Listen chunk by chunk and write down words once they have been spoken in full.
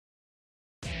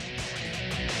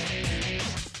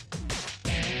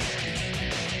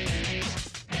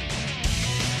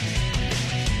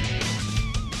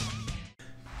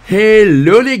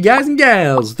Hello there guys and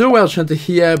gals, the Welsh Hunter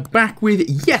here, back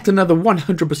with yet another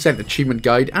 100% achievement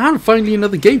guide and finally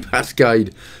another GamePass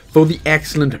guide for the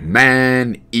excellent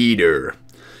Maneater.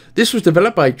 This was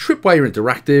developed by Tripwire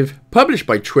Interactive, published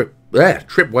by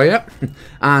Tripwire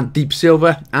and Deep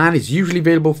Silver, and is usually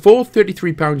available for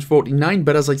 £33.49,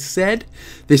 but as I said,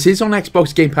 this is on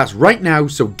Xbox Game Pass right now,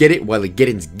 so get it while the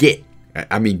getting's good.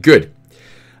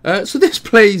 So this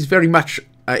plays very much,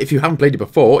 if you haven't played it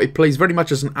before, it plays very much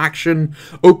as an action,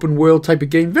 open world type of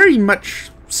game, very much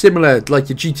similar like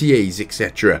your GTAs,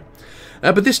 etc.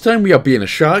 But this time we are being a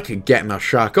shark, getting our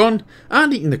shark on,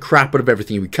 and eating the crap out of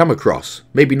everything we come across.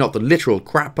 Maybe not the literal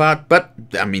crap part, but,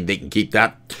 I mean, they can keep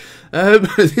that.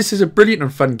 This is a brilliant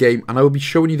and fun game, and I will be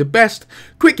showing you the best,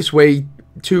 quickest way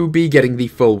to be getting the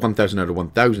full 1000 out of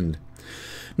 1000.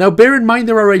 Now, bear in mind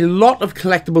there are a lot of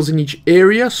collectibles in each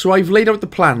area, so I've laid out the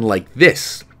plan like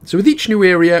this. So with each new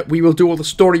area, we will do all the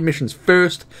story missions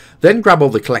first, then grab all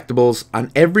the collectibles,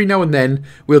 and every now and then,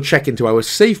 we'll check into our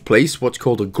safe place, what's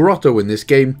called a grotto in this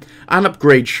game, and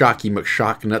upgrade Sharky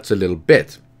McSharknuts a little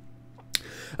bit.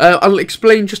 I'll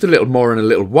explain just a little more in a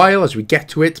little while as we get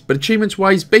to it, but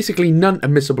achievements-wise, basically none are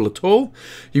missable at all.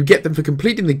 You get them for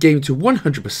completing the game to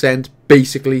 100%,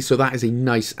 basically, so that is a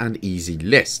nice and easy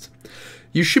list.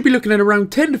 You should be looking at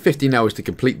around 10 to 15 hours to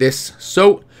complete this,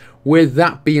 so with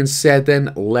that being said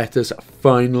then, let us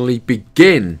finally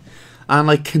begin. And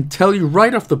I can tell you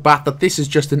right off the bat that this is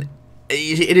just it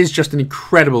is just an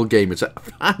incredible game. It's a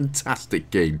fantastic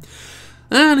game.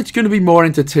 And it's going to be more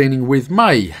entertaining with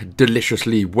my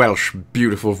deliciously Welsh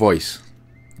beautiful voice.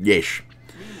 Yes.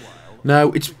 Now,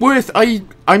 it's worth, I'm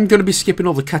going to be skipping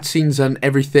all the cutscenes and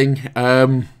everything.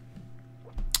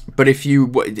 But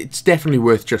it's definitely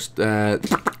worth just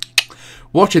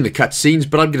watching the cutscenes,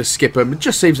 but I'm going to skip them. It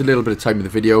just saves a little bit of time in the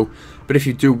video. But if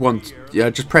you do want,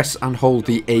 just press and hold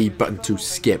the A button to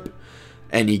skip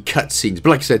any cutscenes.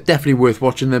 But like I said, definitely worth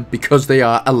watching them because they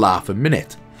are a laugh a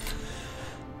minute.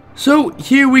 So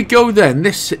here we go then.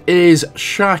 This is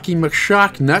Sharky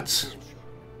McSharknuts.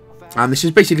 And this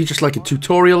is basically just like a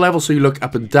tutorial level, so you look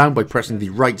up and down by pressing the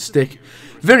right stick.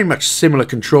 Very much similar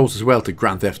controls as well to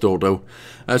Grand Theft Auto.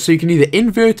 So you can either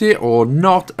invert it or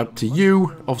not, up to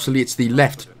you. Obviously it's the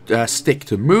left stick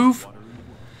to move.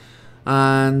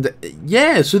 And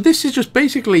yeah, so this is just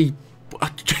basically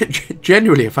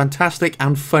genuinely a fantastic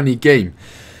and funny game.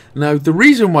 Now the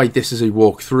reason why this is a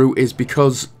walkthrough is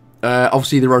because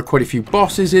obviously there are quite a few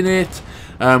bosses in it.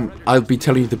 I'll be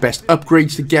telling you the best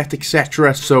upgrades to get,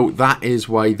 etc. So that is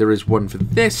why there is one for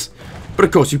this. But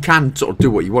of course you can sort of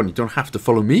do what you want. You don't have to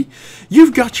follow me.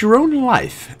 You've got your own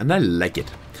life, and I like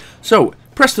it. So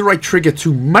press the right trigger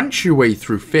to munch your way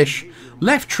through fish.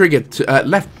 Left trigger to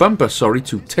left bumper, sorry,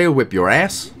 to tail whip your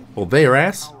ass or their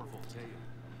ass.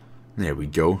 There we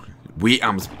go. We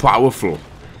am powerful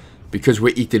because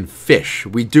we're eating fish.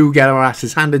 We do get our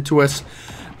asses handed to us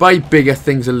by bigger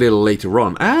things a little later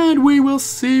on, and we will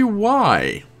see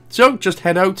why. So just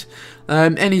head out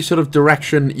any sort of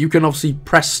direction. You can obviously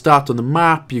press start on the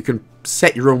map. You can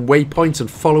set your own waypoints and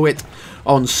follow it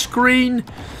on screen.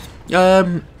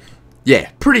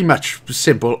 Yeah, pretty much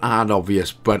simple and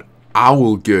obvious, but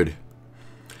owl good.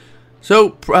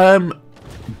 So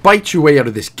bite your way out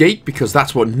of this gate because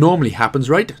that's what normally happens,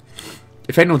 right?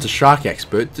 If anyone's a shark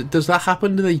expert, does that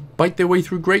happen? Do they bite their way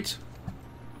through grates?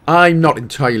 I'm not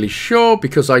entirely sure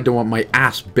because I don't want my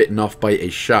ass bitten off by a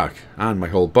shark and my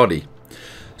whole body.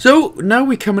 So now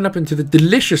we're coming up into the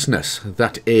deliciousness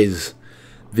that is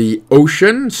the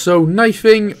ocean. So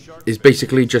knifing is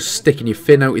basically just sticking your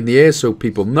fin out in the air so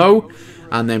people know,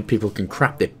 and then people can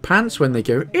crap their pants when they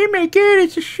go, "Oh my god,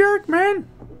 it's a shark, man."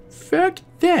 Fuck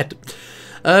that.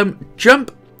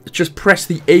 Jump, just press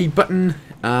the A button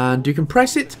and you can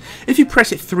press it. If you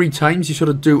press it 3 times, you sort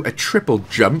of do a triple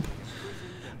jump.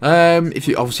 If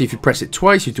you press it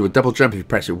twice, you do a double jump. If you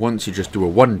press it once, you just do a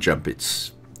 1 jump.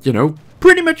 It's, you know,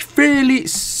 pretty much fairly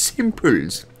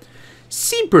simples.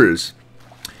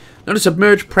 Now to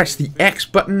submerge, press the X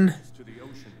button.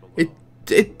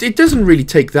 It doesn't really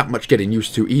take that much getting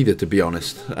used to either, to be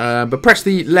honest. But press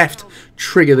the left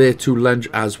trigger there to lunge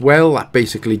as well. That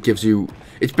basically gives you,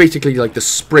 it's basically like the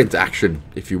sprint action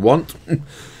if you want.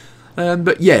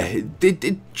 But yeah,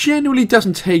 it generally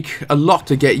doesn't take a lot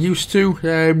to get used to.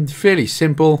 Fairly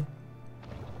simple.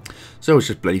 So it's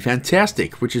just bloody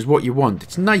fantastic, which is what you want.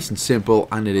 It's nice and simple,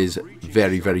 and it is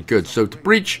very, very good. So to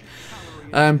breach,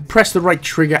 press the right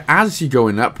trigger as you're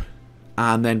going up,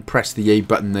 and then press the A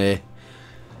button there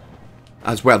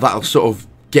as well. That'll sort of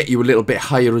get you a little bit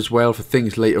higher as well for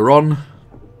things later on.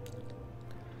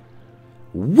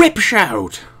 Whip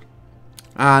shout!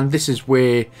 And this is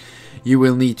where you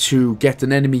will need to get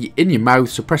an enemy in your mouth.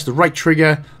 So press the right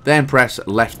trigger, then press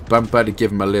left bumper to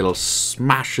give him a little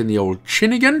smash in the old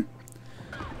chin again.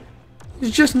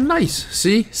 It's just nice.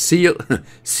 See?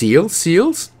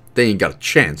 Seals? They ain't got a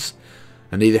chance.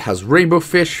 And either has rainbow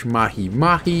fish,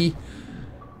 mahi.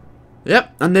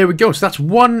 Yep, and there we go. So that's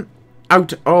 1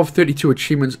 out of 32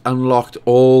 achievements unlocked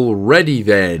already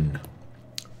then.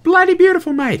 Bloody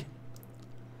beautiful, mate.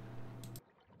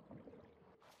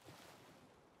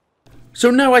 So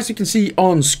now, as you can see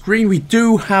on screen, we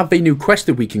do have a new quest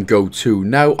that we can go to.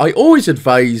 Now, I always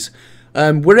advise,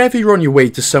 wherever you're on your way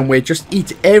to somewhere, just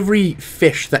eat every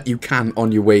fish that you can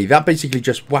on your way. That basically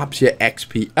just whaps your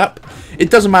XP up.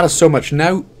 It doesn't matter so much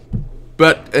now,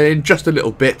 but in just a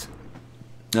little bit,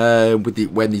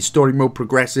 when the story mode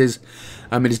progresses,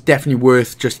 it is definitely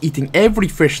worth just eating every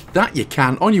fish that you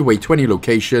can on your way to any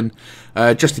location,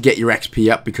 just to get your XP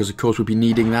up, because of course we'll be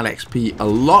needing that XP a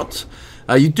lot.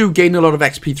 You do gain a lot of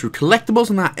XP through collectibles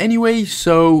and that anyway,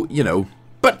 so, you know,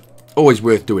 but always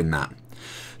worth doing that.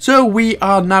 So we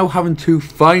are now having to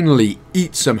finally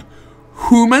eat some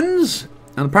humans,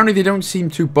 and apparently they don't seem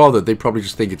too bothered. They probably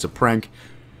just think it's a prank.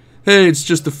 Hey, it's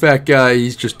just a fat guy,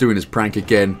 he's just doing his prank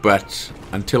again, but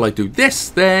until I do this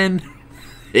then...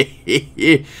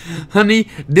 Honey,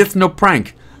 this no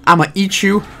prank. I'ma eat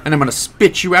you, and I'm gonna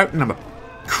spit you out, and I'ma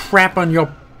crap on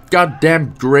your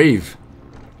goddamn grave.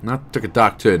 That took a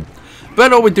dark turn.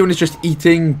 But all we're doing is just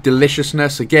eating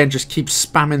deliciousness. Again, just keep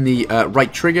spamming the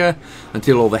right trigger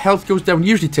until all the health goes down.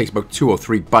 Usually takes about 2 or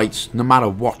 3 bites, no matter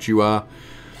what you are.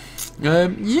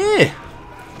 Yeah.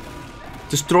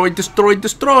 Destroy, destroy,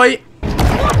 destroy.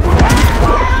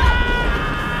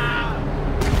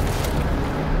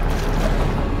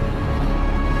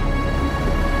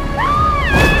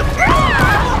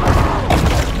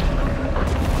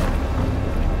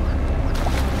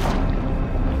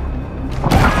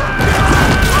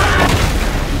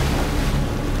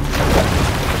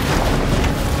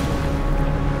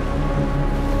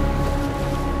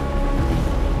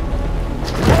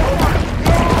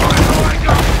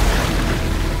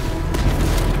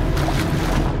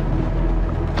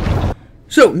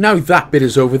 So, now that bit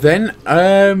is over then,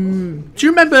 do you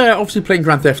remember, obviously playing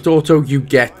Grand Theft Auto, you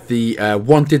get the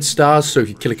wanted stars, so if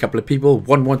you kill a couple of people,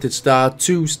 1 wanted star,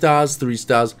 2 stars, 3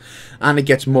 stars, and it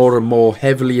gets more and more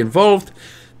heavily involved.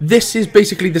 This is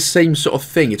basically the same sort of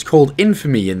thing. It's called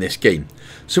infamy in this game.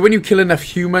 So when you kill enough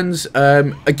humans,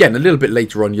 again, a little bit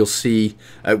later on, you'll see,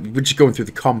 we're just going through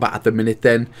the combat at the minute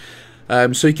then.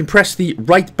 So you can press the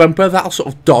right bumper, that'll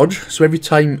sort of dodge. So every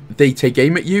time they take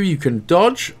aim at you, you can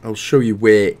dodge. I'll show you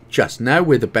where just now,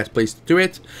 where the best place to do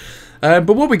it. But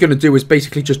what we're going to do is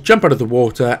basically just jump out of the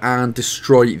water and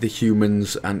destroy the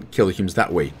humans and kill the humans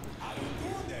that way.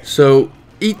 So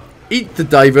eat the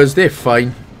divers, they're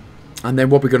fine. And then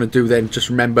what we're going to do then, just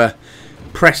remember,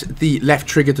 press the left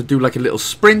trigger to do like a little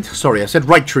sprint. Sorry, I said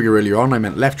right trigger earlier on, I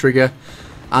meant left trigger.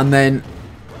 And then,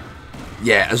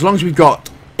 yeah, as long as we've got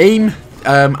aim,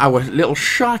 our little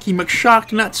Sharky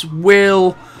McShark nuts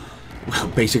will, well,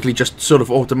 basically just sort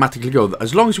of automatically go.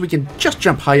 As long as we can just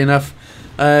jump high enough,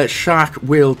 Shark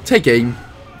will take aim,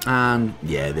 and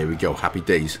yeah, there we go, happy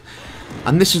days.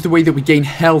 And this is the way that we gain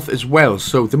health as well.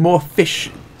 So the more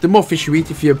fish you eat,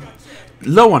 if you're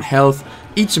low on health,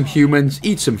 eat some humans,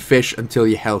 eat some fish until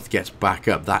your health gets back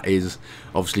up. That is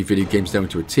obviously video games down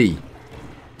to a T.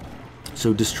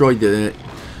 So destroy the...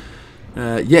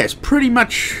 yeah, it's pretty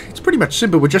much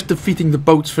simple. We're just defeating the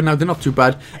boats for now. They're not too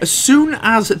bad. As soon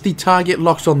as the target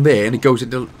locks on there and it goes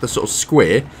into the sort of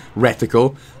square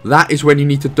reticle, that is when you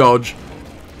need to dodge,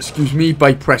 excuse me,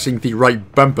 by pressing the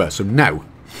right bumper. So now,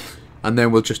 and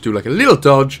then we'll just do like a little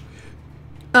dodge,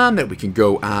 and then we can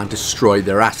go and destroy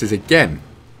their asses again.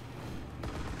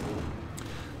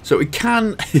 So it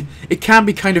can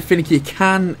be kind of finicky. It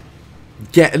can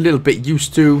get a little bit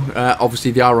used to.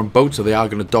 Obviously they are on boats, so they are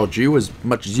going to dodge you as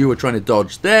much as you are trying to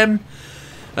dodge them.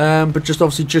 But just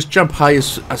obviously just jump high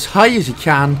as high as you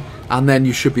can, and then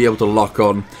you should be able to lock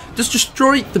on. Just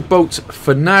destroy the boats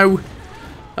for now.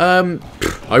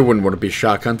 I wouldn't want to be a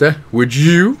shark hunter, would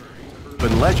you?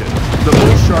 In legend, the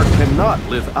bull shark cannot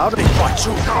live out of it.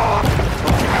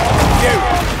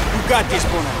 You got this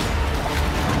one.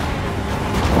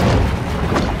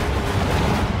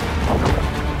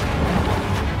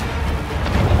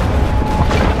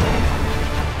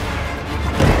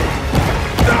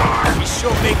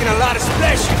 Sure making a lot of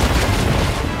splashes.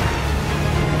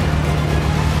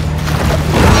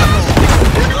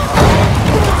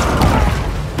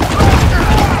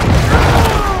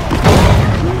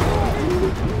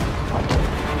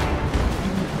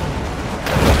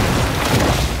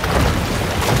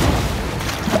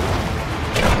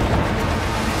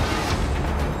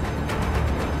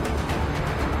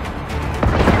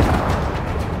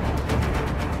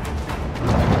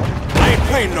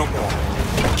 train no more.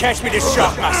 Catch me this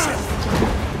shark myself.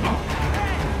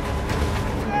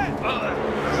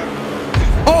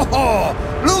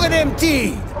 Oh, look at them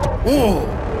teeth. Oh,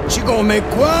 she gonna make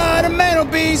quite a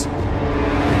mantelpiece.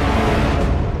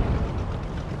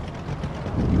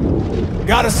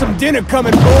 Got us some dinner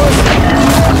coming, boys.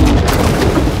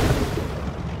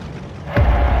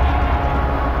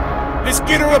 Let's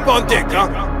get her up on deck,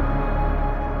 huh?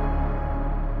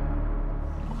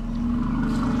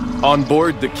 On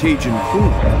board the Cajun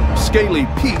Queen, Scaly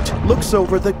Pete looks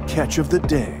over the catch of the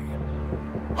day.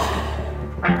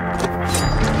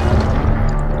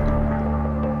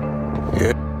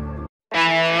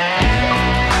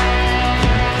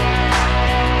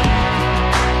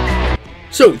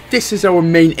 So, this is our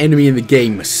main enemy in the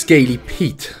game, Scaly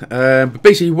Pete. But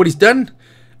basically, what he's done,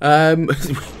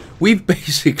 we've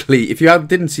basically, if you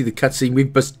didn't see the cutscene,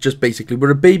 we've just basically,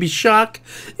 we're a baby shark.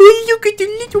 Oh, look at the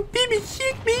little baby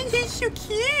shark, man, he's so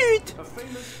cute.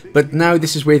 But now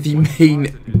this is where the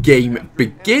main game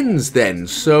begins then.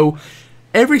 So,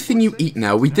 everything you eat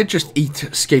now, we did just eat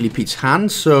Scaly Pete's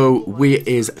hand, so we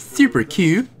is super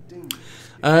cute.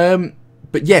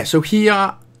 But yeah, so here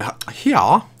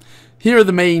are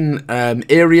the main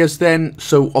areas then.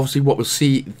 So obviously what we'll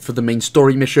see for the main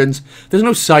story missions, there's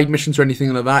no side missions or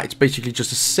anything like that. It's basically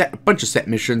just a bunch of set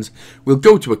missions. We'll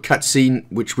go to a cutscene,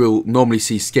 which we'll normally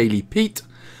see Scaly Pete.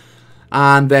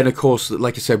 And then, of course,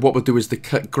 like I said, what we'll do is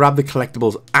grab the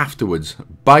collectibles afterwards.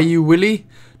 Buy you, Willie?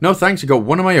 No, thanks. I got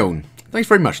one of my own. Thanks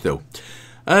very much, though.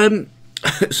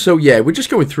 So, yeah, we're just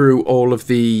going through all of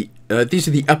the... these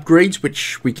are the upgrades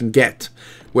which we can get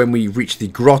when we reach the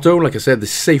grotto. Like I said, the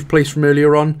safe place from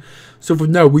earlier on. So, for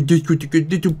now, we just got to get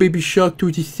little baby shark to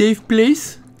the safe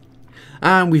place.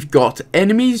 And we've got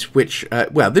enemies, which...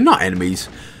 well, they're not enemies.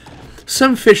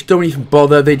 Some fish don't even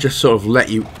bother, they just sort of let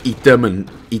you eat them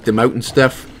and eat them out and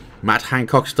stuff. Matt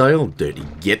Hancock style, dirty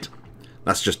git.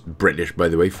 That's just British, by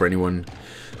the way, for anyone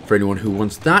who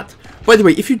wants that. By the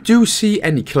way, if you do see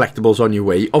any collectibles on your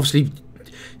way, obviously,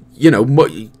 you know,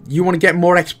 you want to get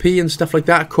more XP and stuff like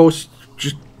that, of course,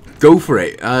 just go for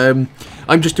it. I'm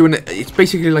just doing it, it's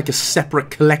basically like a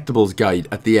separate collectibles guide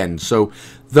at the end. So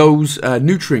those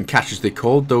nutrient caches, they're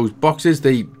called, those boxes,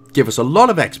 they give us a lot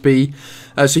of XP,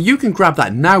 so you can grab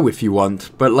that now if you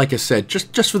want, but like I said,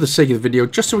 just for the sake of the video,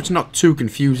 just so it's not too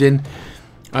confusing,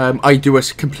 I do a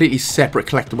completely separate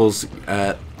collectibles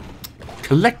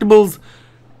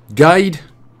guide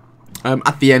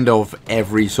at the end of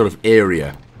every sort of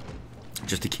area,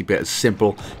 just to keep it as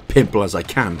simple, pimple as I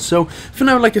can. So for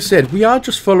now, like I said, we are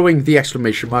just following the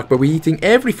exclamation mark, but we're eating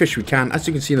every fish we can, as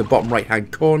you can see in the bottom right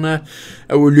hand corner.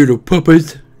 Our little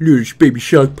puppers, little baby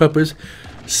shark puppers.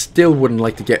 Still wouldn't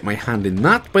like to get my hand in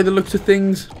that by the looks of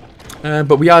things,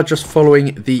 but we are just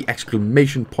following the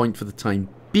exclamation point for the time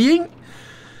being.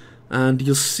 And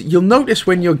you'll notice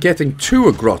when you're getting to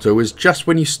a grotto is just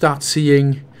when you start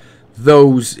seeing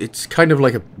those. It's kind of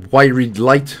like a wiry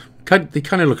light. They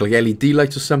kind of look like LED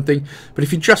lights or something. But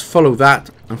if you just follow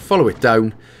that and follow it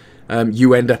down,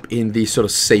 you end up in the sort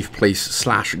of safe place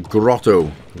slash grotto,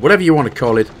 whatever you want to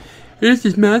call it. This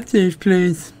is my safe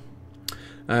place.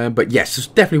 But yes, it's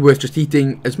definitely worth just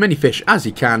eating as many fish as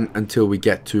you can until we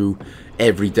get to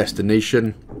every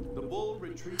destination.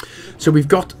 So we've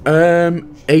got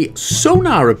a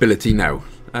sonar ability now.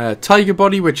 Tiger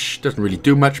body, which doesn't really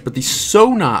do much, but the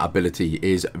sonar ability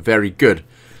is very good.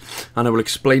 And I will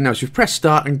explain now. So you press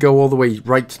start and go all the way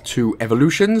right to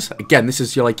evolutions. Again, this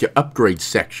is your upgrade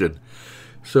section.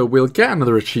 So we'll get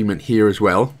another achievement here as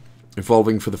well,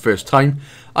 evolving for the first time.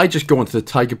 I just go onto the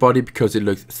tiger body because it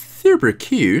looks super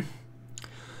cute.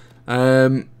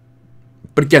 But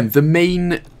again, the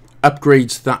main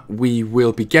upgrades that we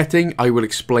will be getting, I will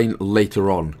explain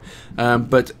later on.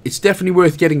 But it's definitely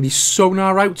worth getting the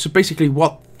sonar out. So basically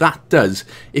what that does,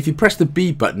 if you press the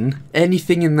B button,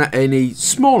 anything in a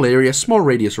small area, small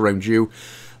radius around you,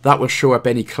 that will show up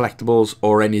any collectibles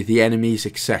or any of the enemies,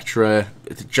 etc.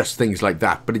 Just things like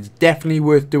that. But it's definitely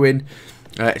worth doing,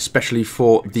 especially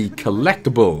for the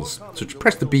collectibles. So just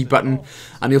press the B button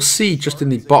and you'll see just in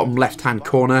the bottom left hand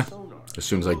corner, as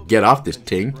soon as I get off this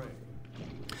thing,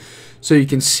 so you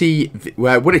can see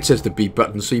when it says the B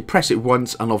button, so you press it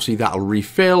once and obviously that'll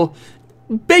refill,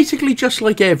 basically just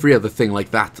like every other thing like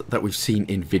that we've seen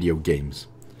in video games.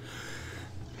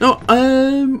 Now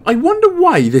I wonder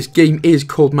why this game is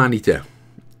called Maneater.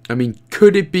 I mean,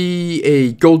 could it be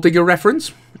a gold digger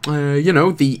reference? You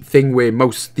know, the thing where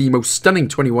the most stunning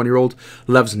 21-year-old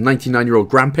loves 99-year-old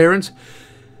grandparents,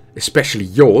 especially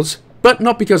yours, but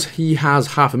not because he has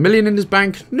 $500,000 in his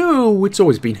bank. No, it's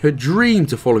always been her dream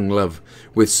to fall in love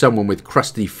with someone with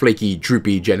crusty, flaky,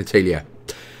 droopy genitalia.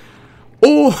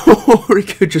 Or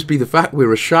it could just be the fact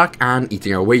we're a shark and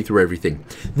eating our way through everything.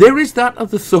 There is that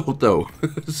other thought though.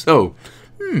 So,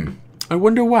 I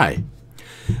wonder why.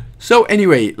 So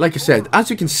anyway, like I said,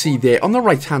 as you can see there on the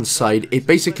right hand side, it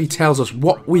basically tells us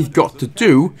what we've got to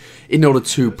do in order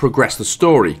to progress the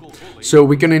story. So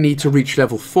we're going to need to reach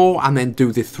level 4 and then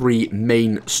do the 3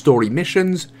 main story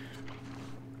missions.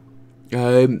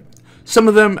 Some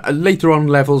of them later on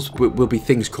levels will be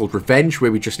things called revenge,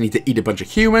 where we just need to eat a bunch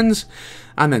of humans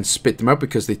and then spit them out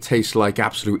because they taste like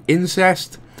absolute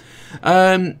incest.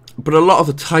 But a lot of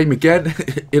the time, again,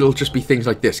 it'll just be things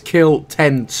like this. Kill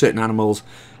 10 certain animals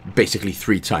basically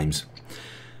 3 times.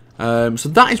 So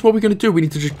that is what we're going to do. We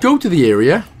need to just go to the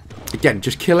area. Again,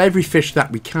 just kill every fish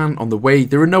that we can on the way.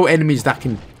 There are no enemies that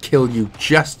can kill you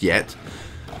just yet.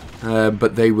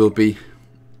 But they will be...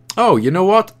 Oh, you know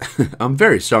what? I'm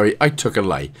very sorry. I took a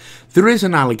lie. There is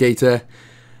an alligator.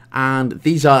 And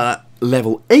these are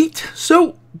level 8.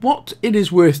 So what it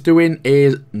is worth doing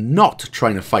is not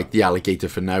trying to fight the alligator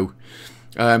for now.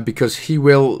 Because he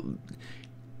will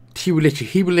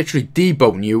literally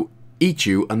debone you, eat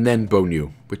you, and then bone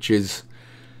you. Which is...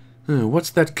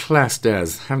 what's that classed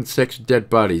as? Having sex with dead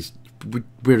bodies.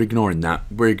 We're ignoring that.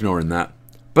 We're ignoring that.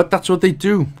 But that's what they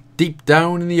do. Deep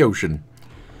down in the ocean.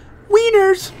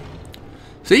 Wieners!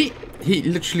 See? He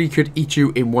literally could eat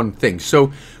you in one thing. So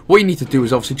what you need to do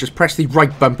is obviously just press the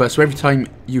right bumper. So every time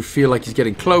you feel like he's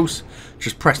getting close,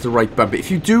 just press the right bumper.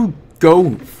 If you do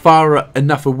go far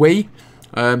enough away,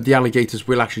 the alligators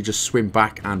will actually just swim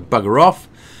back and bugger off.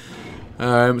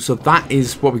 So that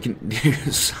is what we can do.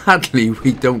 Sadly,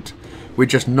 we're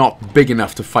just not big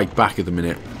enough to fight back at the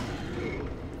minute.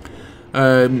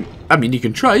 I mean, you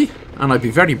can try, and I'd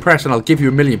be very impressed, and I'll give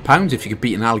you £1 million if you could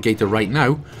beat an alligator right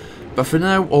now. But for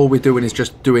now, all we're doing is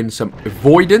just doing some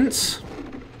avoidance.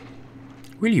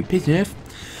 Will you piss off?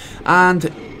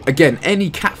 And again, any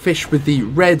catfish with the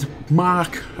red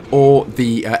mark or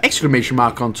the exclamation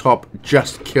mark on top,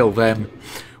 just kill them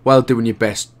while doing your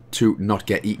best to not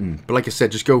get eaten. But like I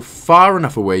said, just go far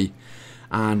enough away,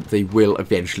 and they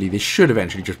should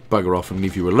eventually just bugger off and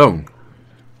leave you alone.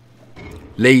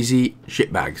 Lazy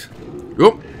shitbags.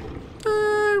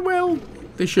 Oh, well,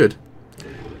 they should.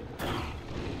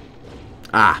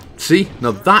 Ah, see?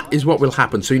 Now that is what will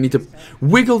happen. So you need to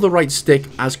wiggle the right stick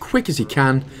as quick as you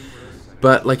can.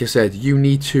 But like I said, you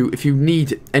need to, if you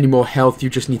need any more health, you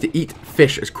just need to eat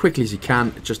fish as quickly as you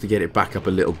can just to get it back up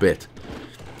a little bit.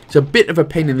 It's a bit of a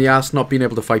pain in the ass not being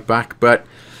able to fight back, but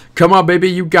come on, baby,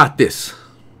 you got this.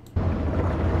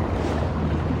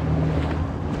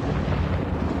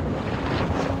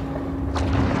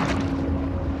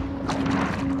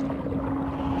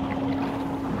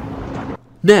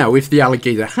 Now, if the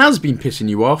alligator has been pissing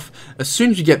you off, as soon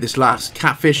as you get this last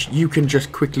catfish, you can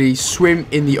just quickly swim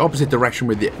in the opposite direction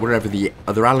with wherever the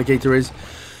other alligator is.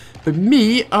 But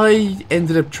me, I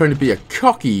ended up trying to be a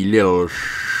cocky little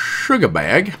sugar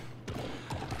bag,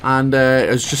 and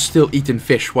I was just still eating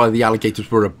fish while the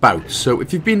alligators were about. So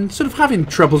if you've been sort of having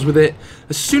troubles with it,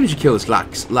 as soon as you kill this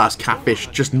last catfish,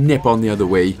 just nip on the other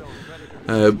way.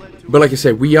 But like I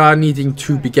said, we are needing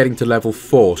to be getting to level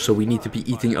 4, so we need to be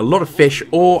eating a lot of fish,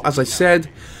 or, as I said,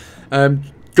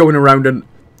 going around and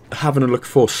having a look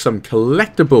for some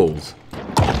collectibles.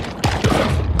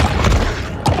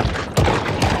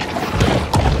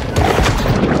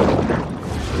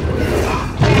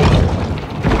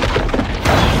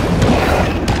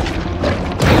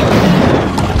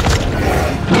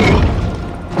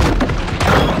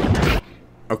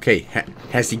 Okay,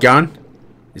 has he gone?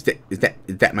 Is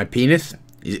that my penis?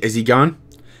 Is he gone?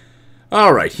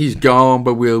 Alright, he's gone,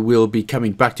 but we'll be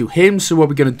coming back to him. So what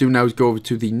we're going to do now is go over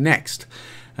to the next.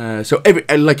 Like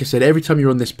I said, every time you're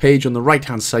on this page, on the right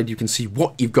hand side, you can see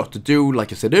what you've got to do,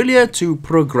 like I said earlier, to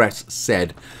progress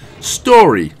said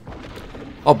story.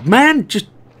 Oh man, just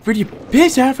really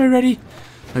piss off already.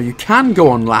 Now you can go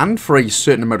on land for a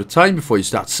certain amount of time before you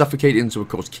start suffocating, so of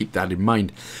course keep that in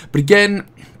mind. But again,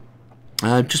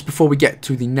 just before we get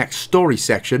to the next story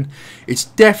section, it's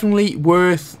definitely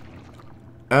worth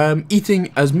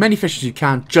eating as many fish as you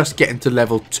can, just getting to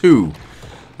level 2.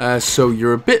 So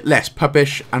you're a bit less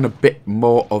puppish and a bit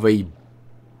more of a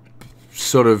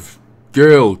sort of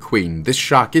girl queen. This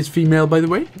shark is female, by the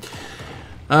way.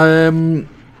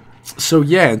 So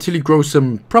yeah, until you grow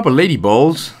some proper lady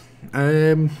balls,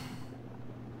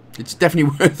 it's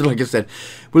definitely worth it. Like I said,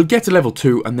 we'll get to level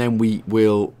 2 and then we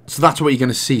will... So that's what you're going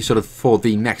to see sort of for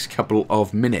the next couple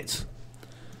of minutes.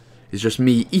 It's just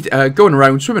me going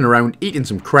around, swimming around, eating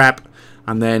some crap,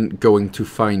 and then going to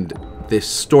find this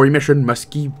story mission,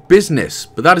 Musky Business.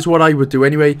 But that is what I would do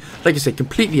anyway. Like I said,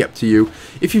 completely up to you.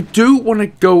 If you do want to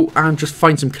go and just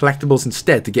find some collectibles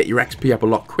instead to get your XP up a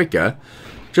lot quicker,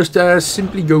 just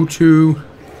simply go to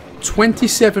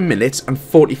 27 minutes and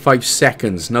 45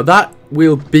 seconds. Now that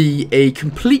will be a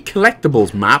complete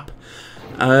collectibles map,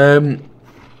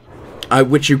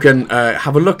 which you can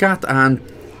have a look at and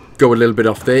go a little bit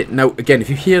off there. Now again, if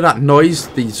you hear that noise,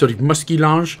 the sort of musky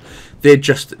lounge, they're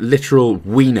just literal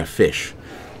wiener fish.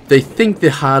 They think they're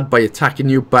hard by attacking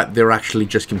you, but they're actually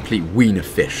just complete wiener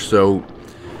fish. So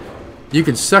you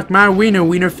can suck my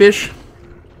wiener fish.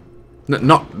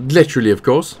 Not literally, of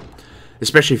course.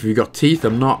 Especially if you've got teeth.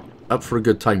 I'm not up for a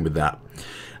good time with that.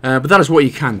 But that is what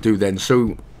you can do then.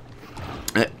 So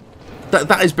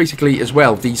that is basically as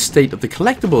well the state of the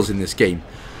collectibles in this game.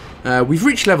 We've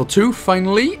reached level 2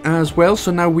 finally as well, so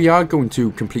now we are going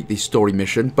to complete the story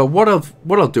mission. But what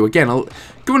I'll do, again, I'll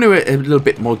go into a little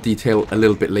bit more detail a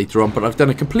little bit later on, but I've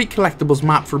done a complete collectibles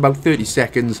map for about 30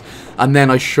 seconds, and then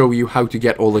I show you how to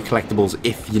get all the collectibles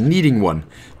if you're needing one,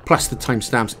 plus the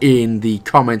timestamps in the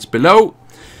comments below.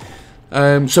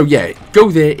 So yeah, go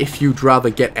there if you'd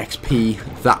rather get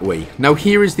XP that way. Now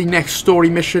here is the next story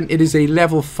mission. It is a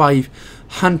level 5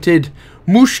 hunted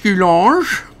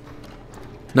musculange.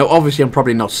 Now, obviously, I'm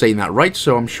probably not saying that right,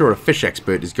 so I'm sure a fish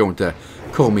expert is going to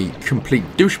call me complete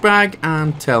douchebag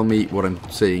and tell me what I'm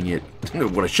saying it,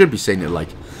 what I should be saying it like.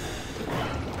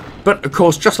 But, of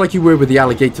course, just like you were with the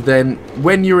alligator then,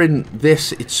 when you're in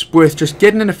this, it's worth just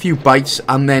getting in a few bites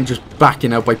and then just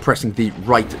backing out by pressing the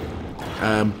right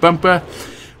bumper.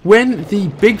 When the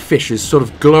big fishes sort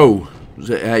of glow,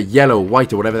 yellow,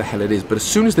 white, or whatever the hell it is, but as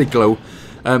soon as they glow,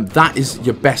 that is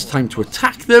your best time to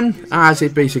attack them, as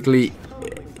it basically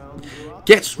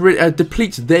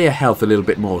depletes their health a little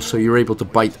bit more, so you're able to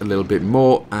bite a little bit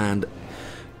more and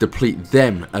deplete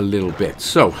them a little bit.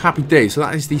 So happy days. So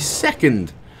that is the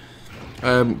second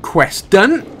quest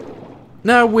done.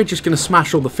 Now we're just going to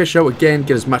smash all the fish out again,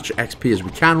 get as much XP as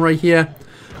we can right here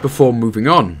before moving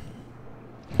on.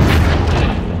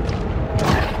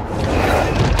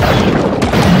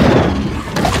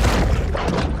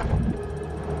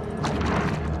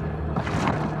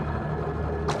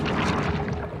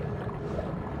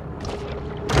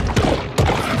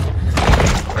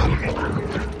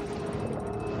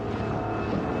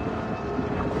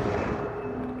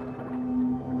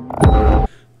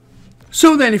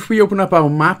 So then if we open up our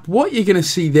map, what you're going to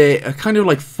see there are kind of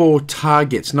like 4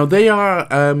 targets. Now they are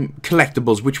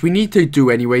collectibles, which we need to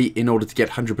do anyway in order to get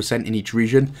 100% in each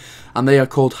region. And they are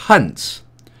called hunts.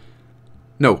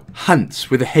 No,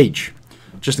 hunts with a H.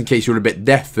 Just in case you're a bit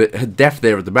deaf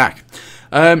there at the back.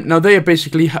 Now they are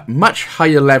basically much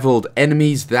higher leveled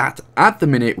enemies that at the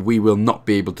minute we will not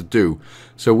be able to do.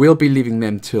 So we'll be leaving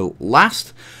them till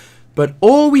last. But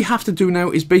all we have to do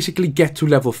now is basically get to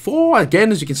level 4. Again,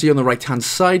 as you can see on the right hand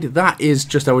side, that is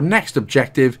just our next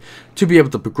objective to be able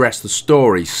to progress the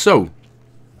story. So,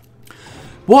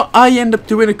 what I end up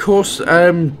doing, of course,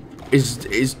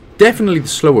 is definitely the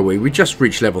slower way. We just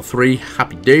reached level 3,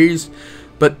 happy days.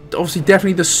 But obviously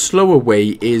definitely the slower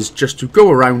way is just to go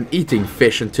around eating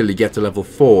fish until you get to level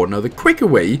 4. Now the quicker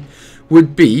way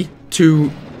would be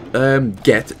to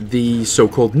get the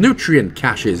so-called nutrient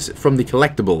caches from the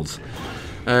collectibles.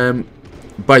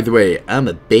 By the way, I'm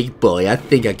a big boy. I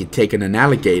think I could take on an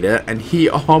alligator and he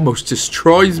almost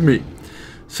destroys me.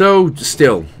 So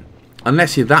still,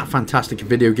 unless you're that fantastic at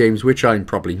video games, which I'm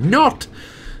probably not,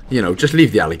 you know, just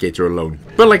leave the alligator alone.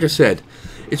 But like I said,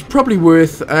 it's probably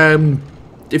worth,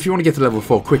 if you want to get to level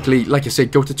 4 quickly, like I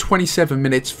said, go to 27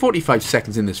 minutes, 45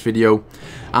 seconds in this video,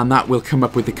 and that will come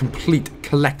up with the complete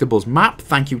collectibles map.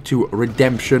 Thank you to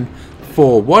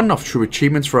Redemption41 of True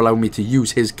Achievements for allowing me to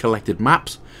use his collected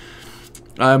maps.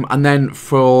 And then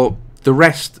for the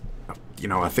rest, you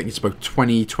know, I think it's about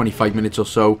 20-25 minutes or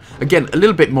so. Again, a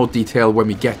little bit more detail when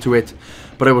we get to it,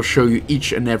 but I will show you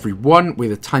each and every one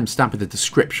with a timestamp in the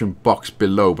description box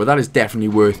below. But that is definitely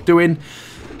worth doing.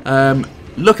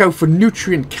 Look out for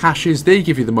nutrient caches. They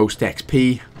give you the most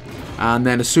XP. And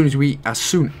then as soon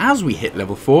as we hit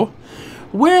level 4,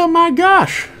 well, my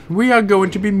gosh, we are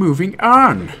going to be moving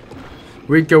on.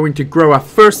 We're going to grow our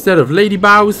first set of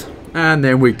ladybows, and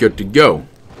then we're good to go.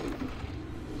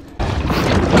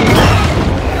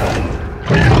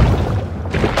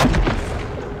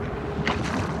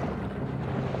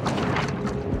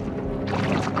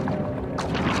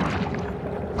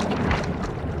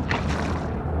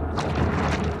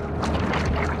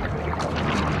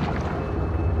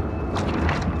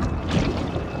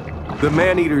 The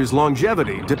Maneater's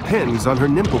longevity depends on her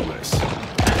nimbleness.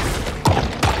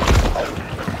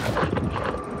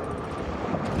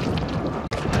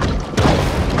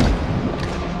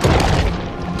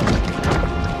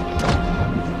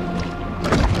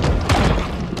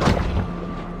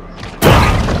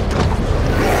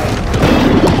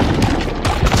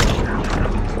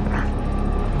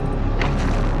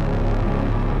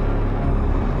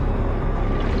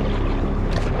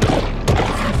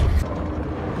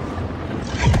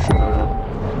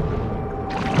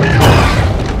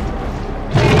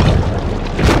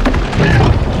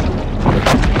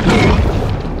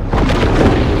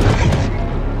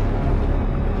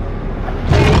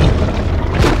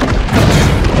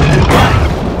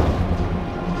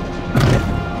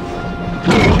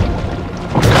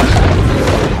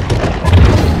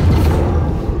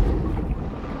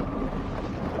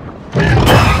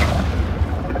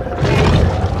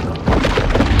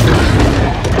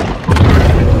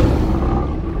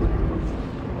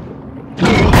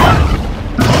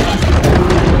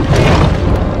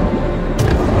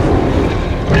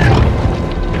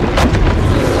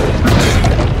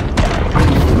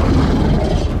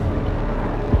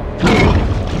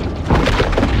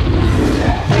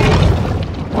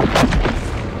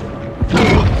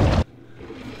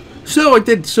 So I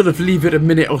did sort of leave it a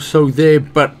minute or so there,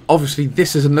 but obviously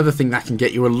this is another thing that can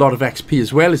get you a lot of XP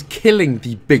as well, is killing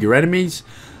the bigger enemies.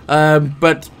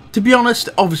 But to be honest,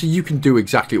 obviously you can do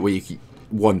exactly what you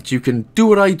want. You can do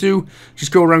what I do,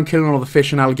 just go around killing all the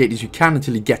fish and alligators you can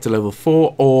until you get to level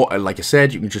 4, or like I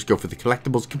said, you can just go for the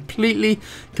collectibles.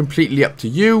 Completely up to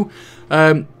you.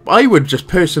 I would just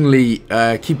personally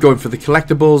keep going for the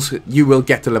collectibles. You will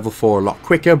get to level 4 a lot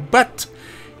quicker, but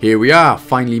here we are,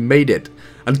 finally made it.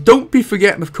 And don't be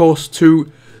forgetting, of course,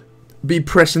 to be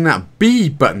pressing that B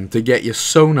button to get your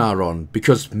sonar on,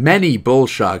 because many bull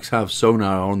sharks have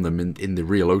sonar on them in the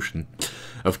real ocean,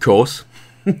 of course.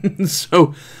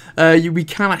 So we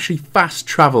can actually fast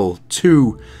travel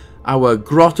to our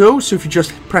grotto. So if you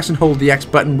just press and hold the X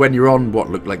button when you're on what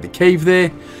looked like the cave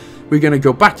there, we're going to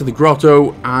go back to the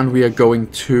grotto and we are going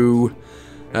to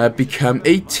become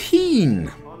a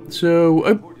teen.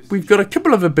 So we've got a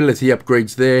couple of ability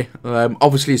upgrades there.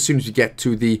 Obviously, as soon as you get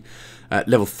to the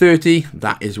level 30,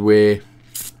 that is where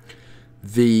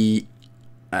the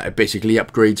basically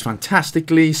upgrades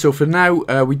fantastically. So for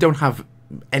now, we don't have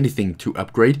anything to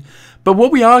upgrade. But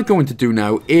what we are going to do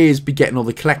now is be getting all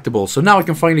the collectibles. So now I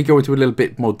can finally go into a little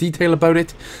bit more detail about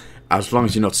it. As long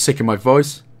as you're not sick of my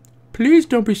voice. Please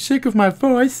don't be sick of my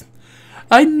voice.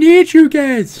 I need you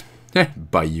guys.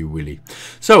 Bye you, Willy.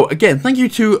 So again, thank you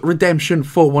to Redemption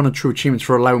for one of True Achievements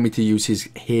for allowing me to use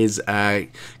his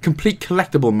complete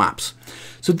collectible maps.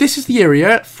 So this is the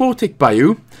area, Fortic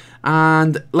Bayou,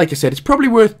 and like I said, it's probably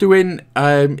worth doing.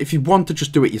 If you want to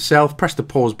just do it yourself, press the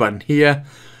pause button here,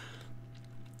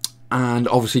 and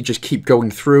obviously just keep going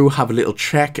through, have a little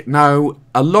check. Now,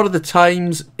 a lot of the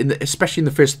times, especially in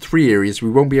the first 3 areas, we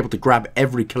won't be able to grab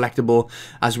every collectible,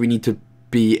 as we need to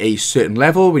be a certain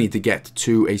level, we need to get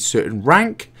to a certain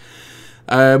rank.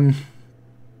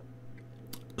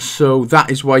 So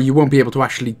that is why you won't be able to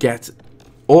actually get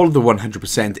all of the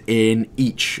 100% in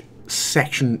each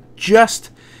section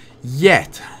just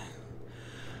yet.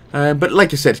 But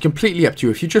like I said, it's completely up to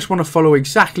you. If you just want to follow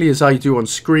exactly as I do on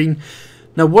screen.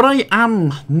 Now what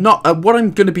I'm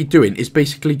going to be doing is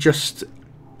basically just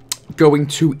going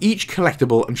to each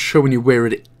collectible and showing you where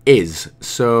it is.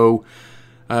 So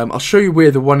I'll show you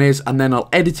where the one is, and then I'll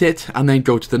edit it, and then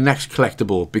go to the next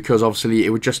collectible, because obviously it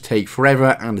would just take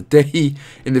forever and a day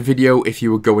in the video if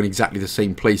you were going exactly the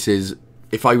same places,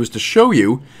 if I was to show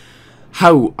you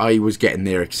how I was getting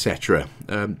there, etc.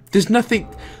 There's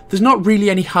not really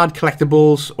any hard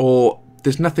collectibles, or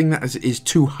there's nothing that is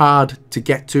too hard to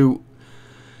get to,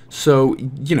 so,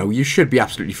 you know, you should be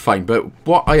absolutely fine. But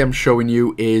what I am showing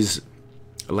you is,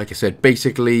 like I said,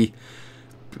 basically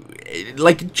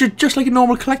like just like a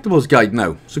normal collectibles guide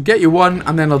now. So get your one,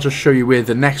 and then I'll just show you where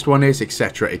the next one is,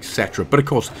 etc, etc. But of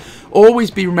course, always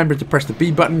be remembered to press the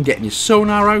B button, getting your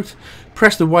sonar out.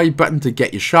 Press the Y button to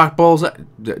get your shark balls.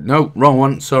 No, wrong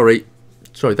one. Sorry,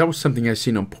 that was something I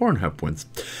seen on Pornhub once.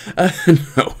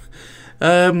 No.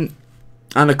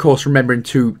 And of course, remembering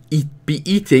to be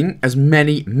eating as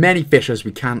many fish as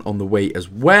we can on the way as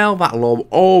well. That'll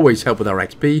always help with our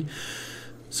XP.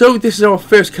 So this is our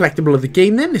first collectible of the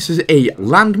game then. This is a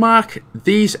landmark.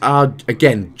 These are,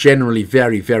 again, generally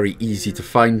very easy to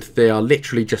find. They are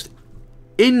literally just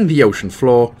in the ocean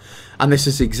floor. And this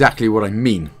is exactly what I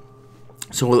mean.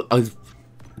 So I'll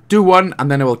do one,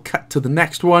 and then I will cut to the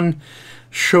next one,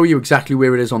 show you exactly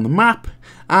where it is on the map,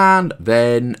 and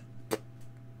then,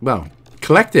 well,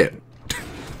 collect it.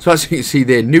 So as you can see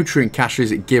there, nutrient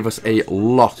caches give us a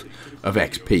lot of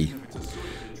XP.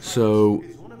 So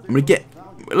I'm going to get,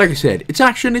 like I said, it's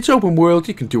action, it's open world,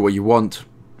 you can do what you want.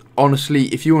 Honestly,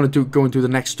 if you want to go and do the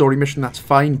next story mission, that's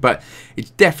fine, but it's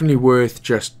definitely worth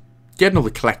just getting all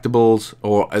the collectibles,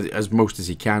 or as most as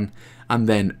you can, and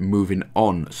then moving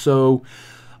on. So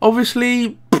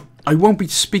obviously I won't be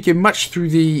speaking much through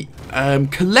the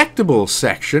collectibles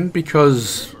section,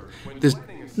 because there's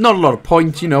not a lot of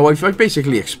point. You know, I've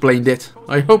basically explained it.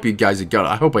 I hope you guys have got it.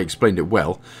 I hope I explained it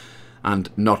well and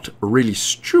not really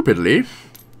stupidly.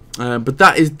 But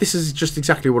this is just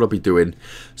exactly what I'll be doing.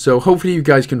 So hopefully you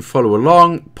guys can follow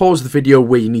along. Pause the video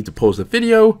where you need to pause the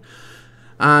video.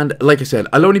 And like I said,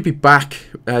 I'll only be back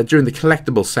during the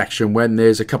collectible section when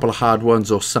there's a couple of hard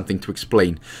ones or something to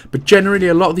explain. But generally,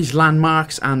 a lot of these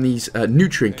landmarks and these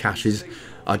nutrient caches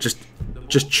are just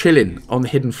chilling on the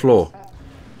hidden floor.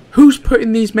 Who's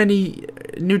putting these many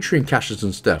nutrient caches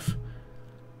and stuff?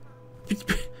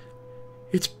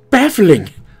 It's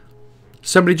baffling.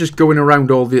 Somebody just going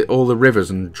around all the rivers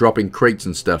and dropping crates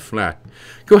and stuff. Nah.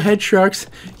 Go ahead, sharks.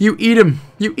 You eat them.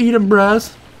 You eat them,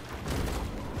 bros.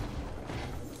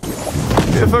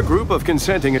 If a group of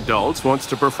consenting adults wants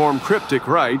to perform cryptic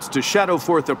rites to shadow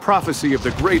forth the prophecy of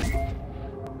the great...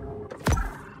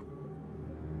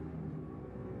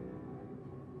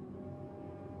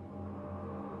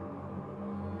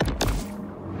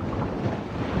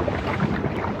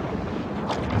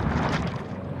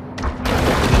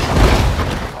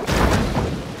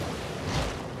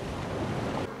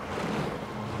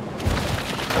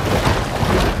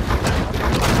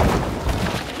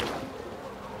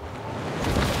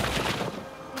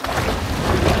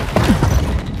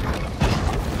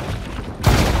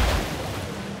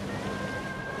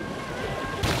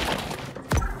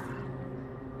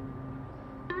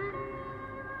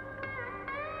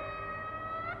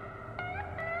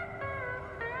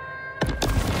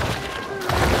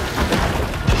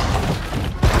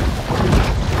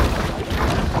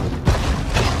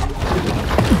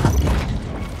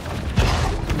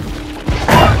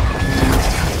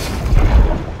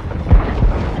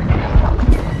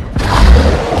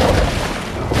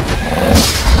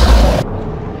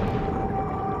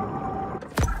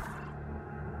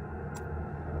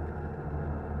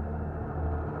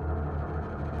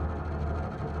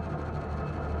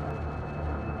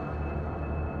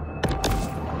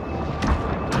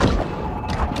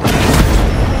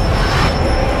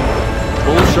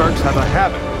 sharks have a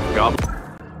habit of gobbling.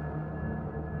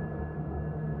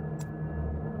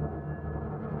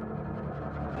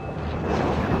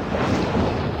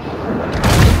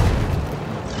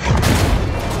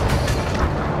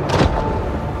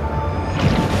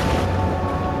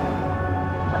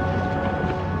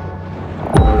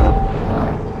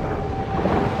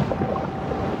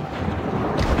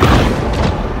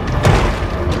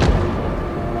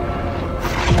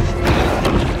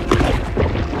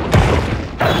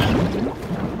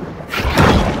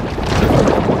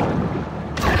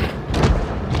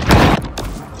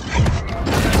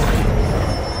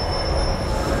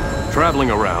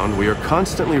 Traveling around, we are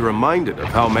constantly reminded of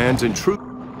how man's intrusive.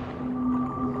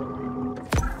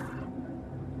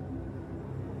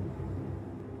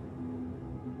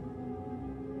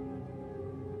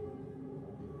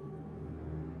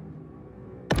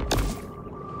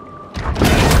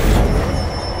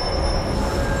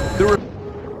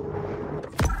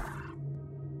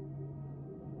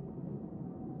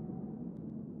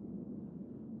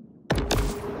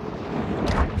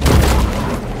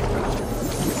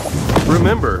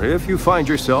 Remember, if you find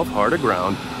yourself hard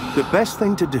aground, the best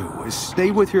thing to do is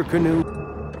stay with your canoe.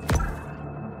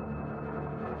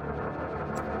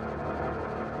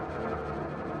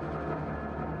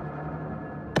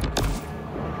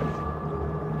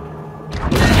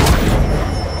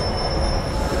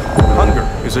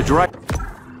 Hunger is a dry...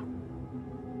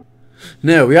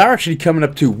 Now, we are actually coming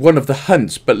up to one of the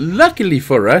hunts, but luckily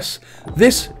for us,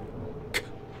 this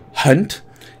hunt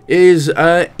is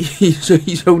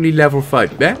he's only level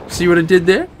 5. Yeah? See what I did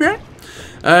there?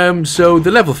 Yeah? So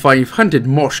the level 5 hunted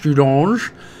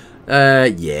Mosquitoange.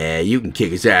 Yeah, you can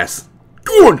kick his ass.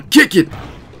 Go on, kick it!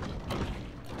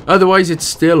 Otherwise, it's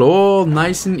still all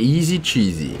nice and easy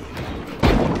cheesy.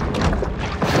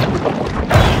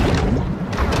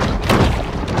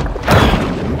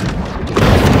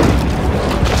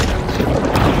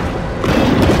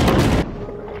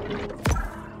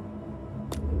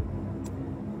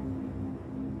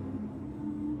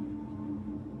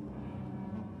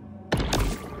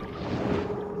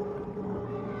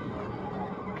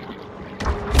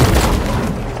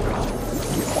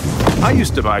 I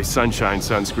used to buy Sunshine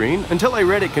sunscreen until I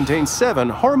read it contains 7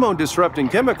 hormone-disrupting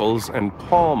chemicals and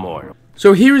palm oil.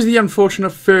 So here is the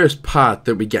unfortunate first part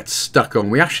that we get stuck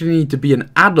on. We actually need to be an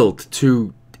adult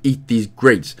to eat these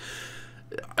grapes.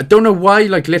 I don't know why,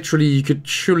 like literally you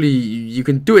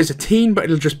can do it as a teen, but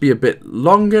it'll just be a bit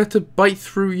longer to bite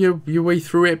through your way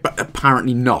through it, but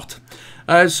apparently not.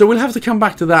 So we'll have to come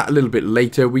back to that a little bit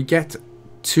later. We get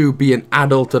to be an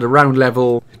adult at around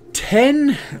level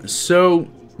 10, so,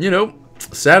 you know,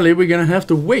 sadly we're going to have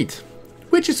to wait,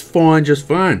 which is fine, just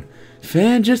fine.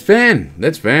 Just fine.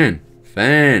 That's fine.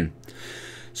 Fine.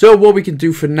 So what we can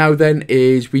do for now then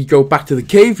is we go back to the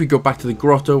cave, we go back to the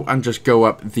grotto, and just go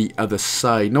up the other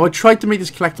side. Now I tried to make this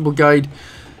collectible guide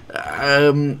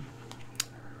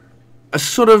as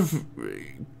sort of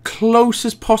close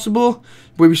as possible,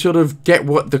 where we sort of get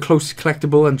what the closest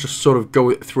collectible and just sort of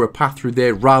go through a path through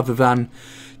there, rather than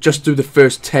just do the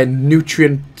first 10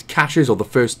 nutrient caches or the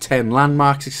first 10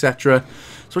 landmarks, etc.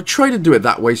 So I try to do it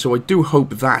that way, so I do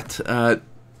hope that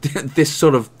this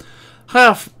sort of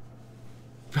half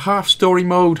story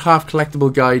mode, half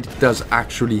collectible guide does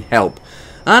actually help.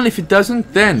 And if it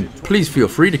doesn't, then please feel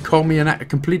free to call me a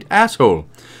complete asshole.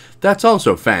 That's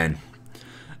also fine.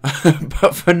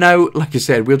 But for now, like I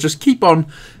said, we'll just keep on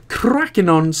cracking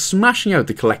on, smashing out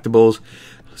the collectibles,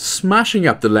 smashing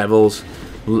up the levels,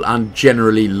 and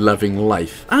generally loving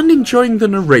life. And enjoying the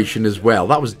narration as well.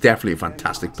 That was definitely a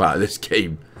fantastic part of this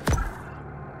game.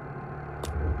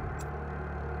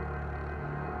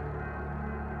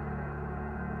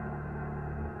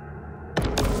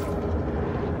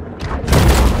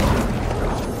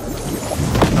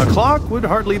 A clock would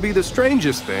hardly be the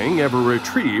strangest thing ever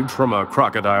retrieved from a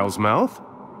crocodile's mouth.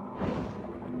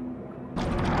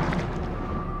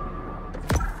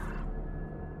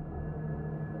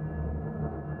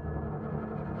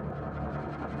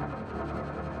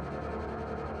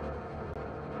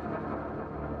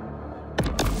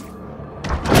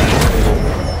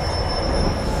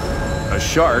 A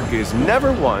shark is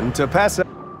never one to pass up.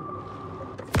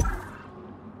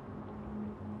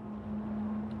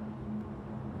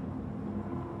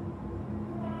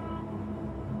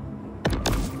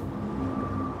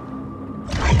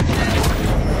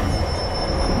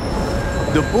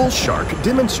 The bull shark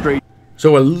demonstrates.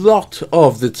 So a lot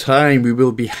of the time we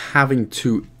will be having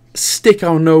to stick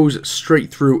our nose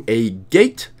straight through a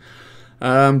gate.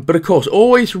 But of course,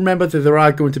 always remember that there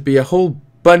are going to be a whole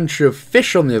bunch of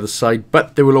fish on the other side,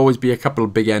 but there will always be a couple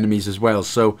of big enemies as well.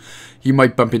 So you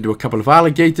might bump into a couple of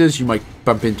alligators, you might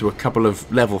bump into a couple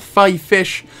of level 5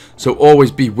 fish, so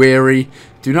always be wary,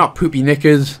 do not poopy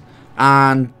knickers,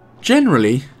 and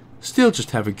generally still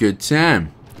just have a good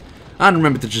time. And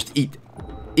remember to just eat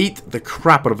the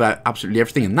crap out of absolutely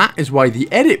everything, and that is why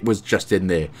the edit was just in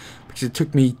there, because it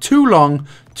took me too long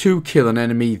to kill an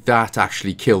enemy that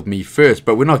actually killed me first.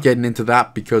 But we're not getting into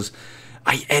that because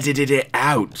I edited it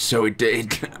out, so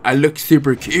I look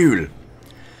super cool.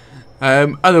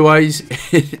 Otherwise,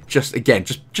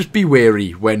 just be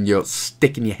wary when you're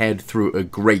sticking your head through a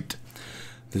grate.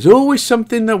 There's always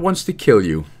something that wants to kill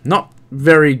you. Not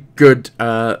very good.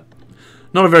 Not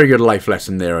a very good life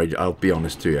lesson there. I'll be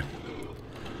honest to you.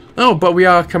 Oh, but we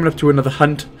are coming up to another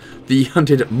hunt. The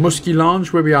hunted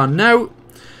Musculange, where we are now,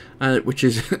 which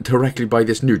is directly by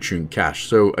this nutrient cache.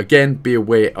 So again, be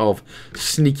aware of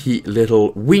sneaky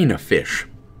little wiener fish.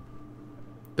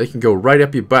 They can go right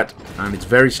up your butt, and it's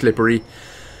very slippery.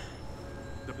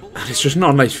 And it's just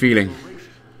not a nice feeling.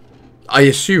 I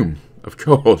assume, of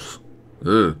course.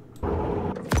 Ugh.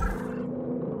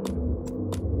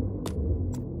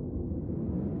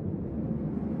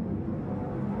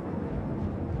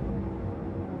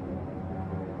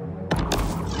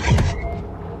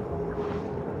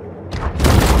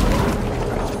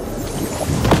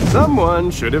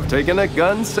 Someone should have taken a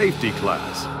gun safety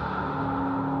class.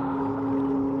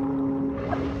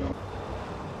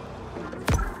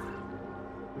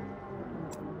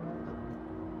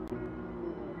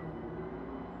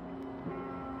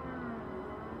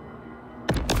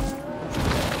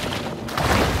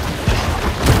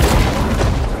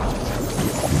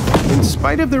 In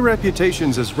spite of their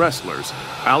reputations as wrestlers,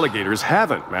 alligators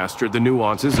haven't mastered the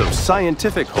nuances of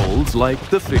scientific holds like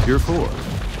the figure 4.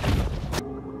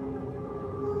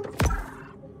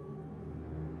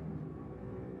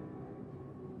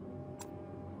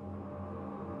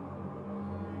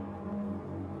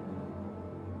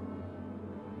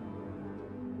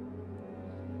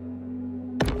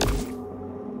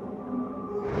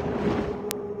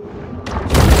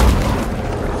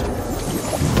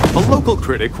 A local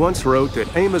critic once wrote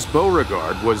that Amos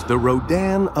Beauregard was the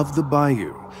Rodin of the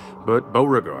Bayou, but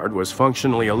Beauregard was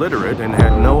functionally illiterate and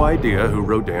had no idea who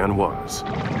Rodin was.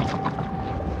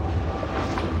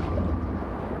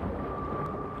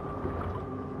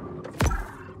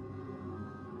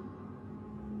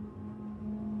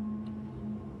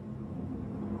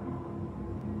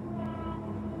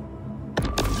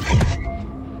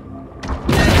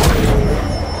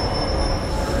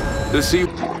 The sea...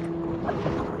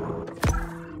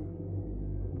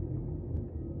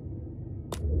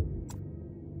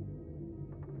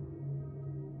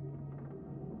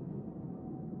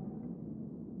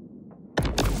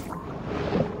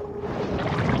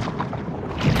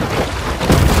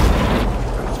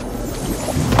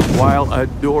 While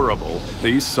adorable,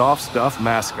 these soft stuff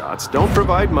mascots don't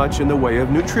provide much in the way of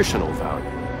nutritional value.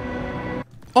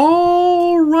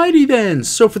 Alrighty then,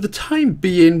 so for the time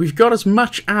being, we've got as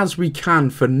much as we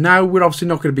can for now. We're obviously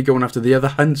not going to be going after the other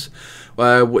hunts.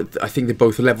 I think they're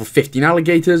both level 15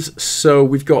 alligators, so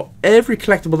we've got every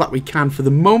collectible that we can for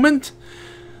the moment.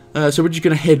 So we're just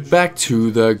going to head back to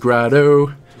the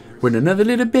grotto. When another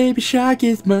little baby shark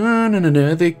is born on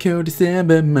another cold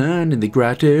December morning in the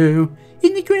grotto.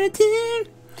 In the grotto.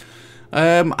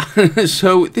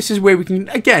 So this is where we can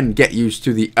again get used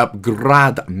to the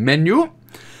upgrade menu.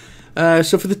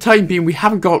 So for the time being, we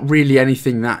haven't got really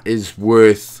anything that is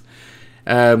worth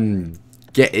getting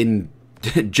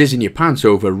jizzing your pants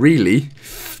over, really.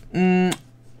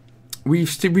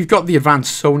 We've got the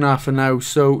advanced sonar for now,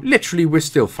 so literally we're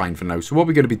still fine for now. So what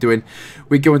we're going to be doing,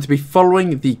 we're going to be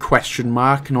following the question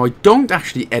mark. Now I don't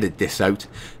actually edit this out,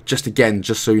 just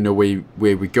so you know where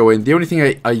we're going. The only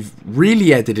thing I've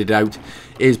really edited out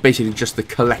is basically just the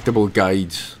collectible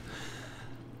guides.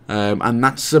 And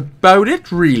that's about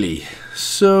it, really.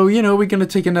 So, you know, we're going to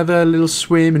take another little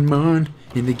swim and mourn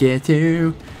in the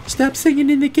ghetto. Stop singing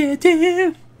in the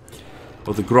ghetto.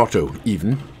 Or the grotto,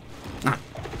 even.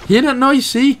 Hear that noise,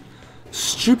 see?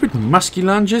 Stupid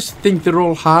Musculanges think they're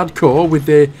all hardcore with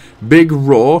their big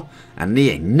roar, and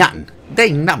they ain't nothing. They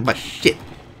ain't nothing but shit.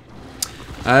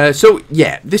 So,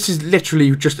 yeah, this is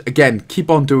literally just, again, keep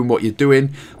on doing what you're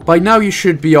doing. By now, you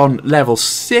should be on level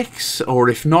 6, or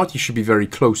if not, you should be very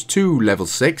close to level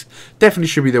 6. Definitely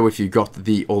should be, though, if you got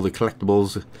all the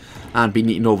collectibles and been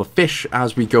eating all the fish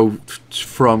as we go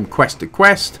from quest to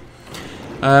quest.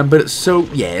 But, so,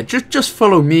 yeah, just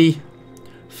follow me.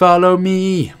 Follow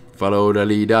me. Follow the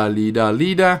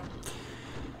leader.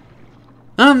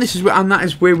 And that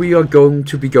is where we are going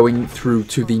to be going through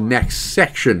to the next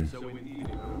section.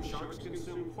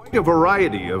 a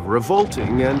variety of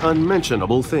revolting and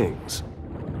unmentionable things.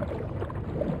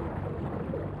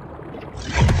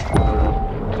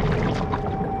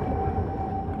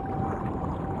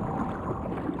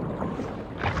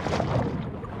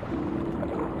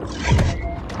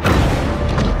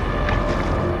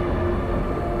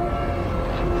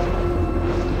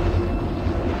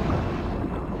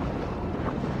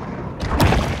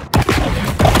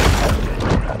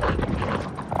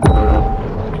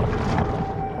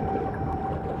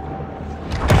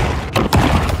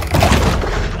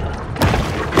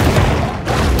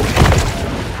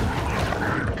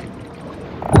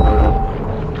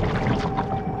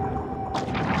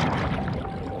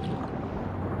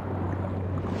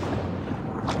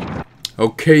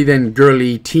 Okay then,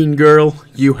 girly teen girl,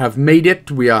 you have made it.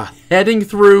 We are heading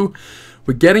through.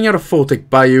 We're getting out of Photic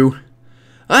Bayou.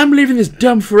 I'm leaving this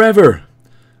dump forever.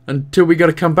 Until we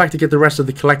gotta come back to get the rest of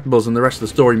the collectibles and the rest of the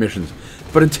story missions.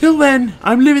 But until then,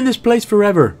 I'm leaving this place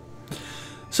forever.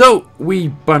 So,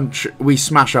 we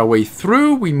smash our way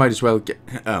through. We might as well get...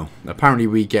 Oh, apparently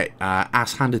we get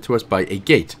ass handed to us by a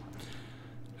gate.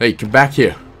 Hey, come back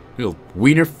here. Little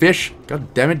wiener fish.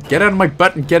 God damn it, get out of my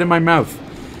butt and get in my mouth.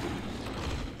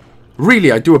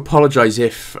 Really, I do apologise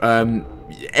if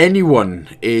anyone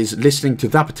is listening to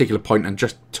that particular point and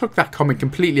just took that comment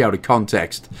completely out of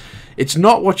context. It's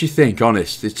not what you think,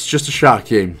 honest. It's just a shark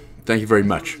game. Thank you very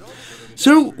much.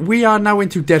 So, we are now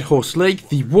into Dead Horse Lake.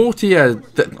 The water...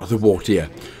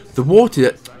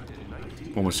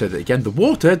 Almost said it again. The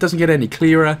water doesn't get any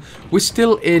clearer. We're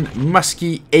still in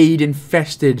musky,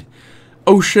 aid-infested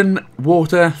ocean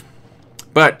water.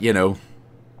 But, you know,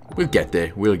 we'll get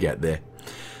there. We'll get there.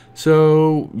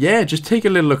 So, yeah, just take a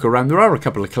little look around. There are a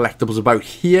couple of collectibles about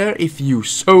here, if you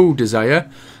so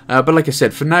desire. But like I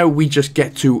said, for now, we just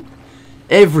get to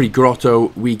every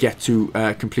grotto. We get to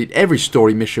complete every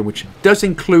story mission, which does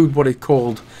include what is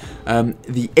called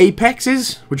the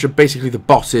apexes, which are basically the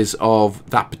bosses of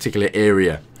that particular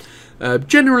area.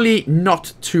 Generally,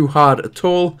 not too hard at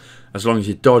all. As long as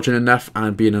you're dodging enough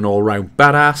and being an all-round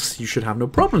badass, you should have no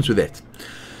problems with it.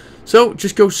 So,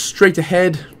 just go straight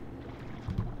ahead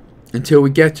until we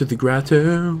get to the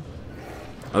grotto.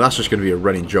 Oh, that's just going to be a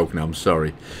running joke now, I'm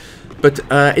sorry. But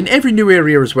in every new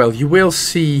area as well, you will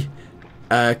see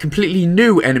completely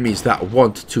new enemies that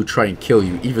want to try and kill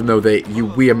you, even though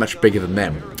we are much bigger than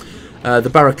them. The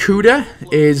Barracuda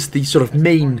is the sort of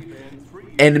main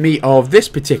enemy of this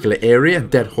particular area,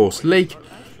 Dead Horse Lake.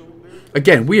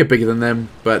 Again, we are bigger than them,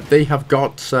 but they have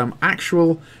got some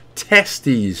actual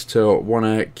testes to want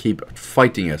to keep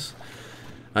fighting us.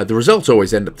 The results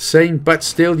always end up the same, but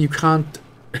still you can't...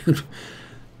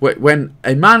 When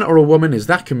a man or a woman is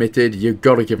that committed, you've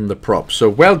got to give them the props. So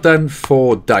well done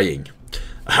for dying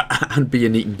and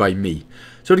being eaten by me.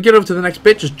 So to get over to the next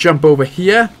bit, just jump over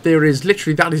here. There is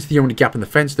literally, that is the only gap in the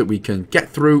fence that we can get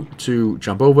through to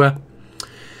jump over.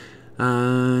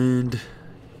 And...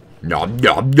 Nom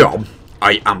nom nom,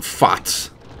 I am fat.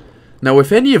 Now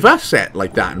if any of us ate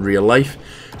like that in real life,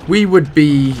 we would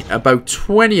be about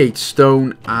 28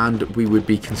 stone and we would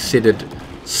be considered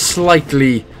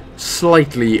slightly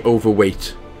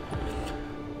overweight.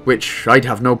 Which I'd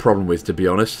have no problem with, to be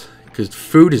honest, because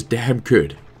food is damn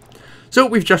good. So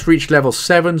we've just reached level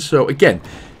 7, so again,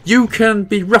 you can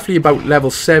be roughly about level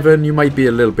 7, you might be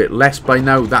a little bit less by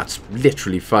now, that's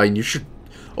literally fine. You should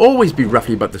always be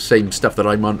roughly about the same stuff that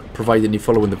I'm on, providing you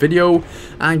follow in the video,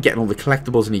 and getting all the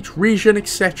collectibles in each region,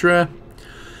 etc.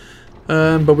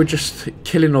 But we're just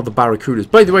killing all the barracudas.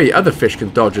 By the way, other fish can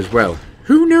dodge as well.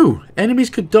 Who knew? Enemies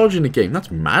could dodge in the game. That's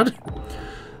mad.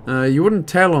 You wouldn't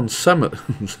tell on some of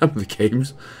the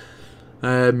games.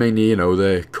 Mainly, you know,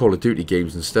 the Call of Duty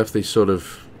games and stuff. They sort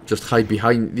of just hide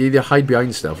behind... They either hide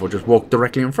behind stuff or just walk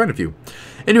directly in front of you.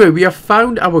 Anyway, we have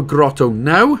found our grotto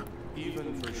now.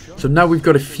 So now we've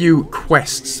got a few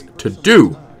quests to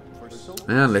do.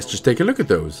 And let's just take a look at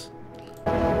those.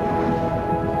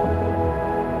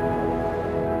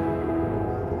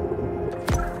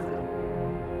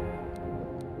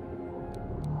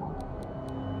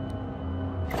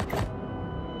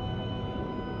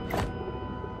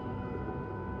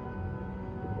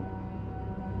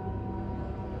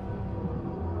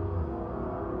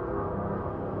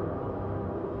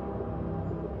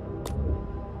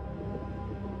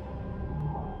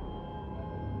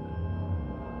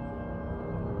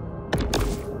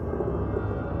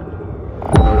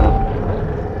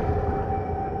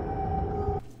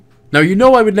 Now, you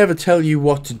know I would never tell you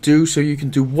what to do, so you can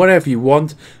do whatever you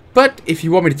want. But if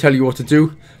you want me to tell you what to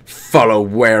do, follow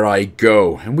where I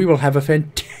go, and we will have a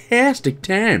fantastic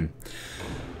time.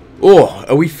 Oh,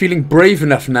 are we feeling brave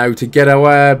enough now to get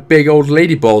our big old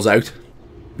lady balls out?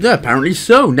 Yeah, apparently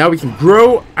so. Now we can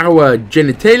grow our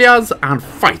genitalias and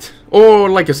fight. Or,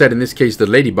 like I said, in this case, the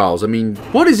lady balls. I mean,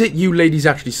 what is it you ladies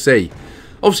actually say?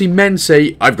 Obviously, men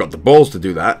say, I've got the balls to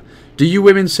do that. Do you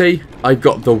women say, I've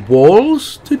got the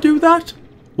walls to do that?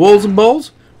 Walls and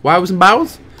balls? Wows and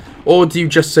bows? Or do you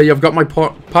just say, I've got my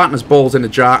partner's balls in a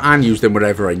jar and use them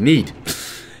wherever I need?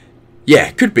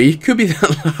 Yeah, could be. Could be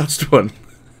that last one.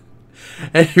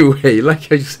 Anyway,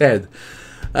 like I said,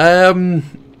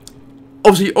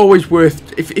 obviously always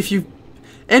worth, if you,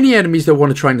 any enemies that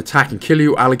want to try and attack and kill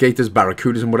you, alligators,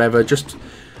 barracudas and whatever, just,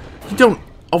 you don't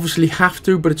obviously have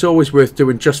to, but it's always worth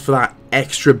doing just for that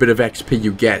extra bit of XP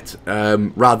you get,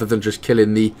 rather than just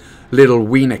killing the little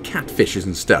wiener catfishes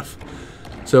and stuff.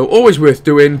 So always worth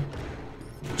doing,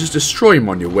 just destroy them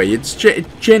on your way. It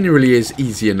generally is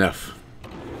easy enough.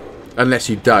 Unless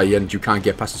you die and you can't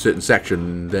get past a certain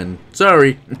section, then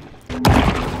sorry.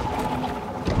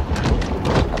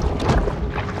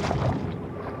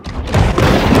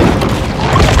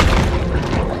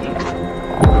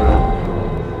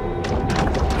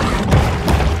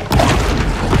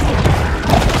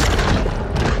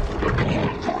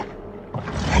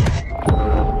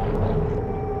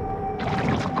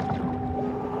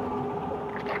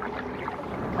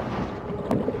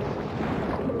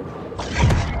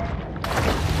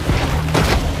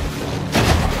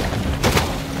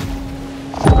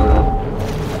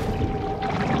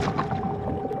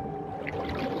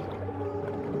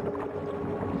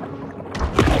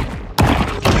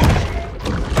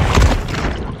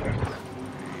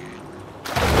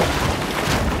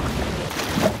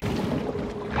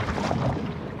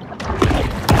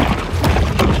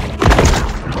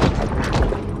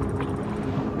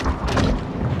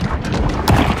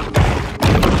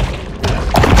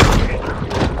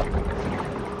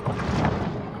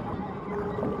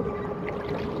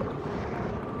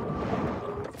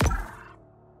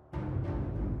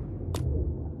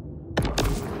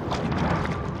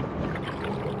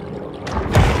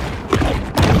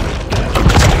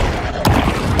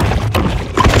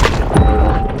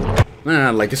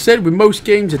 Like I said, with most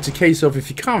games, it's a case of if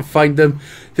you can't find them,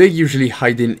 they're usually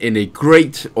hiding in a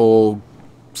grate or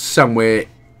somewhere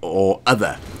or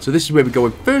other. So this is where we're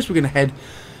going first. We're going to head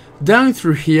down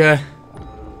through here.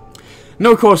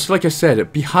 Now, of course, like I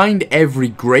said, behind every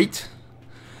grate,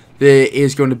 there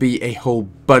is going to be a whole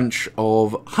bunch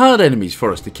of hard enemies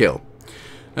for us to kill.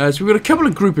 So we've got a couple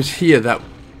of groupers here that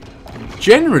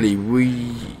generally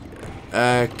we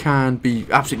can be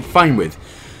absolutely fine with.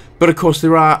 But of course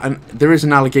there is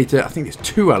an alligator. I think there's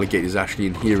 2 alligators actually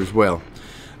in here as well.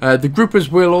 The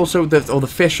groupers will also, or the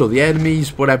fish or the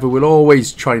enemies, whatever, will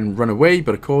always try and run away.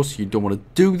 But of course you don't want to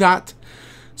do that.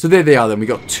 So there they are then. We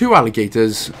got 2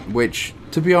 alligators, which,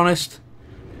 to be honest,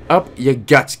 up your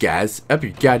guts, guys. Up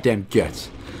your goddamn guts.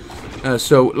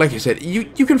 So, like I said,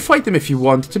 you can fight them if you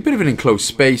want. It's a bit of an enclosed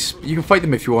space. You can fight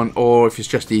them if you want, or if it's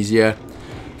just easier.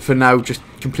 For now, just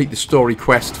complete the story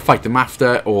quest, fight them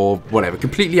after, or whatever.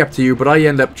 Completely up to you, but I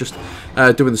end up just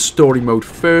doing the story mode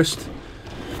first.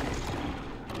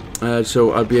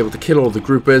 So I'll be able to kill all the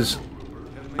groupers,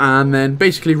 and then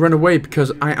basically run away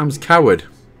because I am a coward.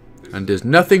 And there's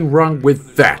nothing wrong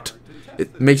with that.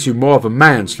 It makes you more of a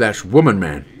man/woman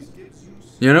man.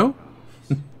 You know?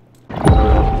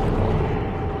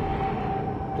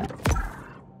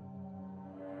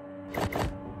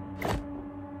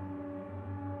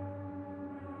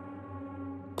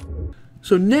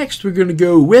 So next we're going to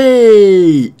go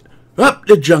way up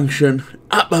the junction.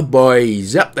 Up the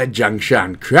boys, up the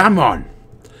junction. Come on.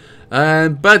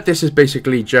 But this is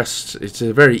basically just, it's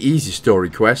a very easy story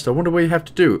quest. I wonder what you have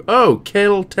to do. Oh,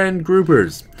 kill 10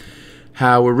 groupers.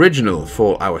 How original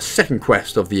for our second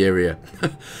quest of the area.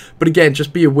 But again,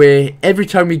 just be aware, every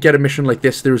time we get a mission like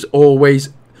this, there is always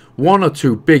 1 or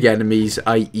 2 big enemies,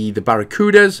 i.e. the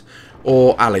barracudas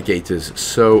or alligators.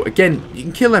 So again, you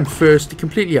can kill them first.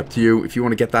 Completely up to you if you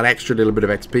want to get that extra little bit of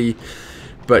XP.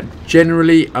 But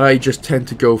generally, I just tend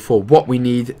to go for what we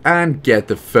need and get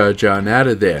the fudge on out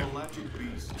of there.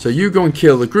 So you go and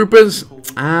kill the groupers,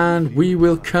 and we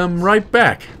will come right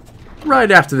back right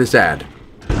after this ad.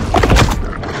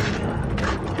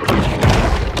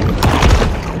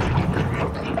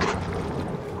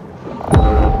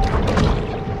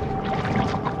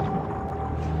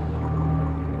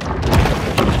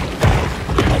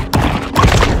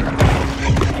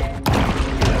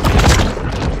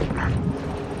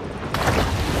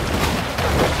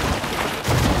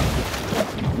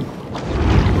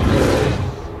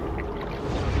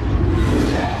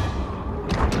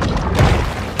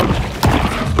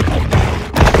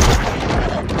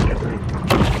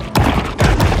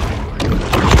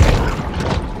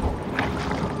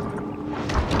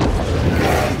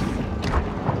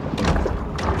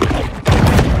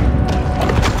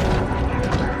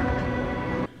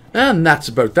 And that's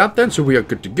about that then, so we are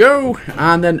good to go.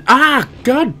 And then,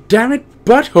 god damn it,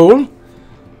 butthole.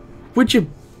 Would you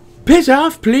piss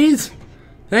off, please?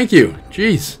 Thank you.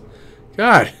 Jeez.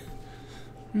 God.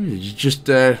 You just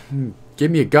gave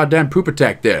me a goddamn poop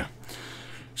attack there.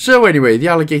 So anyway, the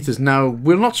alligators now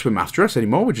will not swim after us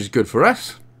anymore, which is good for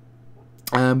us.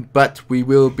 But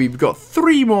we've got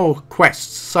 3 more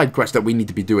quests, side quests that we need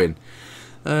to be doing.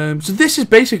 So this is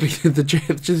basically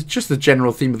just the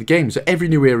general theme of the game. So every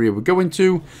new area we go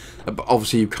into, but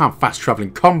obviously you can't fast travel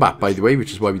in combat, by the way,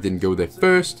 which is why we didn't go there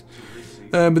first.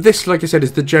 But this, like I said,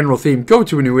 is the general theme. Go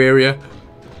to a new area,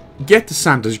 get to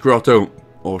Santa's Grotto,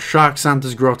 or Shark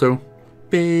Santa's Grotto.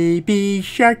 Baby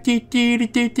shark, doo doo doo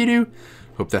doo doo doo.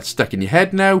 Hope that's stuck in your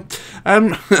head now.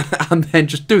 And then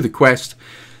just do the quest.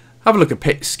 Have a look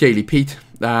at Scaly Pete,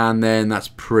 and then that's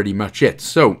pretty much it.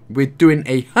 So we're doing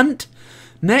a hunt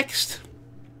next,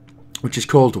 which is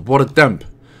called What a Dump.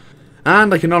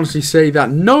 And I can honestly say that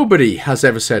nobody has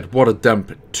ever said what a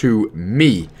dump to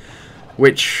me.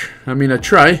 Which, I mean, I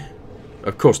try.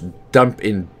 Of course, dump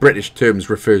in British terms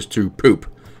refers to poop.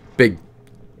 Big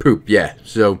poop, yeah.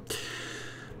 So,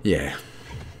 yeah.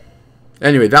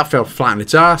 Anyway, that fell flat on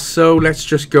its ass, so let's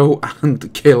just go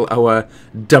and kill our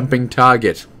dumping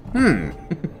target.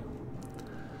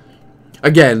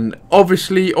 Again,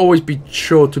 obviously, always be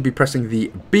sure to be pressing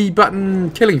the B button,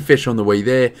 killing fish on the way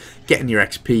there, getting your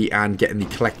XP, and getting the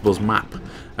collectibles map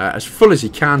as full as you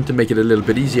can to make it a little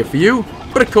bit easier for you.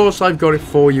 But of course, I've got it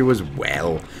for you as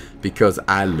well, because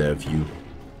I love you.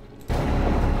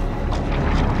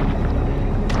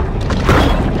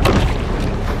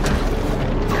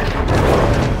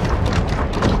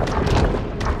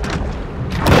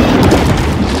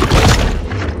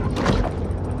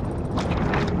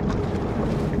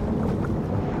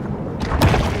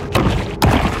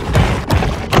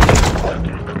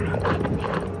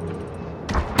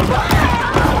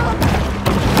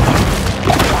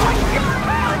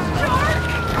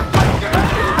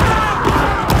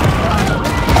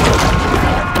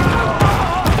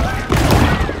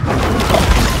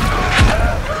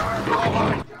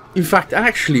 In fact,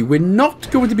 actually, we're not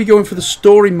going to be going for the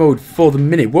story mode for the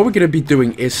minute. What we're going to be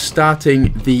doing is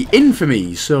starting the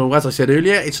infamy. So, as I said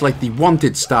earlier, it's like the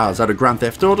wanted stars out of Grand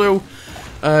Theft Auto.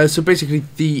 So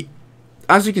basically,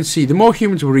 as you can see, the more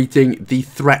humans we're eating, the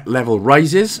threat level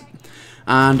rises.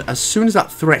 And as soon as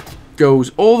that threat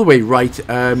goes all the way right,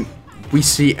 we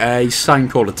see a sign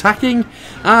called attacking.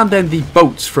 And then the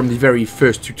boats from the very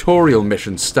first tutorial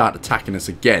mission start attacking us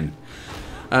again.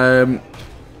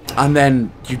 And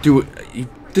then you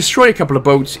destroy a couple of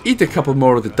boats, eat a couple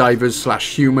more of the divers /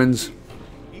 humans,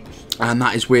 and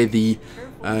that is where the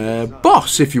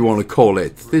boss, if you want to call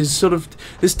it. There's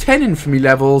 10 infamy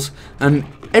levels, and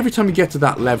every time we get to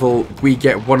that level, we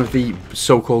get one of the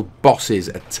so-called bosses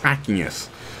attacking us.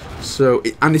 So,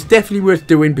 and it's definitely worth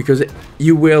doing because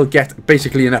you will get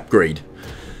basically an upgrade.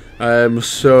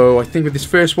 So I think with this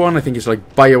first one, I think it's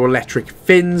like bioelectric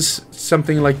fins,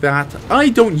 something like that. I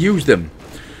don't use them.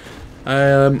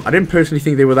 I didn't personally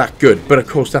think they were that good, but of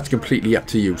course that's completely up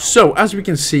to you. So as we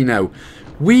can see now,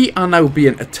 we are now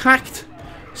being attacked.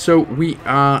 So we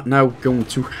are now going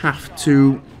to have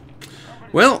to...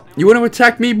 Well, you want to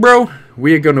attack me, bro?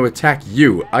 We are going to attack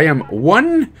you. I am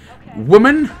one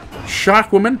woman,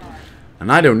 shark woman,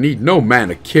 and I don't need no man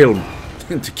to kill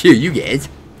you guys.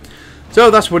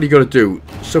 So that's what you got to do.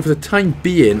 So for the time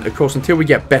being, of course, until we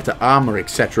get better armor,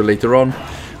 etc. later on,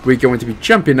 we're going to be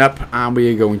jumping up and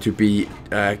we are going to be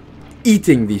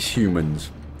eating these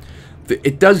humans.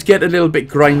 It does get a little bit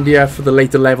grindier for the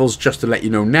later levels, just to let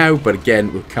you know now, but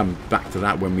again, we'll come back to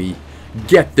that when we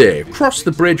get there. Cross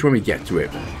the bridge when we get to it.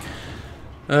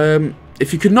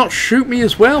 If you could not shoot me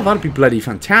as well, that'd be bloody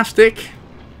fantastic.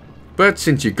 But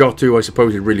since you got to, I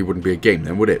suppose it really wouldn't be a game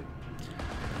then, would it?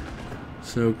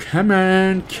 So come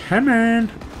on, come on.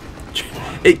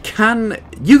 It can...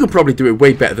 You could probably do it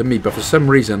way better than me, but for some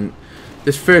reason,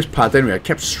 this first part anyway, I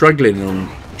kept struggling on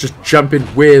just jumping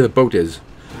where the boat is.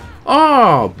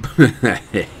 Oh!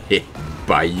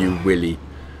 Bayou Willie.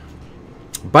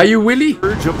 Bayou Willie?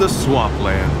 Urge of the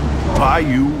swampland.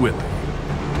 Bayou Willie.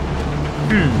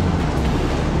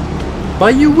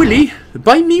 Bayou Willie?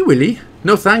 Buy me Willie?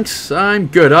 No thanks, I'm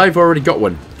good, I've already got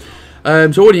one.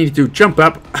 So all you need to do, jump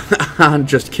up and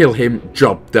just kill him,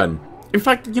 job done. In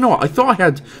fact, you know what, I thought I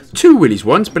had 2 Willies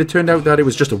once, but it turned out that it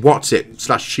was just a What's-It /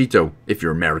 Cheeto, if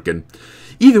you're American.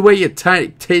 Either way, it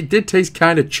did taste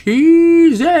kind of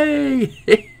cheesy.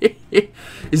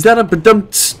 Is that a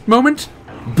badumts moment?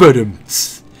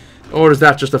 Badumts. Or is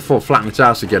that just a full flat in its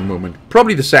ass again moment?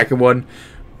 Probably the second one,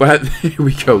 Well, here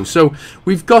we go. So,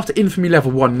 we've got Infamy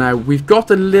level 1 now. We've got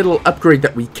a little upgrade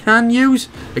that we can use.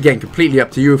 Again, completely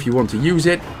up to you if you want to use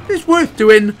it. It's worth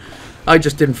doing. I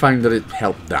just didn't find that it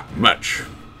helped that much.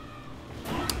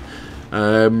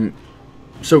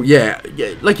 So, yeah,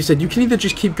 like I said, you can either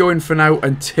just keep going for now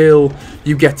until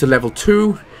you get to level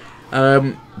 2.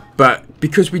 But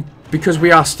because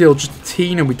we are still just a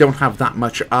teen and we don't have that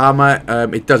much armour,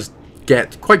 it does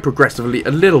get quite progressively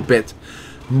a little bit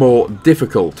more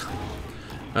difficult.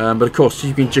 But of course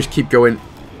you can just keep going.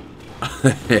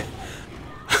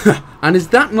 And is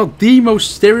that not the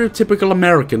most stereotypical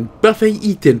American, buffet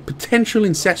eating, potential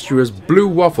incestuous, blue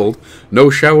waffled, no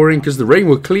showering because the rain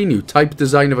will clean you type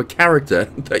design of a character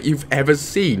that you've ever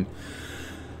seen?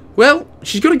 Well,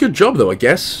 she's got a good job though, I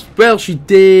guess. Well, she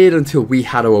did until we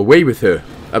had our way with her.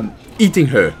 Eating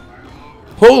her.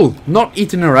 Whole, not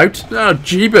eating her out. Oh,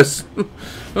 jeebus.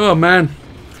 Oh, man.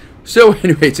 So,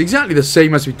 anyway, it's exactly the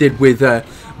same as we did with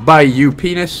Bayou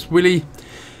Penis, Willy.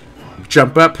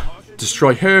 Jump up,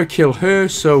 destroy her, kill her.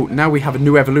 So, now we have a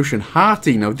new evolution,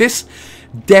 Hearty. Now, this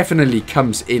definitely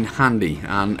comes in handy.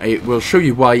 And it will show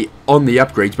you why on the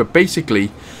upgrades. But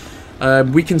basically,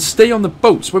 we can stay on the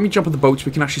boats. When we jump on the boats,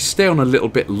 we can actually stay on a little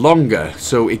bit longer.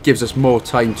 So, it gives us more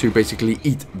time to basically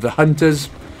eat the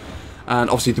hunters. And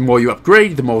obviously the more you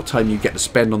upgrade, the more time you get to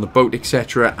spend on the boat,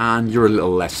 etc. And you're a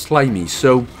little less slimy.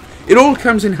 So it all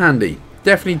comes in handy.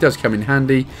 Definitely does come in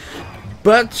handy.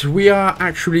 But we are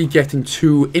actually getting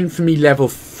to Infamy level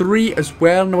 3 as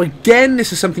well. Now again,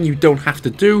 this is something you don't have to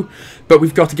do. But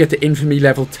we've got to get to Infamy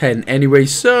level 10 anyway.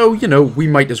 So, you know, we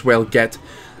might as well get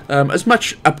as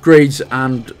much upgrades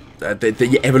and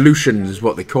the evolution is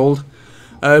what they're called.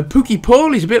 Pookie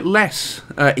Paul is a bit less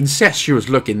incestuous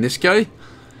looking, this guy.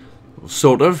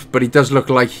 Sort of, but he does look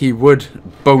like he would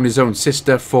bone his own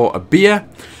sister for a beer.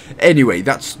 Anyway,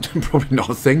 that's probably not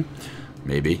a thing.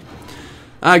 Maybe.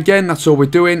 Again, that's all we're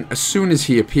doing. As soon as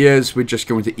he appears, we're just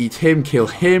going to eat him, kill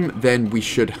him. Then we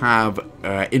should have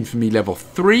Infamy level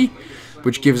 3,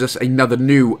 which gives us another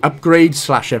new upgrade /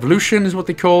 evolution is what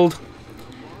they're called.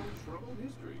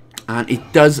 And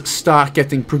it does start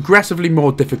getting progressively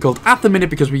more difficult at the minute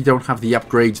because we don't have the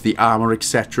upgrades, the armour,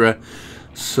 etc.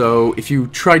 So, if you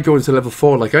tried going to level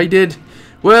 4 like I did,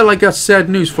 well, I got sad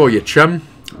news for you, chum.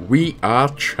 We are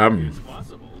chum.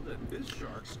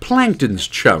 Plankton's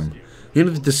chum. You know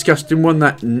the disgusting one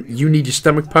that you need your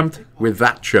stomach pumped? With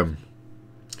that chum.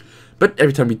 But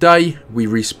every time we die, we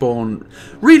respawn.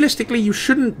 Realistically, you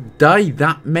shouldn't die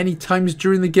that many times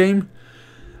during the game.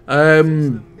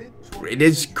 It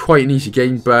is quite an easy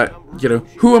game, but, you know,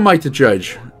 who am I to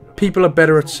judge? People are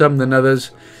better at some than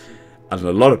others. And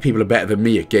a lot of people are better than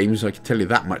me at games, I can tell you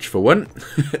that much for one.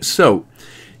 So,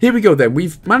 here we go then.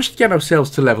 We've managed to get ourselves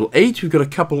to level 8. We've got a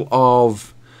couple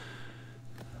of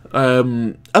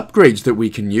upgrades that we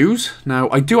can use. Now,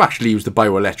 I do actually use the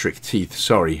bioelectric teeth,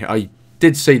 sorry. I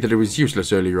did say that it was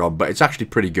useless earlier on, but it's actually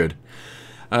pretty good.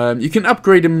 You can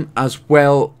upgrade them as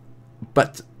well,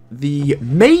 but the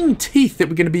main teeth that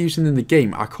we're going to be using in the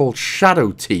game are called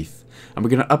shadow teeth. And we're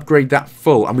going to upgrade that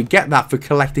full. And we get that for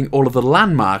collecting all of the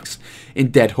landmarks in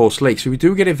Dead Horse Lake. So we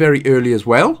do get it very early as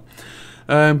well.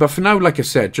 But for now, like I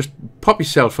said, just pop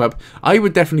yourself up. I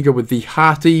would definitely go with the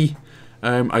Hearty.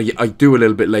 I do a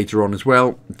little bit later on as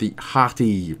well. The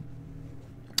Hearty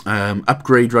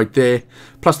upgrade right there.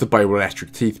 Plus the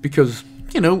bioelectric teeth. Because,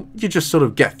 you know, you just sort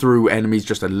of get through enemies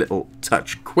just a little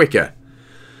touch quicker.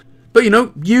 But, you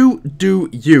know, you do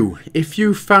you. If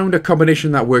you found a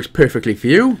combination that works perfectly for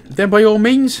you, then by all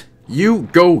means, you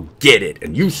go get it.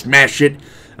 And you smash it.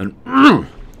 And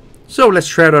So let's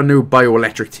try out our new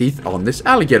bioelectric teeth on this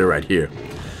alligator right here.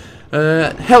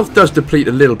 Health does deplete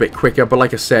a little bit quicker, but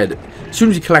like I said, as soon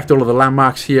as you collect all of the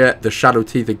landmarks here, the shadow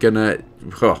teeth are gonna...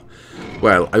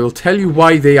 well, I will tell you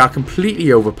why they are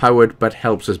completely overpowered, but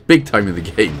helps us big time in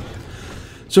the game.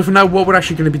 So for now, what we're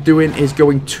actually going to be doing is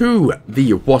going to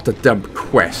the water dump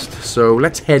quest. So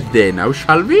let's head there now,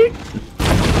 shall we?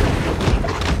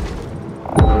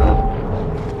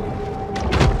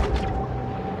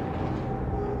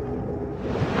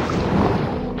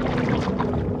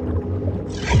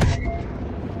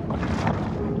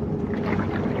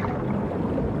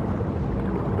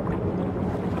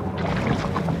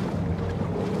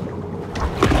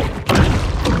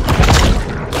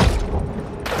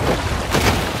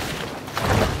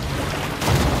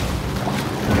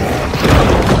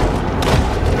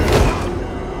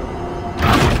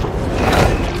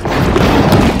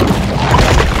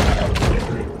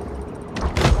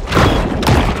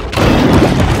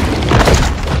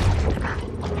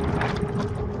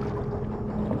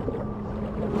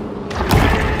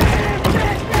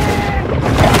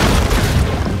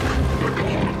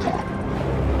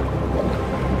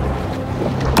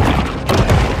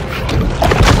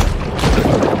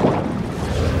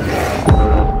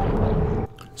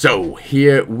 So,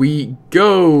 here we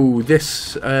go.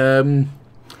 This hunt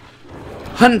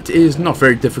is not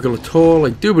very difficult at all.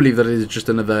 I do believe that it is just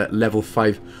another level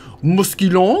 5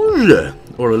 Musculange,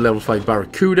 or a level 5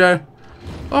 Barracuda.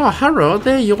 Oh, hello,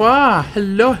 there you are.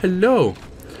 Hello, hello.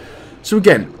 So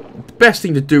again, the best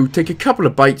thing to do, take a couple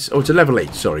of bites. Oh, it's a level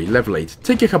 8, sorry, level 8.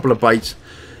 Take a couple of bites,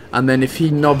 and then if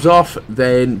he knobs off,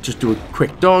 then just do a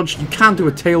quick dodge. You can do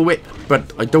a tail whip,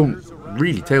 but I don't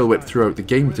really tail whip throughout the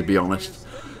game, to be honest.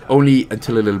 Only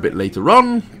until a little bit later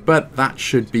on, but that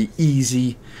should be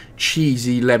easy,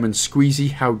 cheesy, lemon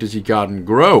squeezy. How does your garden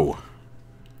grow?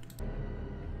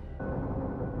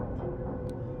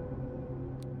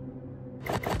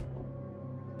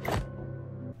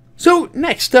 So,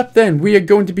 next up then, we are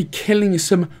going to be killing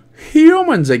some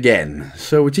humans again.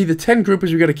 So, it's either 10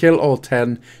 groupers we've got to kill or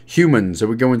 10 humans. So,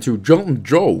 we're going to Jolton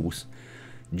Joe's.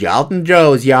 Jolton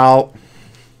Joe's, y'all.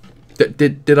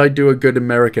 Did I do a good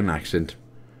American accent?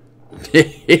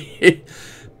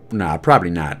 Nah, probably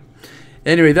not.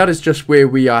 Anyway, that is just where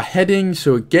we are heading.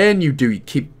 So again, you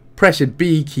keep pressing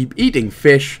B, keep eating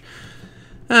fish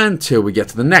until we get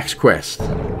to the next quest.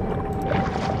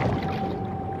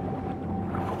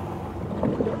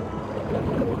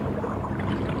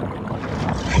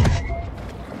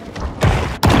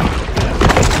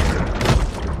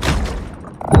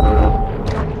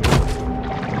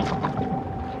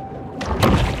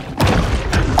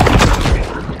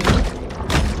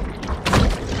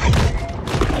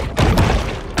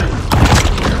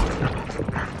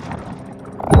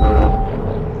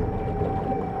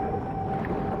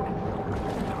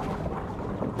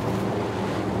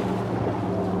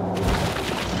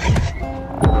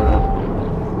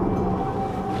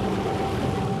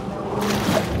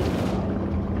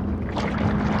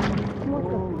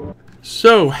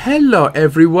 So, hello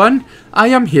everyone, I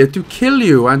am here to kill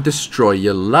you and destroy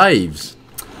your lives.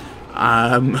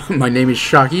 My name is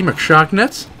Shaggy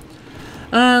McSharknuts,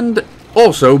 and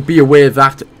also be aware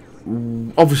that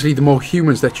obviously the more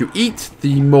humans that you eat,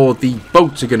 the more the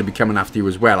boats are going to be coming after you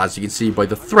as well, as you can see by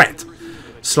the threat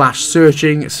 /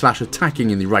 searching / attacking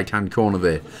in the right hand corner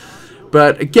there.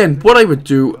 But again, what I would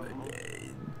do,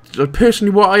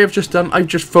 personally what I have just done, I've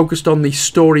just focused on the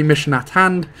story mission at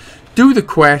hand, do the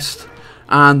quest.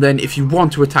 And then if you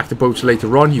want to attack the boats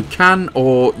later on, you can,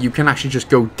 or you can actually just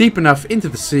go deep enough into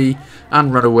the sea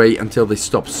and run away until they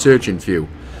stop searching for you.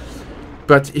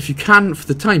 But if you can, for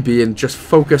the time being, just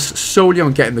focus solely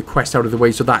on getting the quest out of the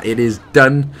way so that it is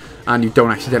done and you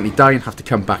don't accidentally die and have to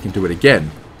come back and do it again.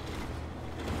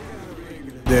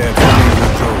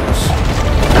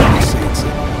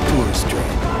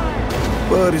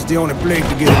 But it's the only place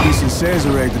to get a decent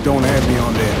Sazerac that don't have me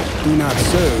on there. Do not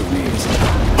serve me.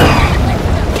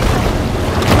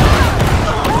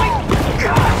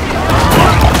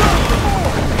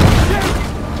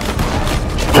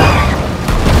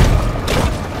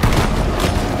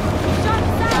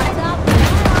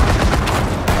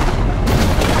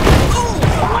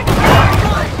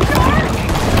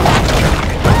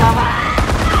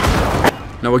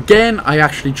 Now again, I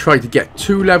actually tried to get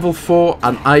to level 4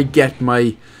 and I get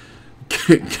my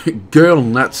girl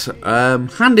nuts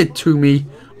handed to me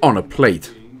on a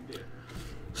plate.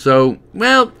 So,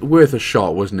 well, worth a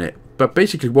shot, wasn't it? But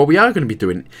basically what we are going to be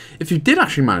doing, if you did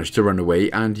actually manage to run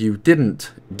away and you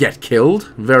didn't get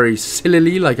killed, very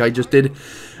sillily like I just did,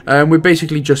 we're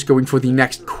basically just going for the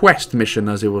next quest mission,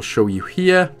 as I will show you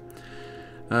here.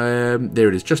 There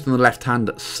it is, just on the left hand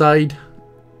side.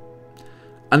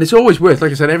 And it's always worth,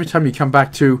 like I said, every time you come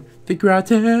back to the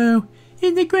grotto,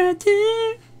 in the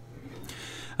grotto.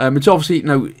 It's obviously,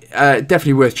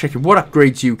 definitely worth checking what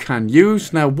upgrades you can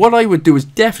use. Now, what I would do is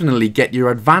definitely get your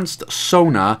advanced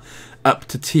sonar up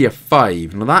to tier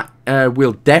 5. Now, that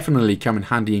will definitely come in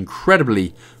handy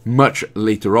incredibly much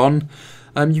later on.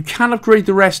 You can upgrade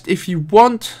the rest if you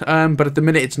want, but at the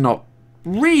minute it's not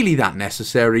really that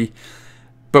necessary.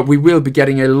 But we will be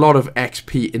getting a lot of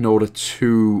XP in order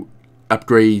to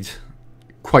upgrade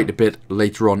quite a bit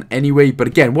later on anyway. But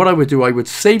again, what I would do, I would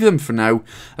save them for now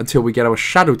until we get our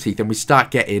shadow teeth and we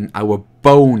start getting our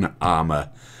bone armour.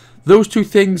 Those two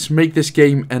things make this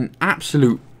game an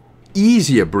absolute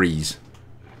easier breeze.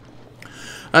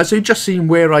 So you've just seen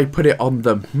where I put it on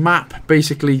the map.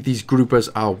 Basically, these groupers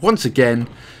are once again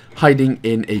hiding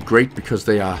in a grate because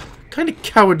they are kind of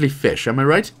cowardly fish, am I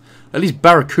right? At least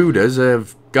barracudas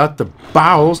have got the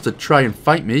balls to try and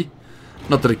fight me.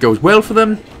 Not that it goes well for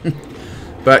them,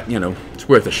 but, you know, it's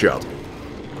worth a shot.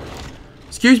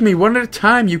 Excuse me, one at a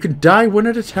time. You can die one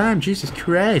at a time. Jesus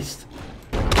Christ.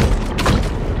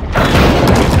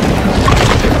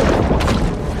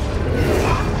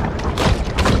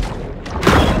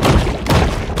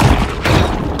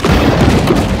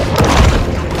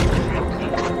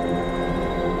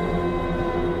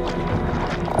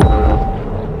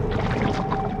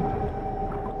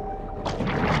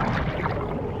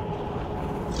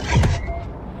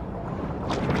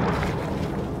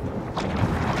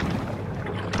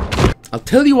 I'll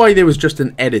tell you why there was just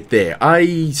an edit there.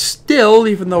 I still,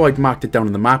 even though I'd marked it down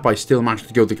on the map, I still managed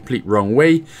to go the complete wrong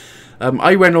way.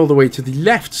 I went all the way to the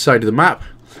left side of the map,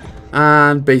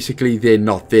 and basically they're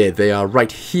not there. They are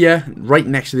right here, right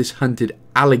next to this hunted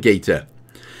alligator.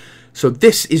 So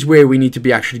this is where we need to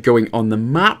be actually going on the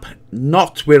map,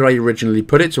 not where I originally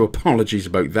put it, so apologies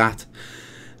about that.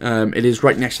 It is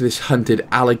right next to this hunted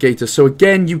alligator. So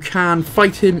again, you can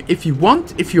fight him if you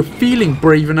want, if you're feeling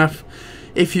brave enough.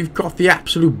 If you've got the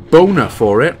absolute boner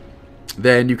for it,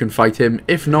 then you can fight him.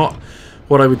 If not,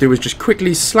 what I would do is just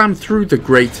quickly slam through the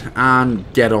grate and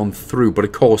get on through. But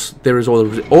of course, there is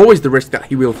always the risk that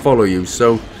he will follow you,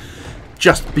 so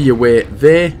just be aware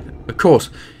there. Of course,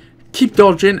 keep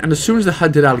dodging, and as soon as the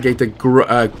hunted alligator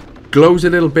glows a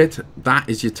little bit, that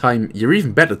is your time, your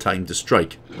even better time to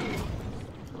strike.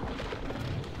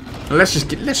 Let's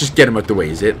just get him out the way,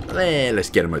 is it? Let's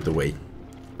get him out the way.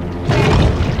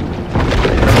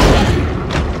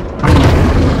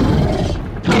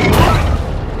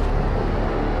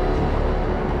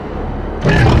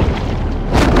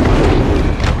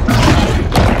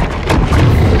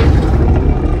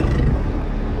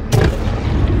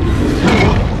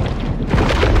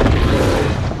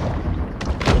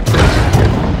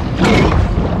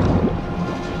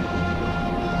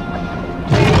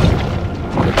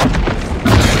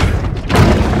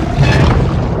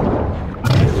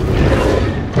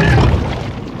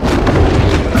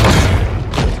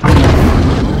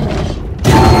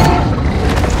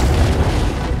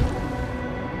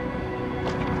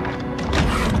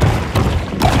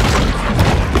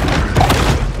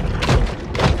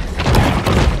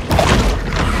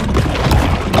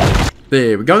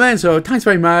 There we go then, so thanks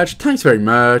very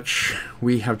much.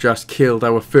 We have just killed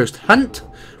our first hunt,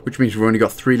 which means we've only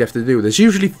got 3 left to do. There's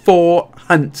usually 4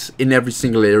 hunts in every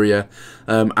single area,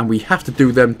 and we have to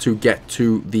do them to get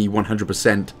to the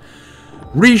 100%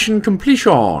 region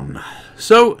completion.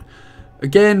 So,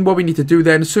 again, what we need to do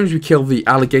then, as soon as we kill the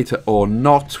alligator or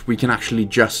not, we can actually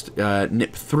just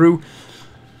nip through.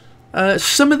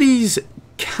 Some of these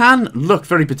can look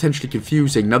very potentially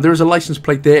confusing. Now, there is a license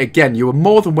plate there. Again, you are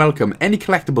more than welcome. Any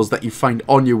collectibles that you find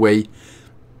on your way,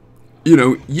 you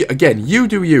know, again, you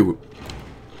do you.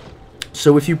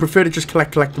 So if you prefer to just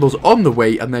collect collectibles on the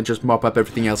way and then just mop up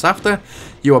everything else after,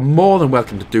 you are more than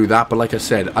welcome to do that. But like I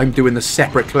said, I'm doing the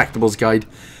separate collectibles guide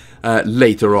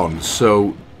later on.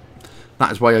 So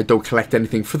that is why I don't collect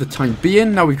anything for the time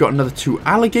being. Now we've got another 2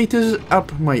 alligators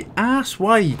up my ass.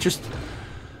 Why? Just...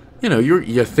 you know,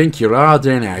 you think you're hard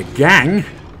in a gang.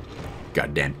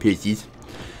 Goddamn pussies.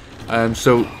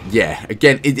 So, yeah,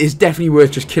 again, it is definitely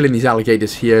worth just killing these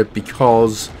alligators here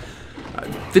because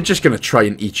they're just going to try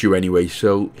and eat you anyway,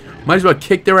 so might as well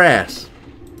kick their ass.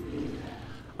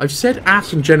 I've said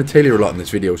ass and genitalia a lot in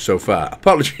this video so far.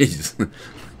 Apologies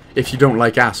if you don't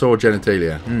like ass or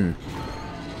genitalia.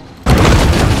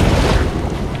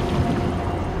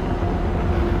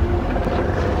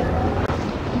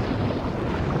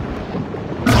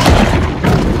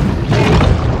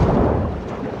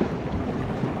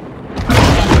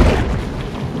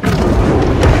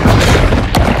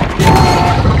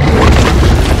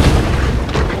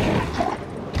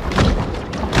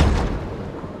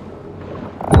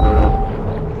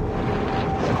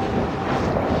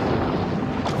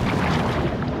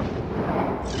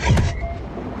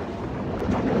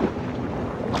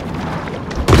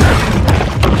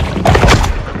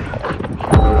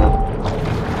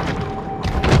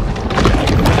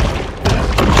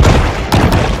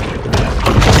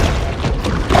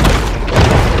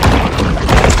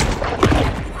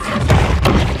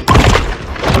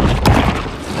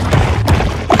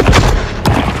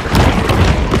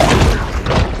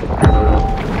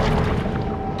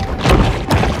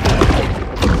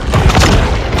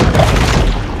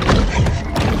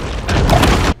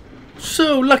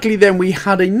 Luckily then we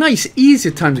had a nice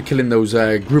easier time to killing those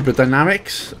grouper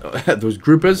dynamics, those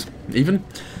groupers even,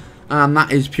 and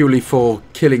that is purely for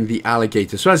killing the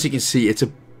alligator. So as you can see, it's a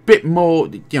bit more,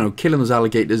 you know, killing those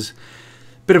alligators,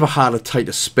 bit of a harder,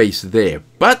 tighter space there.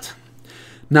 But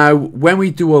now when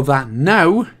we do all that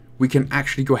now, we can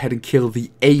actually go ahead and kill the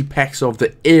apex of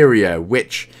the area,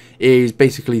 which is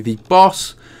basically the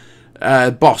boss,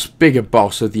 bigger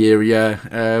boss of the area.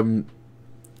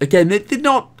 Again, they're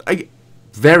not...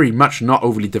 very much not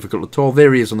overly difficult at all.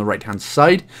 There he is on the right hand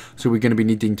side, so we're going to be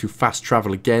needing to fast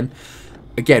travel again.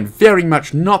 Again, very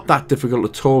much not that difficult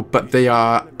at all, but they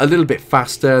are a little bit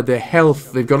faster. Their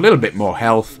health, they've got a little bit more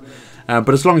health, but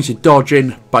as long as you're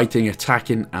dodging, biting,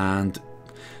 attacking, and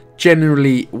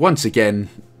generally, once again,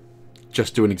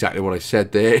 just doing exactly what I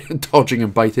said there, dodging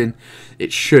and biting,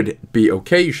 it should be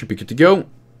okay. You should be good to go.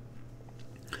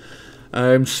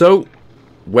 So,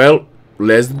 well,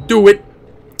 let's do it.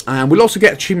 And we'll also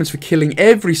get achievements for killing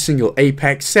every single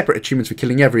apex, separate achievements for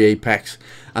killing every apex,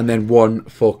 and then one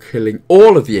for killing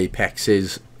all of the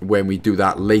apexes when we do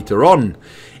that later on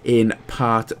in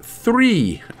part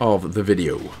 3 of the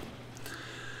video.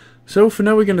 So for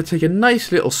now we're going to take a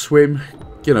nice little swim,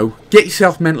 you know, get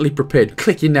yourself mentally prepared,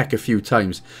 click your neck a few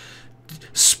times,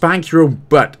 spank your own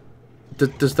butt.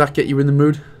 Does that get you in the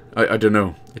mood? I don't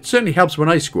know. It certainly helps when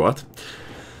I squat.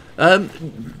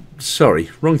 Sorry,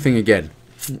 wrong thing again.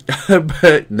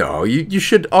 But no, you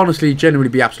should honestly, genuinely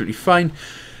be absolutely fine.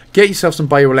 Get yourself some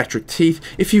bioelectric teeth.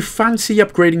 If you fancy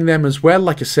upgrading them as well,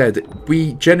 like I said,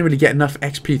 we generally get enough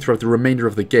XP throughout the remainder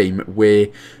of the game where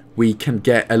we can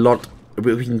get a lot.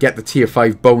 We can get the tier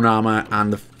 5 bone armor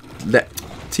and the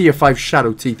tier 5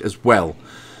 shadow teeth as well.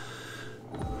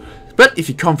 But if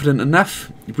you're confident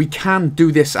enough, we can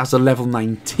do this as a level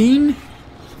 19.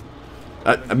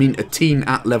 I mean, a teen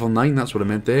at level 9, that's what I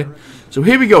meant there. So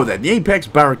here we go then, the Apex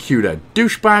Barracuda,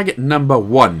 douchebag number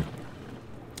 1.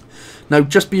 Now,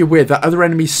 just be aware that other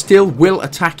enemies still will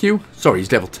attack you. Sorry,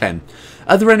 he's level 10.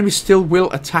 Other enemies still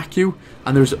will attack you,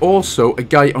 and there's also a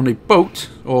guy on a boat,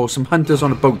 or some hunters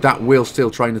on a boat that will still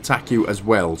try and attack you as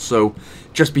well. So,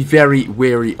 just be very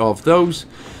wary of those.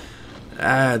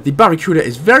 The Barracuda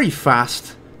is very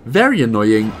fast, very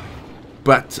annoying,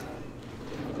 but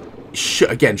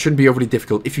again, shouldn't be overly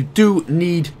difficult. If you do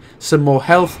need some more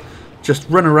health, just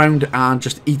run around and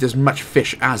just eat as much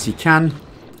fish as you can.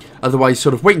 Otherwise,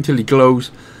 sort of wait until he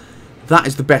glows. That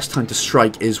is the best time to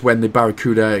strike, is when the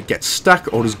Barracuda gets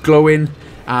stuck or is glowing,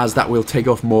 as that will take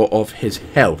off more of his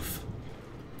health.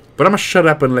 But I'm going to shut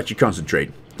up and let you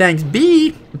concentrate. Thanks,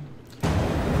 B!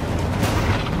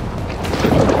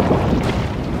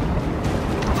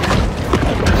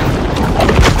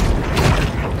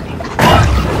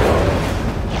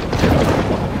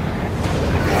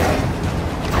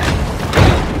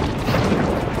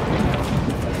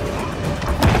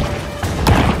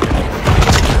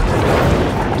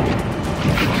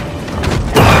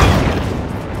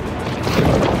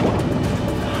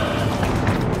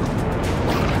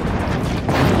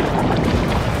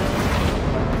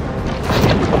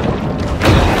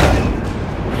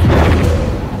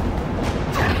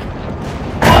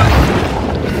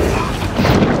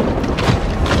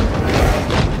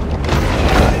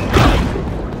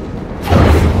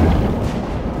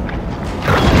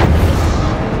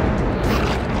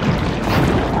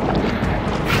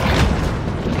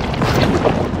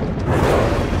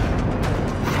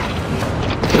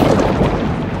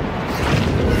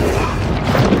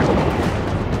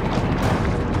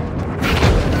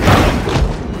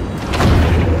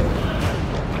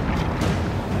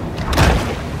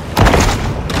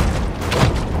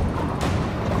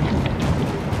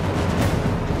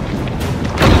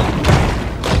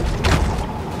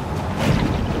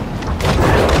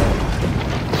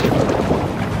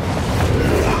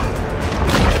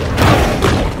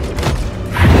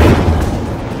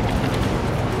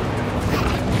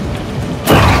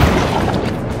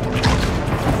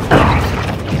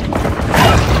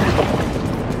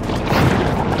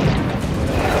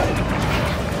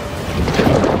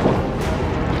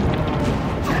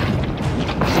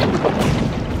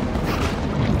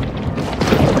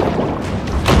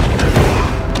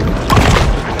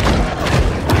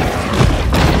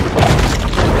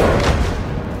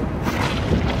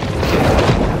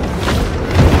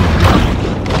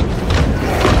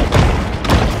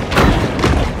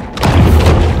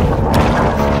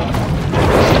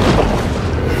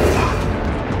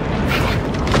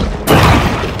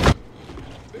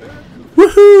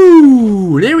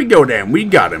 Woohoo! There we go then, we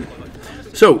got him.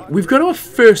 So, we've got our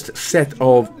first set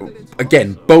of,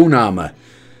 again, bone armor.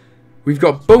 We've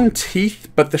got bone teeth,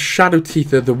 but the shadow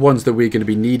teeth are the ones that we're going to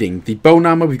be needing. The bone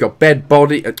armor, we've got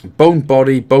bone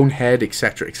body, bone head,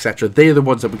 etc, etc. They're the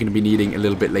ones that we're going to be needing a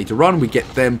little bit later on. We get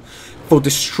them for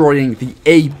destroying the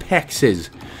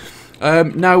apexes.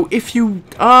 Now, if you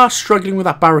are struggling with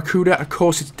that Barracuda, of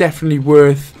course, it's definitely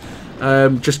worth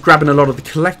just grabbing a lot of the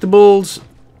collectibles.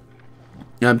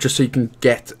 Just so you can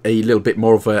get a little bit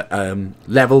more of a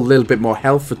level, a little bit more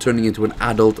health for turning into an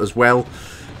adult as well.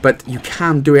 But you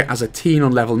can do it as a teen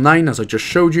on level 9, as I just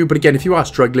showed you. But again, if you are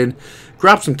struggling,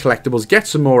 grab some collectibles, get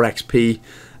some more XP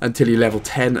until you level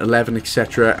 10, 11,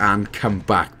 etc. and come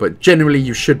back. But generally,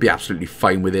 you should be absolutely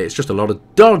fine with it. It's just a lot of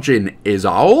dodging is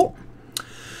all.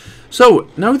 So,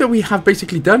 now that we have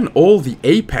basically done all the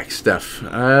Apex stuff,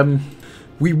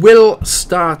 we will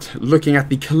start looking at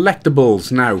the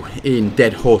collectibles now in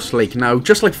Dead Horse Lake. Now,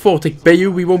 just like Fortic Bayou,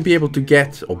 we won't be able to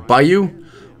get, or Bayou,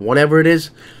 whatever it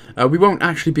is, We won't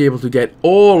actually be able to get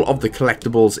all of the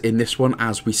collectibles in this one,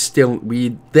 as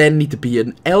we then need to be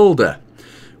an elder,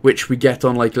 which we get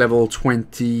on like level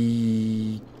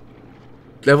 20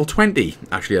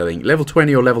 actually, I think level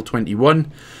 20 or level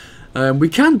 21. We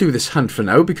can do this hunt for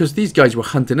now because these guys were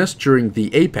hunting us during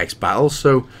the Apex battle,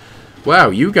 so wow,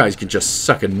 you guys can just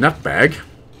suck a nutbag,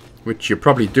 which you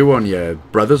probably do on your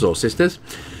brothers or sisters.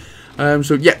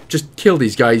 So yeah, just kill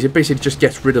these guys. It basically just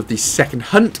gets rid of the second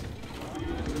hunt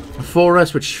for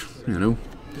us, which, you know,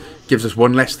 gives us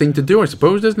one less thing to do, I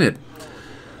suppose, doesn't it?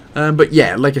 But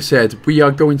yeah, like I said, we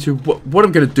are going to, what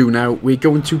I'm going to do now, we're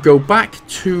going to go back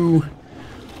to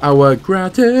our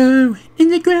grotto, in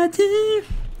the grotto.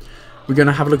 We're going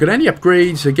to have a look at any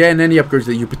upgrades, again, any upgrades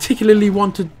that you particularly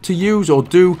wanted to use or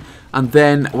do. And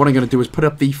then what I'm going to do is put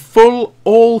up the full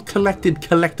all collected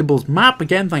collectibles map.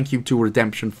 Again, thank you to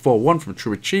Redemption 41 from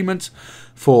True Achievements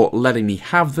for letting me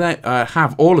have that,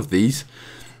 have all of these.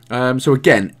 So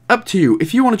again, up to you.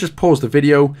 If you want to just pause the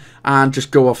video and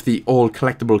just go off the all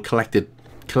collected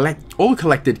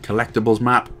collectibles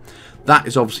map, that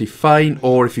is obviously fine.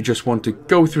 Or if you just want to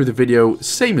go through the video,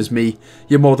 same as me,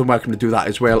 you're more than welcome to do that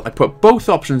as well. I put both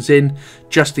options in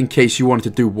just in case you wanted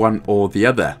to do one or the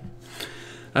other.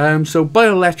 So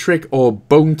bioelectric or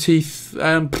bone teeth,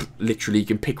 literally you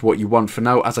can pick what you want for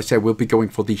now. As I said, we'll be going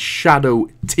for the shadow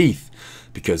teeth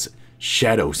because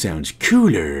shadow sounds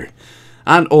cooler.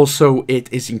 And also it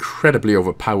is incredibly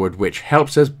overpowered, which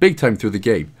helps us big time through the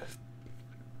game.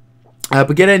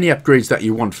 But get any upgrades that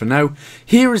you want for now.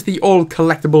 Here is the all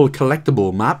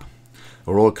collectible map,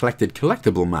 or all collected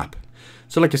collectible map.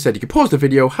 So like I said, you can pause the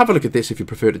video, have a look at this if you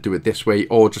prefer to do it this way,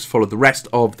 or just follow the rest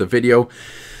of the video.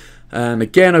 And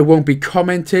again, I won't be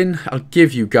commenting. I'll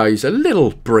give you guys a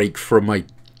little break from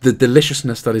the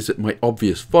deliciousness that is my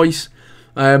obvious voice.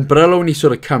 But I'll only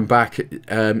sort of come back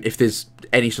if there's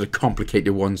any sort of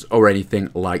complicated ones or anything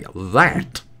like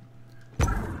that.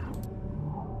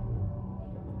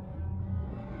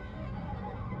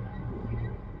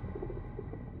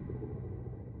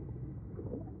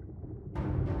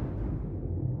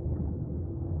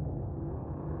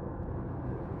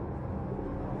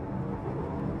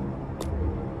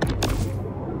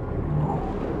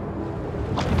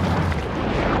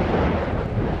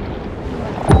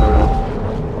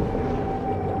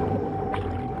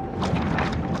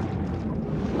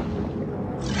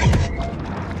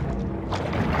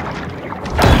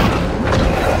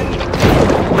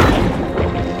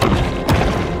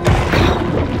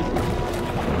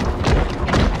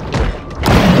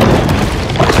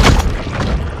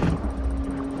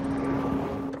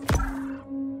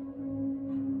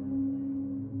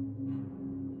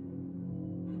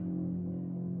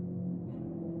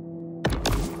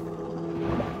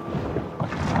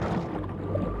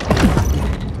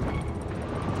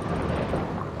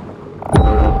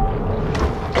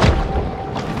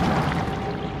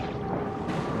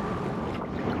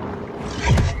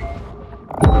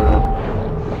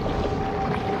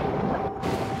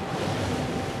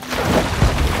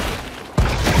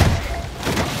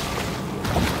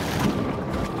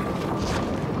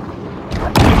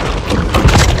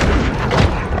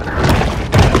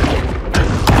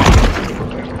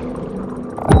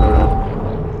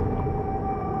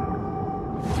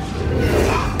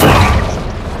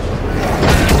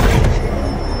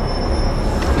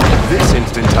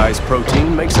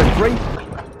 Protein makes a great...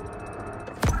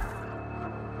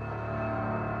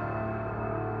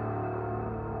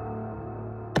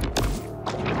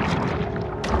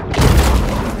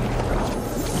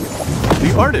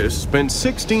 The artist spent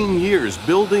 16 years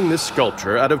building this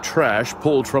sculpture out of trash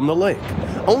pulled from the lake,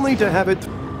 only to have it...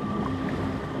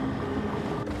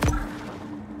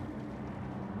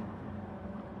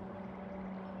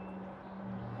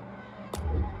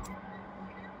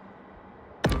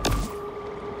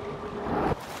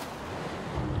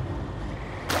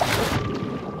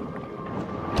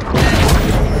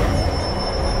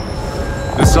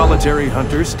 The solitary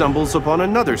hunter stumbles upon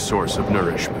another source of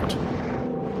nourishment.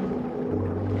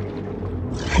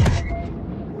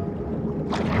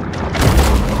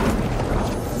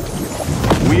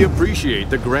 We appreciate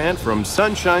the grant from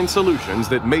Sunshine Solutions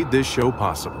that made this show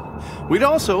possible. We'd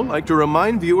also like to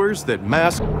remind viewers that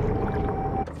masks...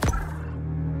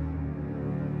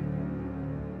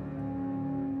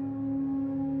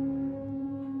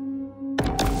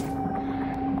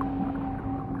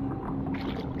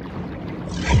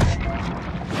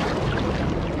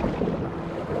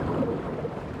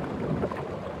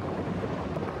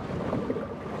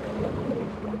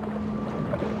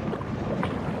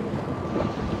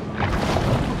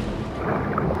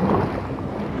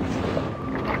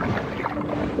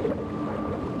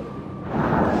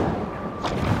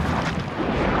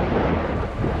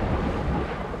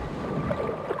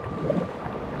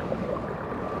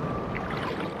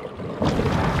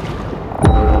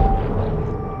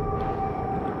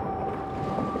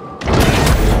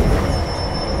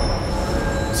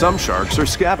 Some sharks are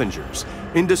scavengers,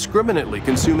 indiscriminately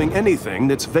consuming anything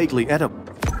that's vaguely edible.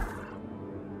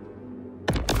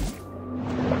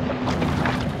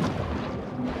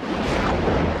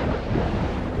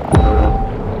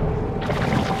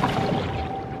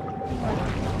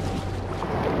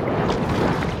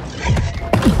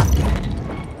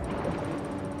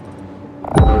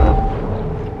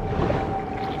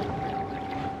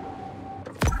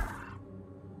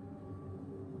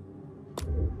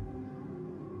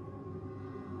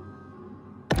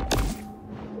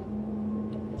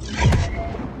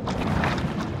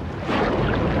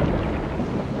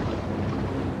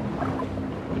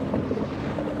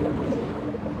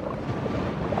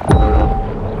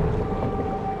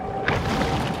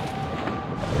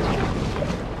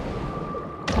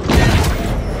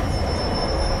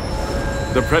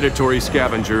 The predatory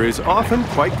scavenger is often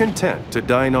quite content to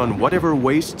dine on whatever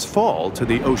wastes fall to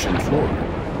the ocean floor.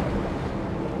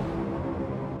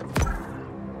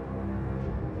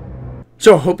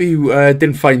 So I hope you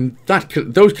didn't find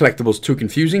those collectibles too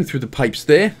confusing through the pipes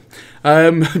there.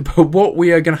 But what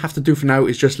we are going to have to do for now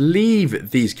is just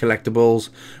leave these collectibles.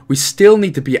 We still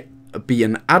need to be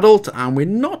an adult, and we're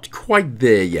not quite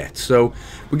there yet. So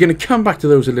we're going to come back to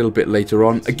those a little bit later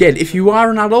on. Again, if you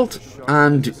are an adult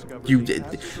and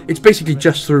it's basically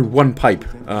just through one pipe,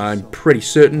 I'm pretty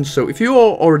certain. So if you're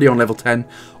already on level 10,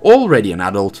 already an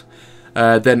adult,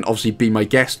 then obviously be my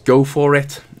guest, go for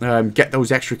it, get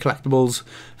those extra collectibles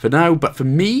for now. But for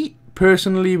me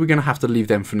personally, we're going to have to leave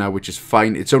them for now, which is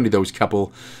fine. It's only those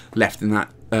couple left in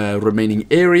that remaining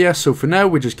area. So for now,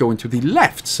 we're just going to the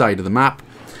left side of the map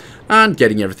and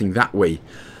getting everything that way.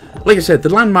 Like I said, the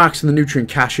landmarks and the nutrient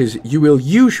caches, you will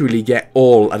usually get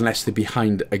all unless they're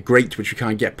behind a grate, which you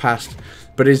can't get past.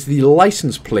 But it's the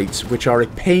license plates, which are a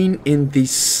pain in the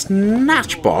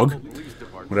snatch bog,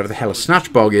 whatever the hell a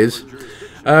snatch bog is,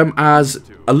 as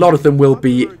a lot of them will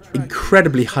be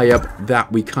incredibly high up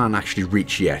that we can't actually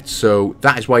reach yet. So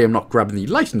that is why I'm not grabbing the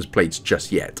license plates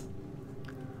just yet.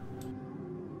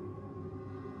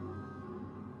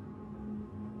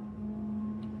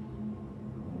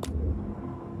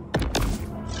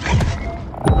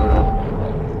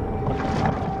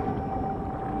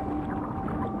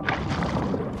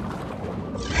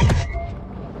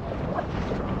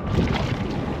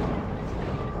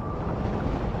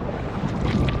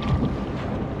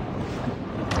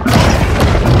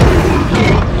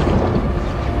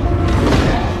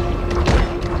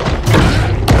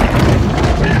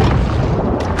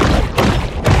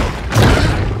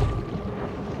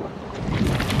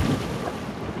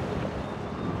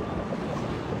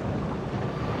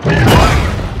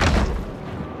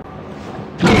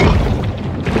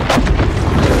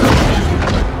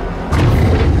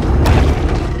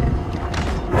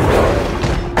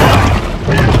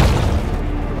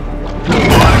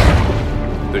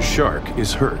 Shark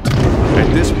is hurt.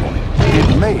 At this point,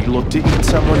 it may look to eat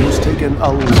someone who's taken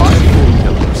a lot of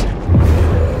painkillers.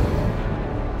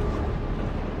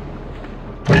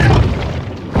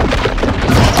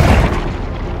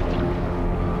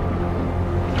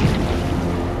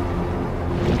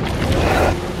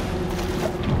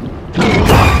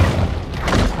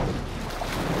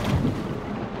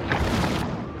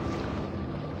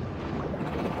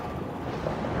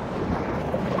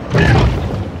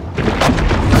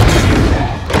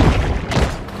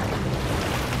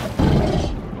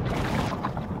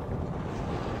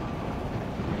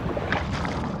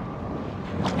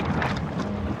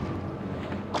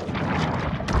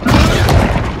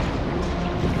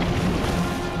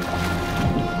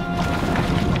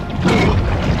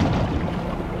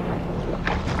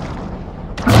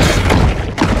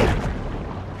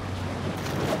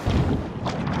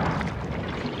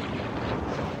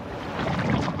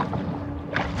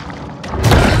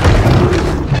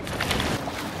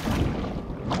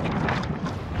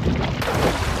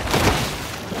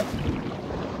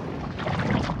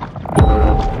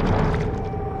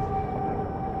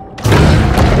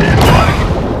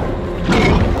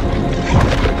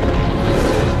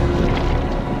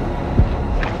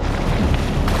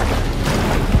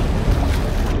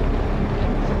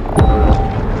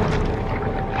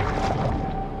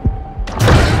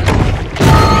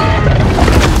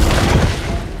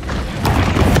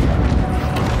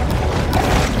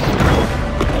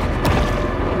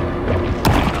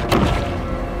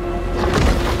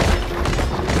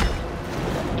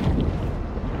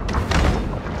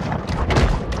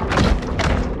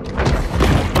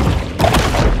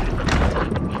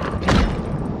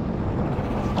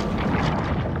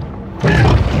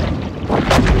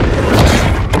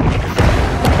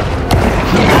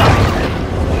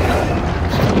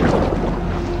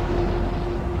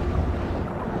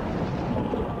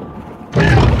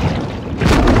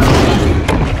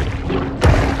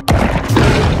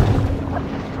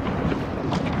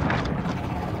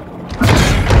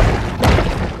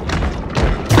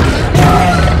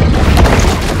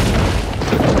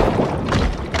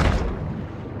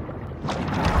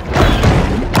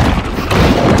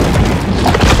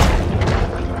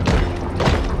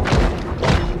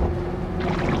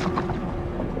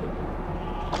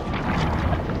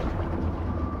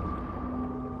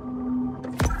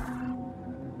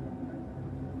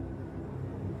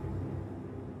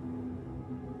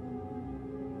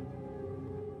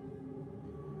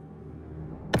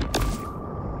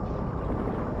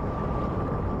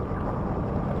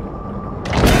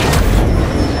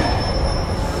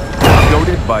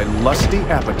 dominated by lusty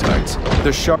appetites,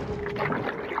 the shark...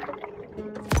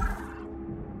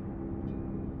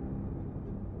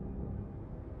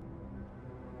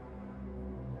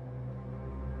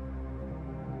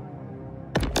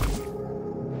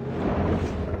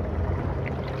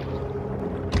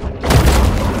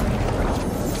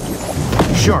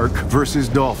 Shark versus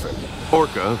dolphin.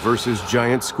 Orca versus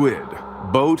giant squid.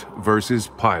 Boat versus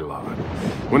pylon.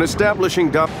 When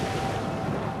establishing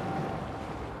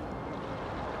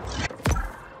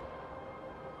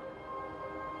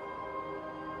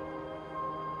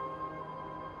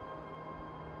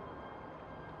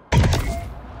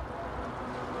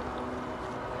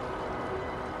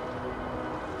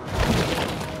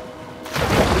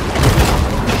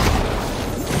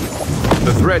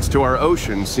The threats to our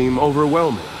ocean seem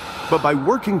overwhelming, but by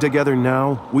working together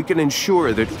now, we can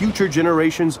ensure that future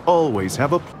generations always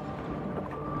have a...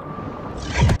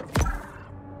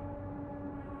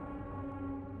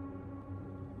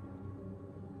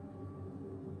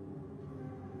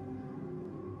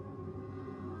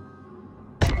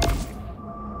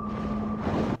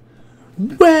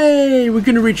 Way! We're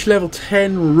going to reach level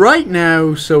 10 right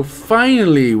now, so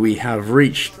finally we have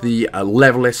reached the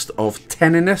level list of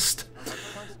 10-inist.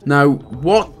 Now,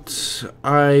 what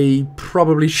I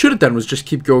probably should have done was just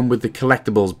keep going with the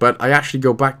collectibles, but I actually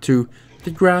go back to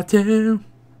the grotto.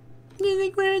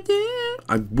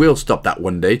 I will stop that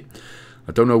one day.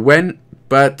 I don't know when,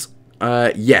 but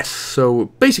yes. So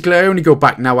basically I only go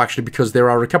back now actually because there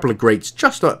are a couple of grates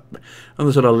just up on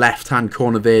the sort of left-hand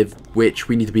corner there, which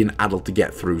we need to be an adult to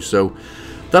get through. So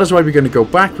that is why we're going to go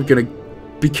back. We're going to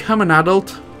become an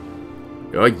adult.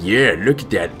 Oh yeah, look at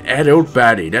that adult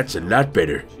body. That's a lot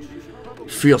better.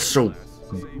 Feels so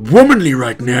womanly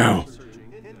right now.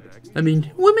 I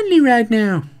mean, womanly right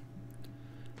now.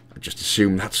 I just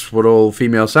assume that's what all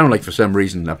females sound like for some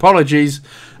reason. Apologies.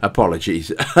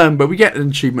 Apologies. But we get an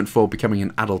achievement for becoming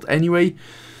an adult anyway.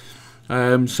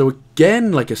 So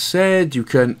again, like I said, you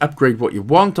can upgrade what you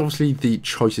want. Obviously, the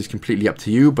choice is completely up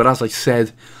to you. But as I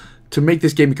said, to make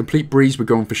this game a complete breeze, we're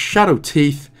going for Shadow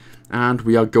Teeth. And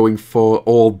we are going for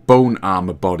all bone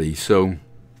armor body. So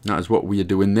that is what we are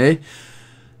doing there.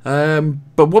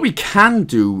 But what we can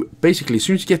do, basically, as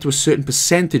soon as you get to a certain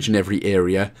percentage in every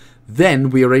area, then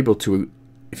we are able to,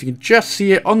 if you can just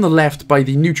see it on the left by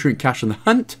the nutrient cache and the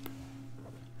hunt,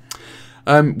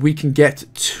 we can get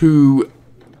to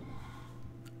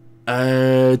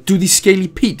do the Scaly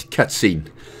Pete cutscene.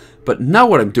 But now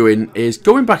what I'm doing is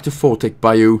going back to Vortic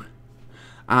Bayou,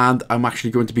 and I'm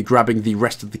actually going to be grabbing the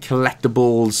rest of the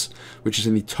collectibles, which is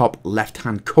in the top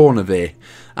left-hand corner there.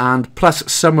 And plus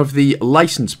some of the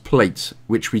license plates,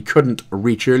 which we couldn't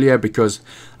reach earlier because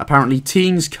apparently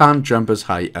teens can't jump as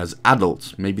high as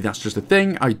adults. Maybe that's just a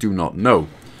thing, I do not know.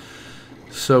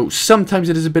 So sometimes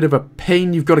it is a bit of a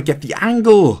pain. You've got to get the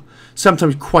angle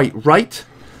sometimes quite right.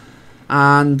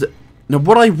 And now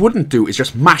what I wouldn't do is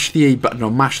just mash the A button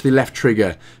or mash the left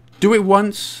trigger. Do it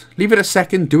once, leave it a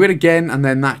second, do it again, and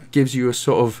then that gives you a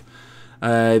sort of,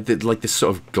 like this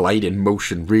sort of gliding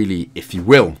motion, really, if you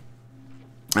will.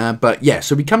 But yeah,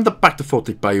 so we come back to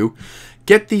Vortic Bayou,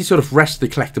 get these sort of rest of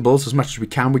the collectibles as much as we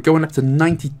can. We're going up to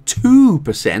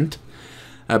 92%,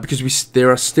 because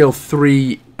there are still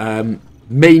 3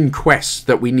 main quests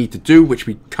that we need to do, which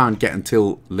we can't get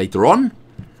until later on.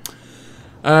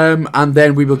 And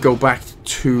then we will go back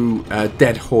to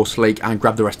Dead Horse Lake and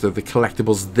grab the rest of the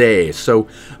collectibles there. So,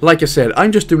 like I said,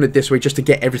 I'm just doing it this way just to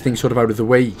get everything sort of out of the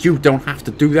way. You don't have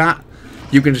to do that.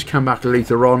 You can just come back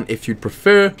later on if you'd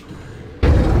prefer.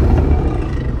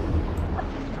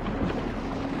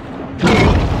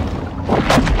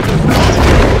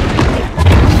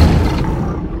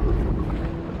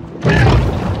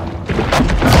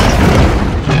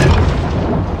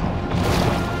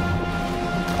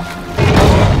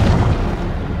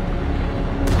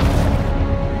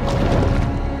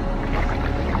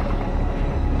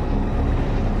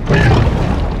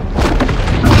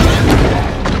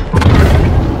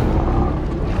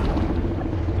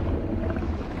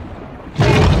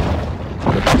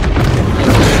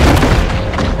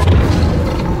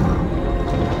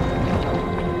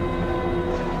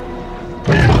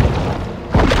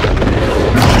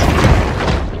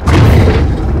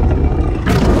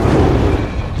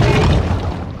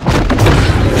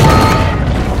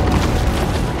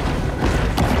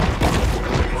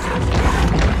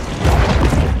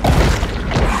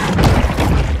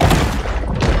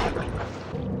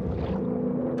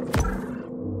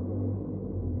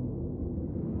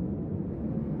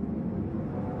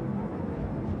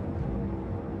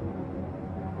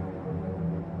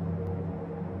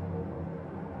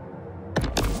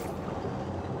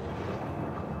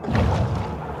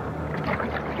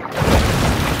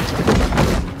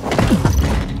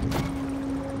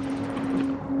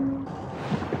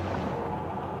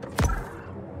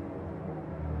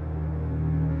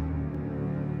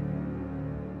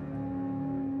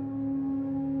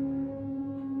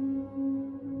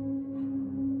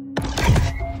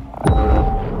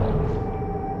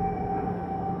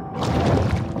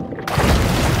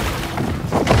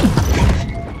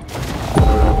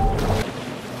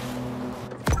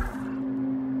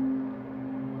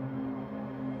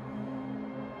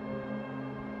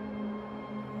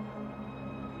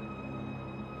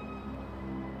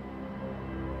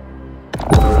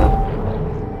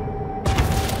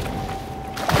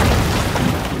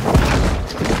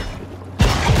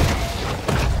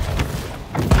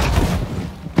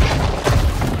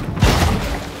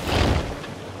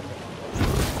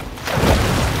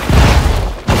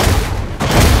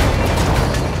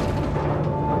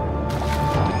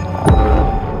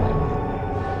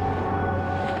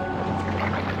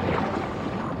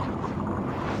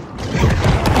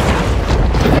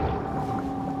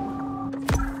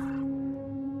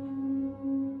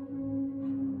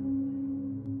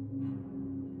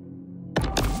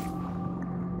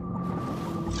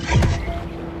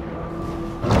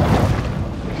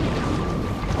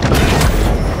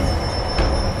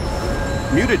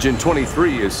 Mutagen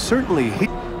 23 is certainly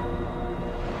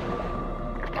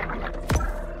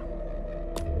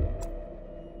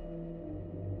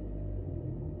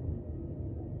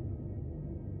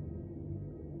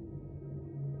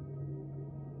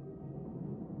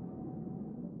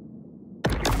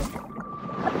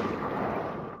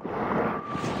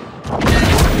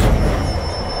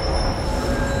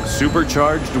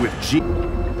supercharged with G.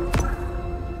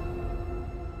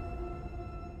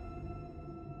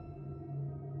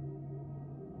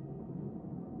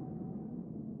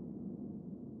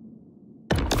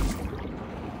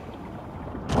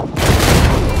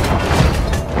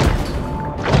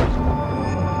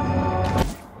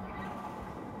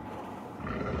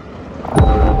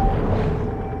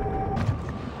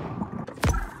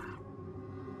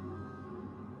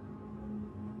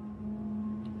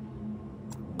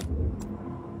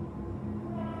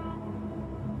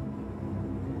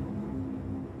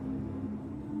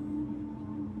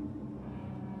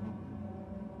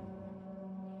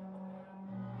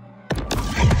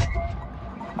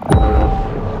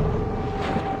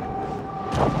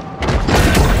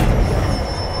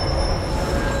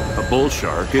 Bull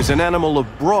shark is an animal of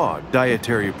broad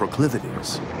dietary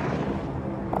proclivities.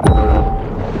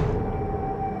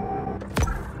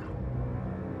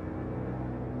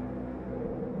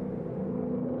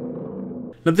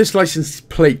 Now this license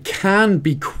plate can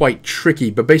be quite tricky,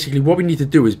 but basically what we need to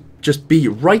do is just be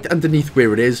right underneath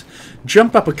where it is,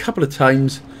 jump up a couple of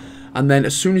times, and then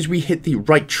as soon as we hit the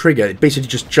right trigger, it basically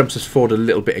just jumps us forward a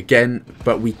little bit again,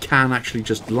 but we can actually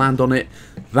just land on it.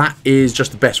 That is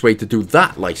just the best way to do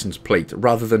that license plate,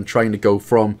 rather than trying to go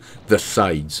from the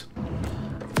sides.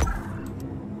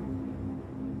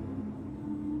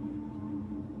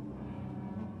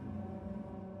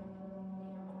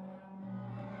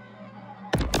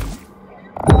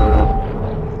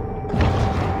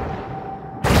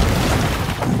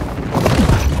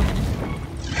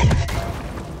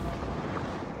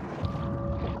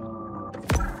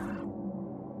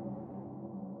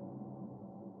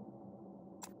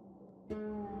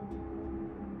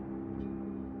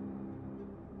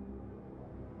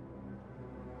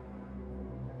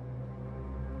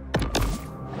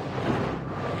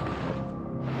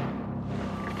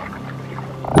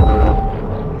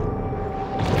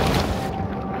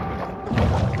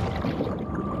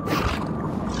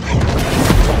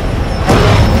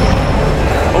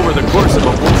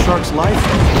 Shark's life,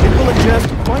 it will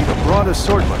ingest quite a broad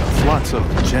assortment of flotsam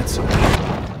and jetsam.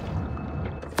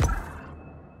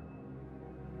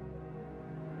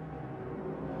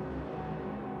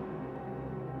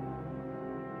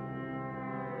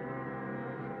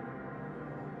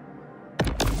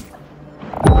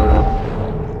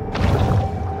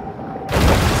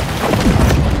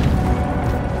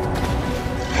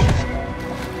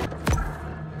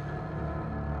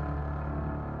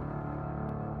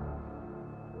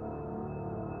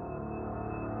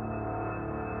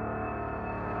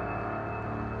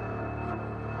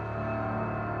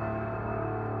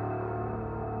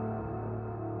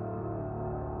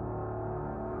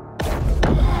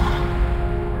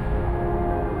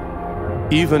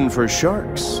 Even for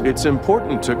sharks, it's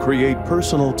important to create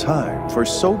personal time for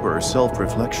sober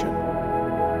self-reflection.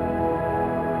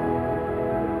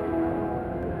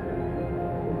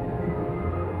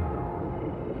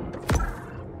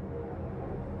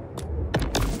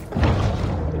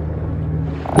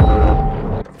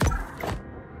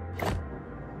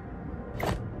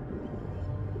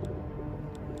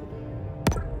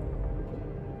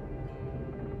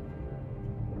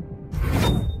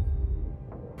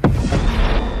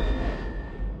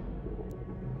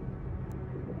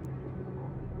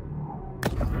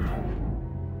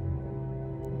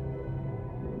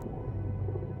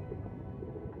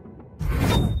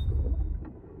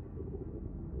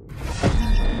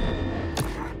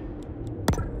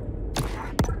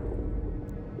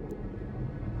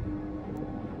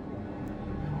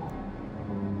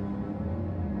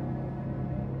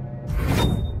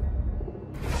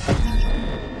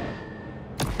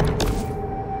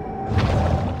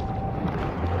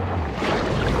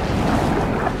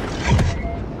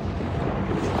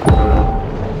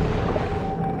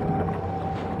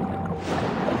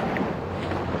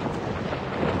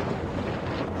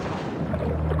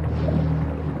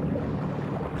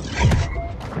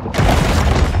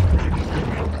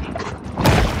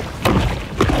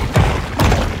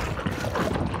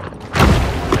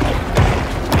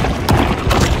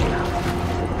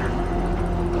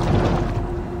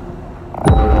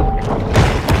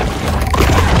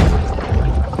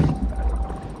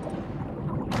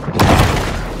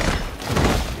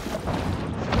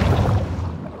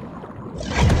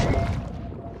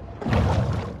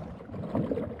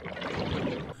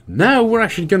 now we're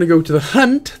actually going to go to the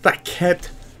hunt that kept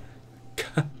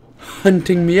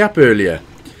hunting me up earlier.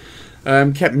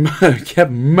 Kept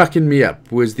mucking me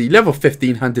up. Was the level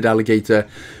 15 hunted alligator,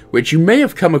 which you may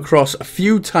have come across a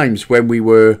few times when we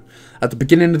were at the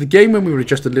beginning of the game, when we were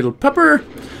just a little pupper.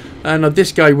 And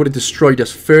this guy would have destroyed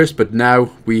us first, but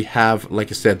now we have, like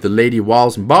I said, the lady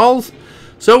walls and balls.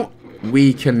 So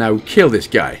we can now kill this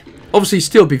guy. Obviously,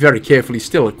 still be very careful. He's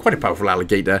still quite a powerful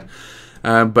alligator.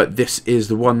 But this is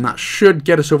the one that should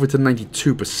get us over to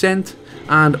 92%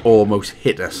 and almost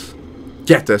hit us.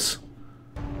 Get us.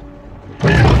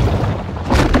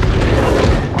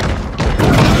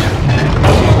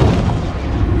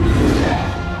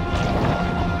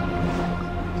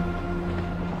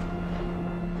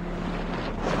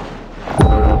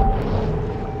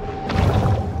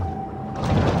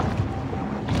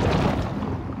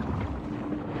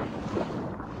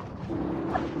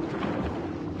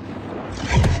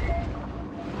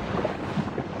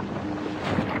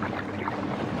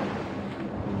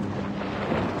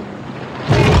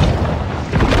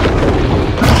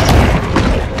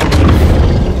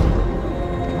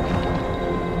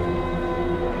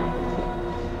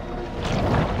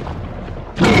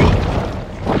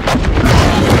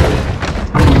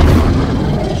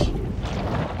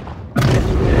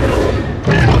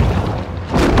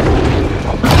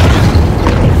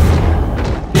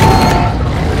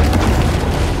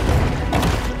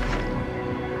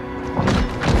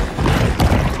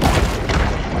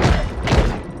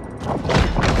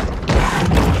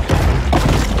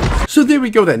 So there we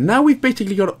go then. Now we've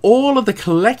basically got all of the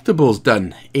collectibles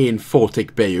done in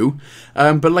Fortic Bayou.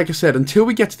 But like I said, until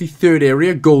we get to the third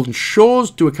area, Golden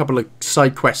Shores, do a couple of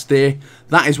side quests there.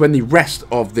 That is when the rest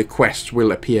of the quests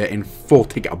will appear in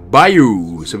Fortic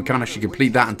Bayou. So we can't actually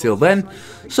complete that until then.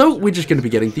 So we're just going to be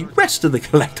getting the rest of the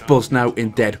collectibles now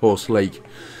in Dead Horse Lake.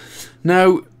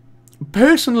 Now,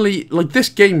 personally, like, this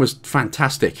game was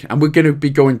fantastic, and we're going to be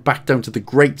going back down to the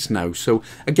Greats now. So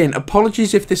again,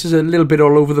 apologies if this is a little bit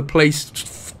all over the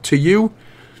place to you.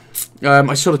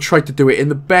 I sort of tried to do it in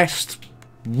the best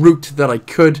route that I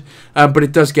could, but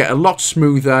it does get a lot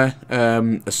smoother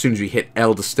as soon as we hit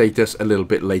Elder status a little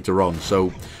bit later on.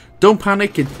 So don't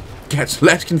panic, it gets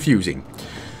less confusing.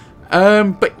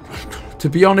 But to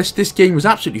be honest, this game was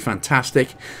absolutely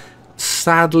fantastic.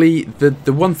 Sadly,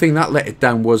 the one thing that let it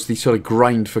down was the sort of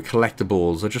grind for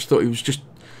collectibles. I just thought it was just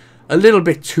a little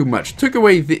bit too much. Took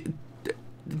away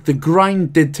the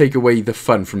grind did take away the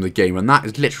fun from the game, and that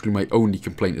is literally my only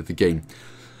complaint of the game.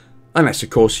 Unless,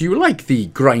 of course, you like the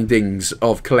grindings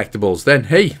of collectibles, then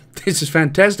hey, this is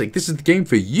fantastic. This is the game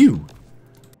for you.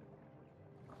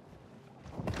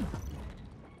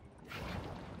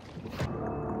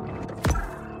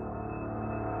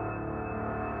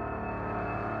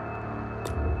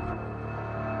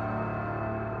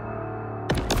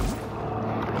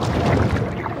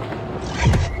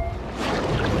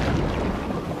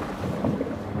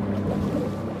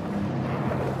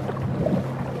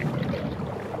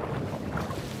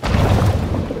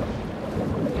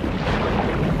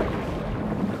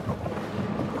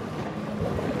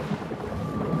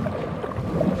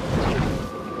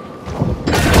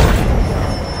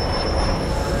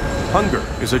 Hunger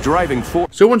is a driving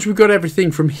force. So once we've got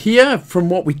everything from here, from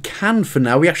what we can for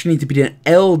now, we actually need to be an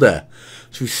elder.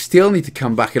 So we still need to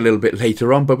come back a little bit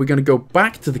later on, but we're going to go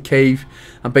back to the cave,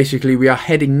 and basically we are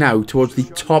heading now towards the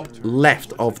top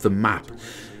left of the map.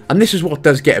 And this is what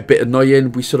does get a bit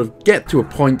annoying. We sort of get to a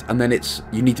point and then it's,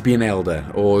 you need to be an elder,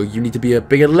 or you need to be a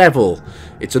bigger level.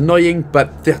 It's annoying,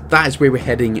 but that is where we're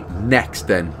heading next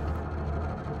then.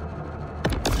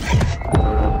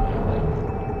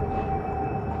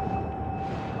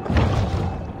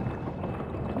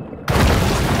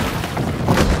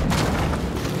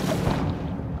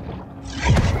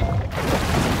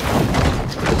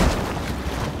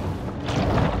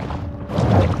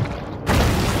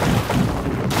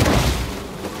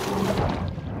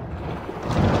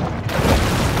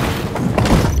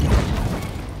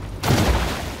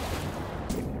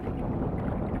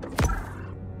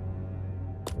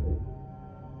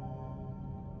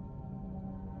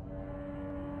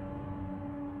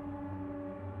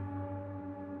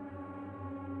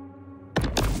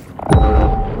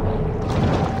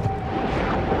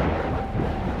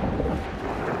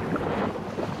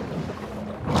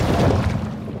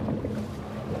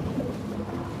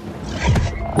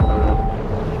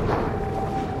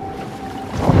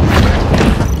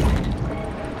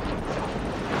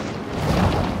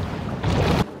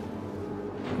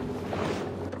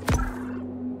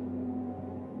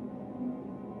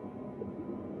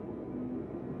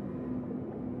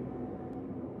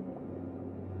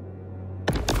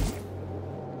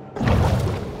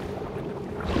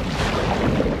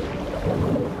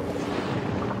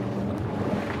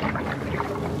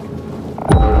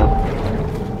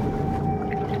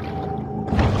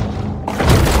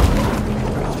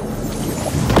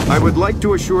 would like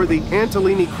to assure the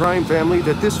Antolini crime family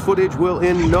that this footage will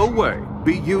in no way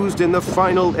be used in the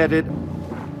final edit.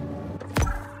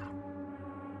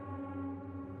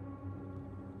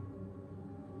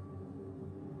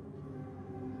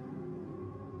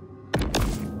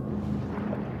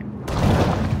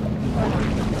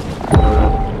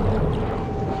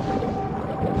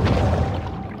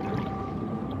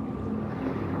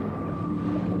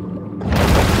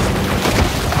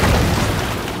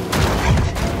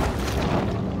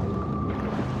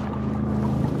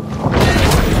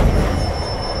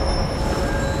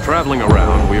 Traveling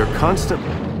around, we are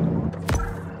constantly...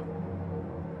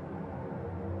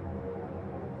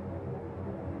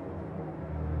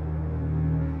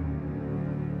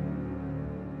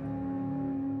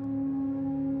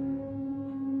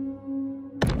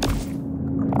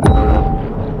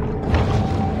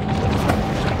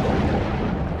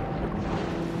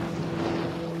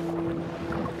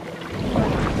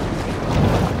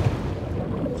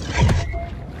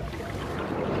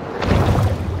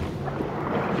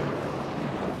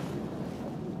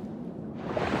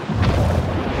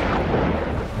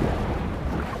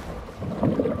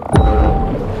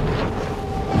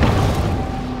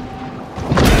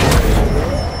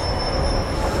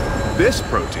 This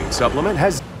protein supplement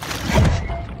has...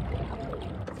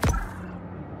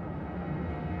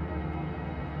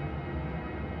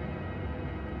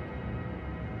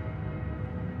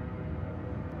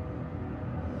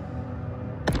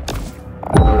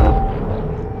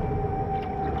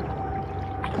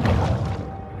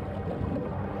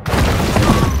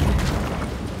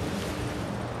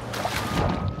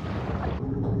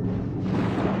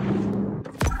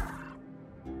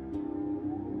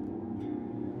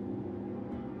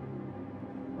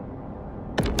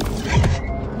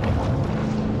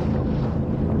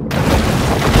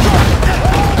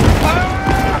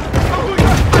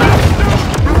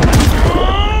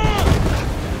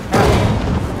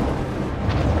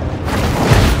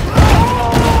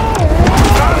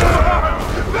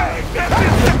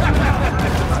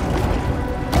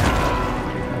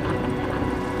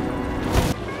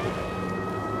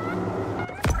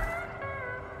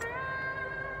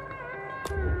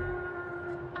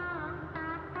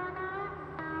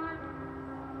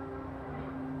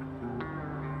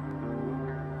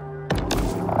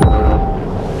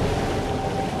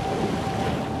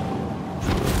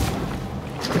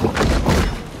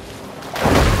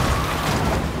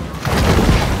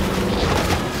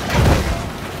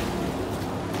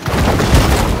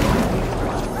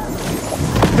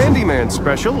 Handyman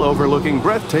special overlooking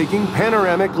breathtaking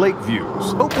panoramic lake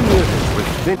views. Open living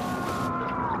with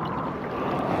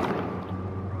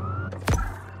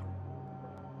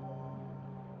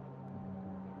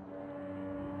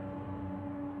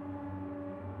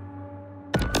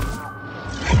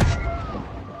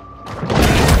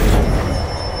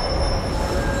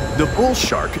the bull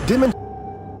shark demonstrates.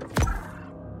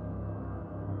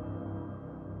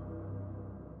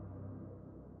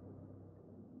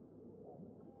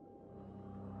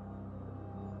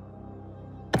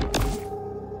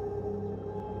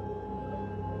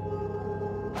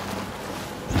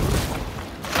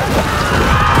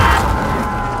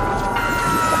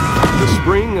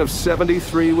 Spring of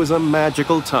 '73 was a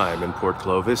magical time in Port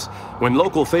Clovis when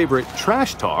local favorite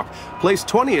Trash Talk placed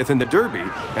 20th in the Derby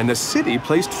and the city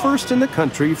placed first in the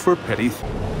country for petty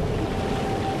theft.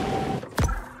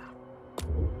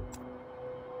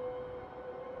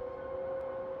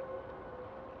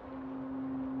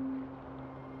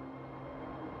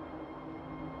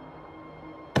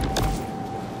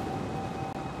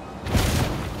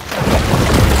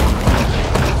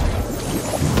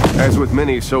 As with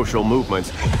many social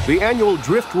movements, the annual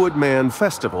Driftwood Man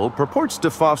Festival purports to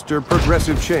foster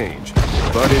progressive change,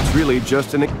 but it's really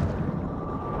just an...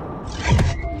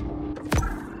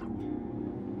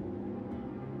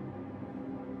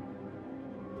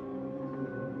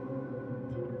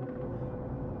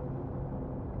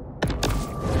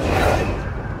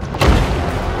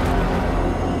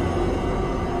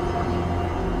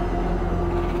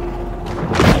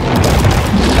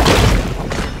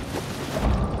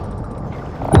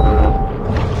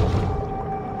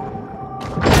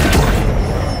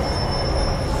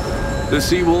 The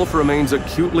Seawolf remains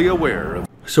acutely aware of...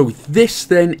 So this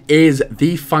then is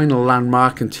the final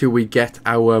landmark until we get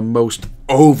our most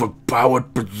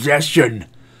overpowered possession.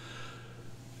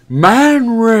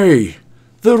 Man Ray,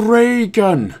 the ray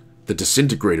gun, the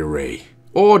disintegrator ray,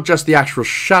 or just the actual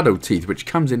shadow teeth, which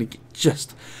comes in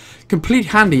just complete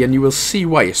handy, and you will see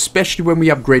why, especially when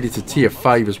we upgrade it to tier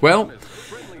 5 as well.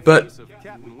 But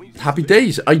happy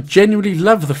days. I genuinely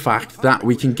love the fact that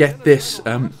we can get this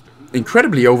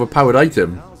incredibly overpowered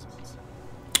item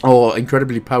or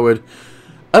incredibly powered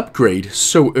upgrade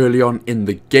so early on in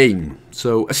the game.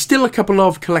 So still a couple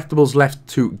of collectibles left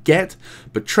to get,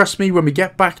 but trust me, when we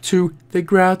get back to the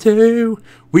grotto,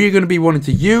 we are going to be wanting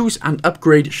to use and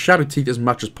upgrade Shadow Teeth as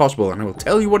much as possible, and I will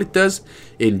tell you what it does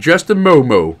in just a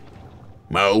Mo.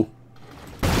 A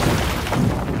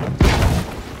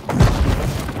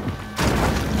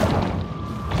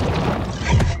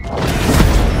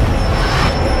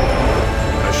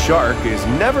shark is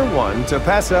never one to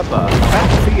pass up a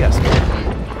fat fiesta.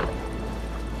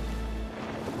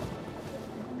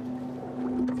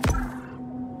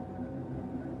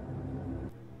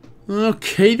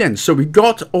 Okay then, so we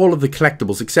got all of the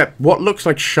collectibles except what looks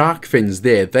like shark fins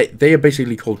there. They are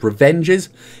basically called revenges.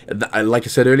 Like I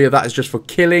said earlier, that is just for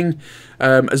killing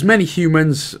as many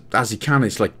humans as you can.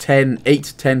 It's like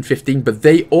 8, 10, 15, but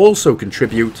they also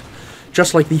contribute,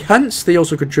 just like the hunts, they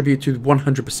also contribute to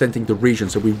 100%ing the region.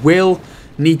 So we will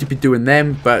need to be doing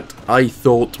them, but I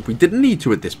thought we didn't need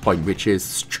to at this point, which is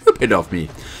stupid of me.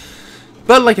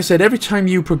 But like I said, every time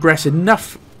you progress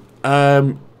enough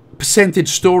percentage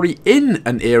story in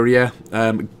an area,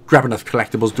 grab enough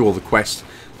collectibles, do all the quests,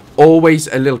 always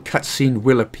a little cutscene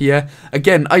will appear.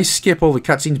 Again, I skip all the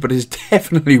cutscenes, but it's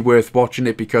definitely worth watching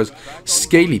it because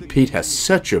Scaly Pete has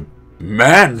such a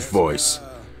man voice.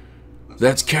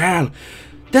 That's Cal.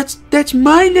 That's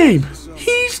my name.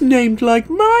 He's named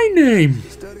like my name.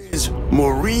 Studies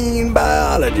marine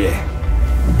biology.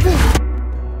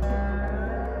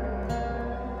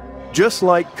 Just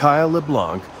like Kyle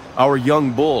LeBlanc, our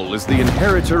young bull is the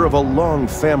inheritor of a long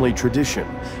family tradition,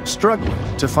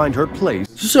 struggling to find her place.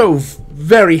 So,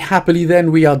 very happily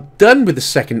then, we are done with the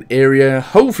second area.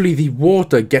 Hopefully the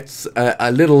water gets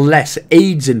a little less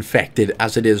AIDS infected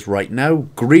as it is right now.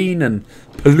 Green and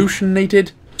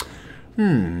pollutionated.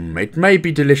 It may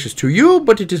be delicious to you,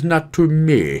 but it is not to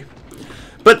me.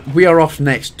 But we are off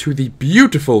next to the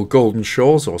beautiful Golden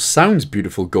Shores, or sounds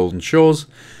beautiful Golden Shores.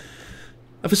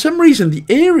 For some reason, the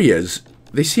areas,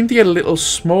 they seem to get a little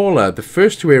smaller. The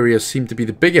first two areas seem to be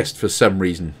the biggest for some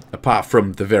reason, apart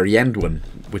from the very end one,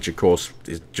 which of course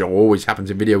always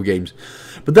happens in video games.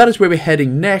 But that is where we're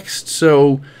heading next,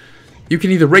 so you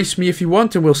can either race me if you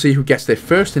want, and we'll see who gets there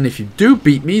first. And if you do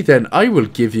beat me, then I will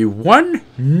give you 1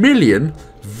 million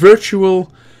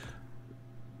virtual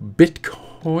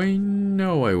Bitcoin.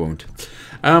 No, I won't.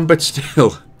 But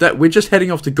still, that we're just heading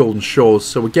off to Golden Shores.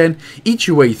 So again, eat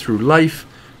your way through life.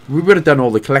 We would have done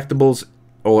all the collectibles,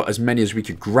 or as many as we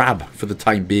could grab for the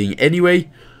time being anyway.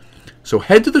 So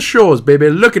head to the shores, baby.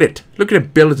 Look at it. Look at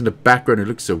it build in the background. It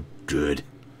looks so good.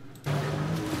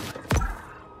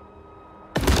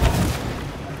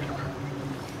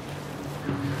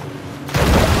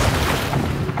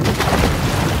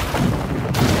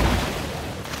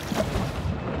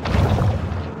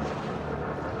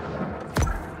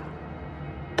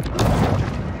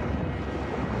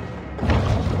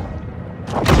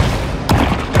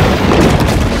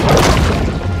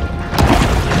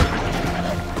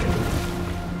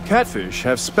 Catfish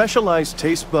have specialized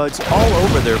taste buds all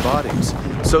over their bodies,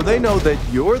 so they know that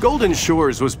your Golden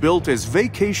Shores was built as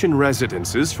vacation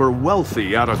residences for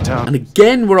wealthy out-of-town. And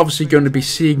again, we're obviously going to be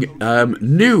seeing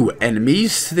new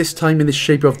enemies, this time in the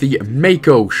shape of the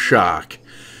Mako Shark.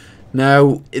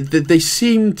 Now, they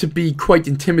seem to be quite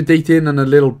intimidating and a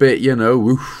little bit, you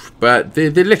know, oof, but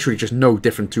they're literally just no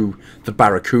different to the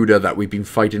Barracuda that we've been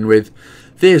fighting with.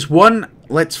 There's one.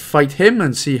 Let's fight him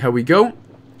and see how we go.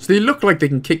 So they look like they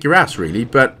can kick your ass, really,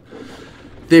 but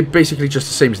they're basically just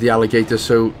the same as the alligator.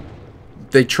 So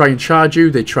they try and charge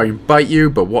you, they try and bite you,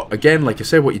 but what, again, like I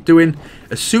said, what you're doing,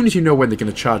 as soon as you know when they're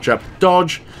going to charge up,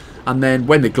 dodge, and then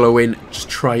when they glow in, just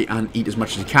try and eat as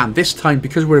much as you can. This time,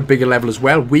 because we're a bigger level as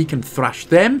well, we can thrash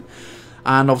them,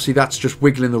 and obviously that's just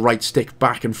wiggling the right stick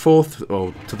back and forth,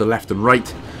 or to the left and right,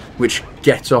 which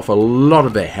gets off a lot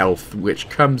of their health, which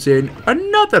comes in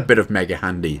another bit of mega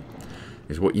handy.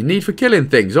 Is what you need for killing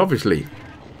things, obviously.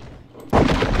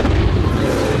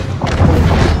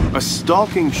 A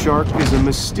stalking shark is a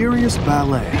mysterious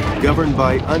ballet governed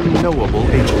by unknowable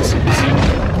agencies.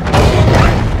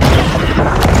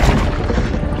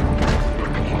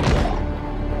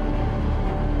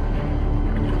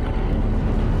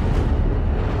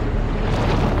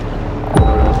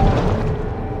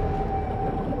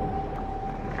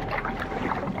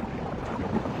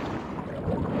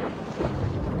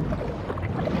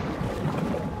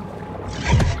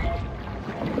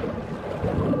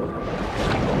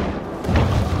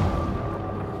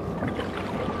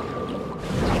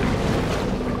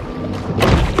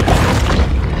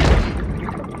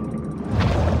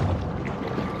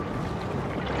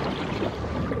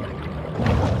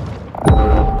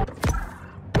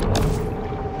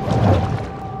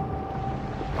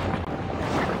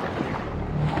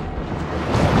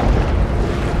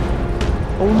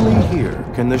 Only here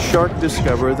can the shark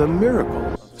discover the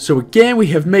miracle. So again, we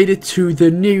have made it to the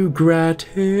new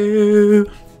grotto.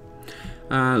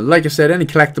 Like I said, any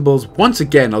collectibles, once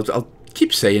again, I'll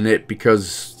keep saying it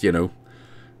because, you know,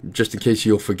 just in case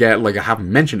you'll forget, like I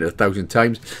haven't mentioned it 1,000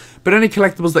 times. But any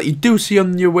collectibles that you do see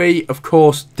on your way, of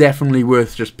course, definitely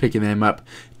worth just picking them up,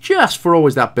 just for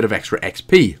always that bit of extra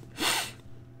XP.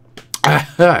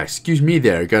 Excuse me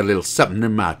there, I got a little something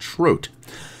in my throat.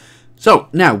 So,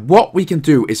 now, what we can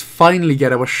do is finally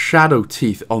get our shadow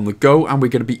teeth on the go, and we're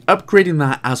going to be upgrading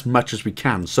that as much as we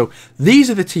can. So, these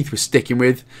are the teeth we're sticking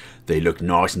with. They look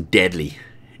nice and deadly.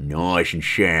 Nice and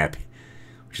sharp.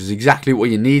 Which is exactly what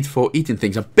you need for eating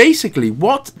things. And basically,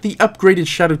 what the upgraded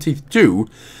shadow teeth do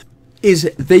is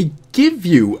they give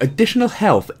you additional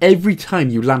health every time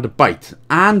you land a bite.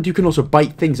 And you can also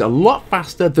bite things a lot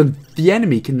faster than the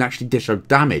enemy can actually dish out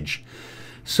damage.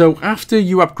 So after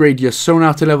you upgrade your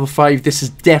sonar to level 5, this is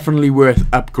definitely worth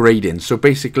upgrading. So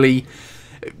basically,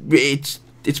 it's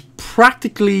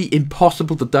practically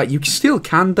impossible to die. You still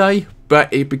can die,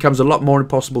 but it becomes a lot more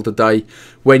impossible to die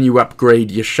when you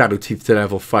upgrade your shadow teeth to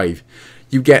level 5.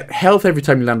 You get health every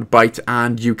time you land a bite,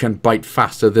 and you can bite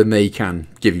faster than they can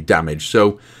give you damage.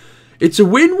 So it's a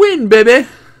win-win, baby!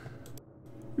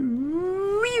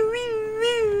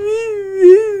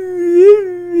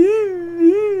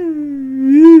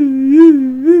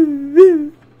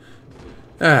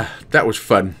 That was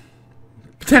fun.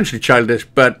 Potentially childish,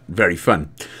 but very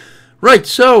fun. Right,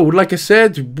 so, like I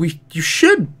said, you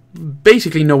should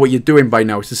basically know what you're doing by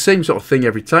now. It's the same sort of thing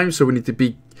every time, so we need to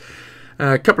be...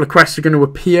 a couple of quests are going to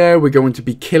appear. We're going to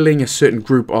be killing a certain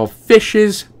group of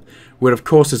fishes, where of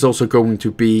course there's also going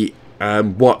to be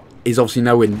what is obviously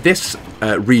now in this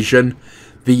region,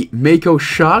 the Mako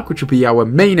shark, which will be our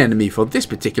main enemy for this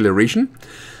particular region.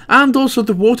 And also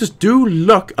the waters do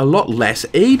look a lot less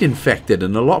aid infected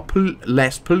and a lot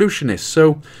less pollutionist,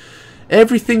 so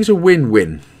everything's a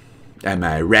win-win. Am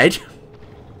I right?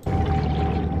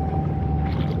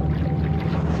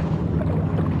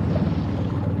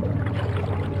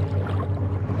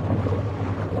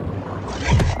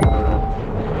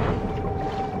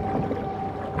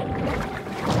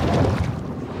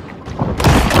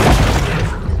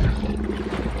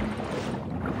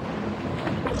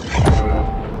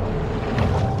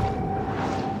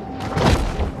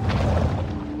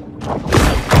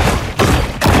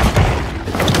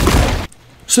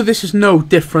 So this is no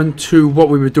different to what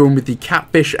we were doing with the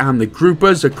catfish and the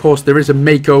groupers. Of course, there is a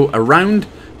Mako around.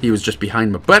 He was just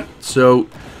behind my butt. So,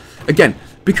 again,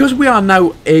 because we are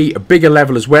now a bigger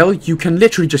level as well, you can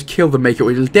literally just kill the Mako.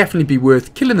 It'll definitely be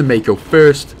worth killing the Mako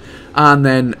first. And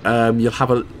then you'll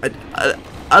have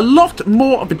a lot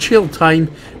more of a chill time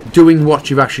doing what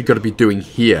you've actually got to be doing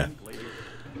here.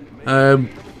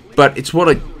 But it's what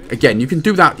I... Again, you can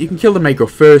do that. You can kill the Mako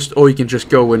first, or you can just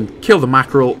go and kill the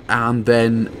mackerel and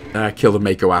then kill the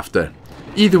Mako after.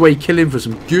 Either way, kill him for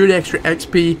some good extra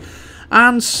XP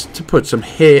and to put some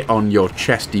hair on your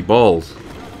chesty balls.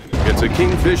 It's a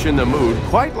kingfish in the mood,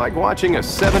 quite like watching a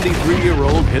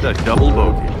 73-year-old hit a double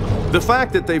bogey. The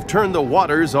fact that they've turned the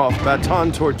waters off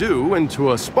Baton Tordu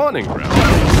into a spawning ground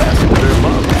that's what their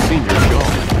love of senior golf.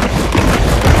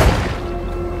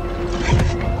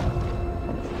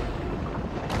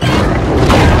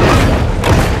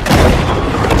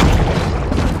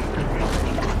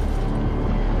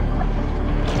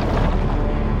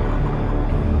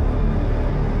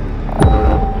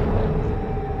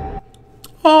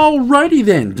 Alrighty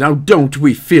then, now don't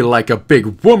we feel like a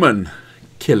big woman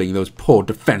killing those poor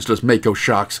defenseless Mako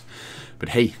sharks? But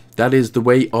hey, that is the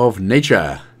way of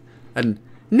nature. And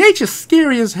nature's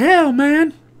scary as hell,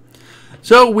 man.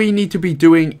 So we need to be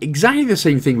doing exactly the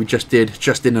same thing we just did,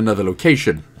 just in another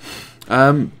location.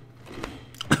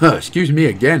 Excuse me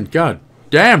again, god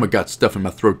damn, I got stuff in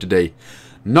my throat today.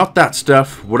 Not that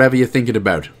stuff, whatever you're thinking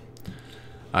about.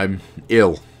 I'm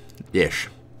ill-ish.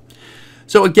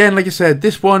 So again, like I said,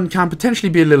 this one can potentially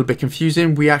be a little bit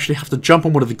confusing. We actually have to jump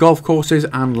on one of the golf courses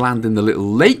and land in the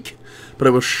little lake. But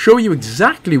I will show you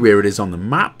exactly where it is on the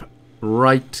map,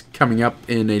 right coming up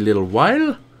in a little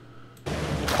while.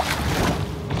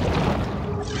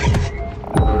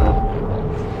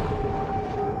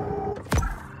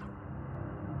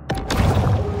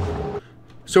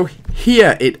 So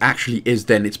here it actually is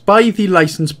then. It's by the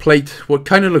license plate, what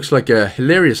kind of looks like a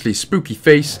hilariously spooky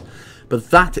face. But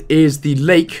that is the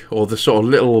lake, or the sort of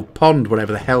little pond,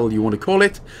 whatever the hell you want to call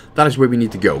it. That is where we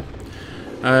need to go.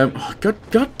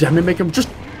 God damn it, Mick! I'm just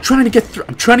trying to get through.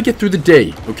 I'm trying to get through the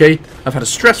day, okay? I've had a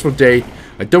stressful day.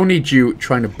 I don't need you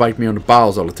trying to bite me on the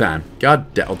balls all the time.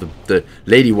 God damn, the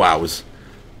lady wows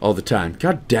all the time.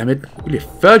 God damn it! Will you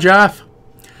fudge off?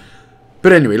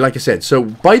 But anyway, like I said, so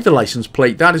by the license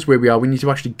plate, that is where we are. We need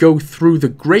to actually go through the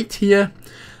grate here.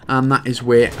 And that is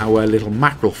where our little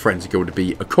mackerel friends are going to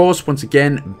be. Of course, once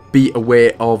again, be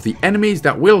aware of the enemies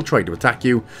that will try to attack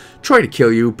you, try to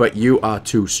kill you, but you are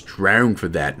too strong for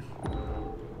that.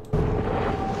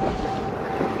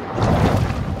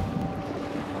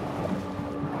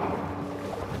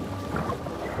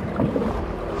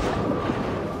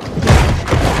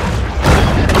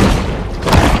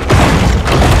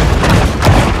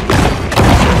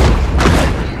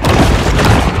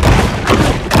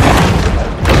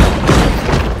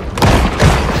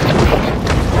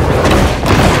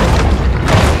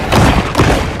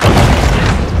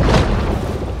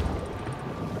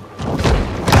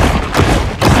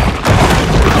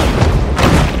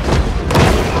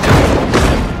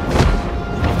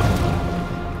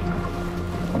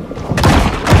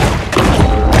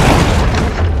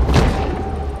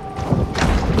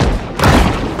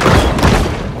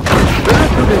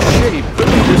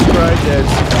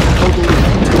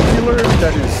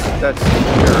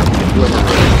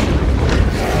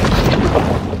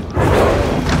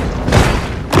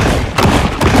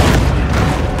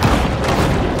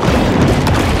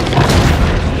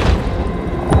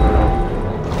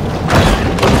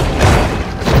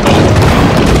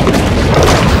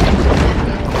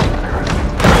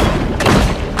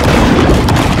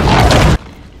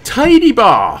 Tidy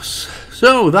boss.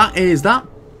 So that is that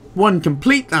one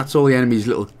complete. That's all the enemies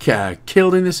little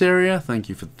killed in this area. Thank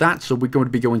you for that. So we're going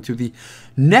to be going to the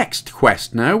next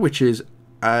quest now, which is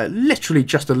literally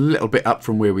just a little bit up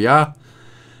from where we are.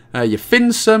 You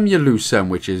fin some, you lose some,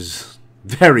 which is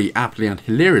very aptly and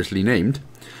hilariously named.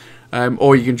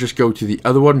 Or you can just go to the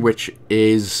other one, which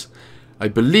is, I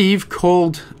believe,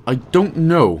 called, I don't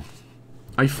know,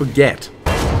 I forget.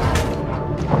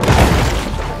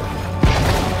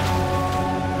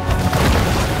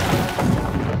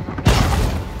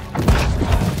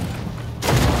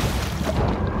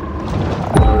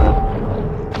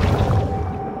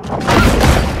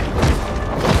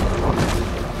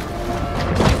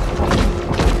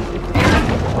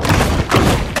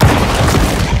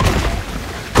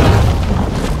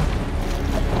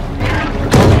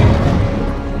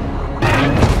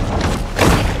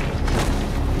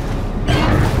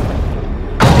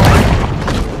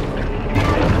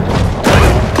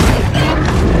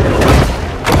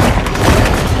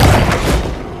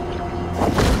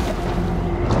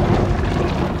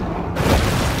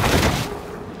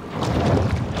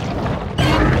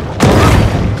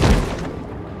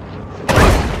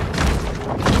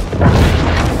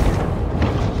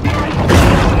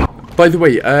 By the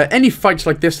way, any fights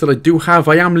like this that I do have,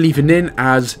 I am leaving in,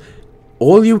 as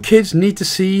all you kids need to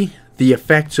see the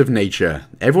effects of nature.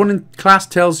 Everyone in class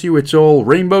tells you it's all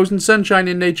rainbows and sunshine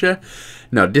in nature.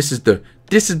 No, this is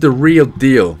the real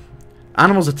deal.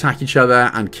 Animals attack each other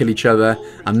and kill each other,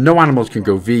 and no animals can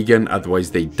go vegan,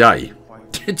 otherwise they die.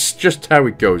 It's just how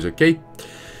it goes, okay?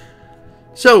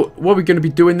 So, what we're going to be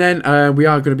doing then, we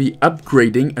are going to be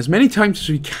upgrading as many times as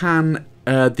we can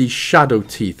the shadow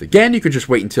teeth. Again, you could just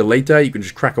wait until later. You can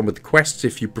just crack on with the quests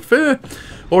if you prefer,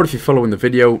 or if you're following the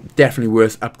video, definitely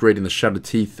worth upgrading the shadow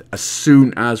teeth as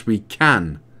soon as we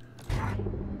can.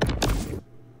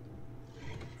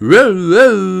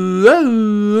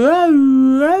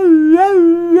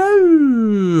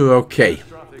 Okay,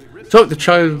 so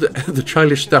the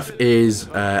childish stuff is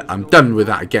I'm done with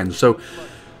that again. So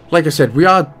like I said, we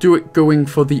are going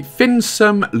for the fin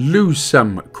some lose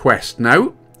some quest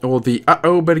now. Or the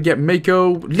uh-oh, better get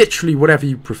Mako. Literally, whatever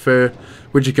you prefer.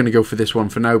 We're just going to go for this one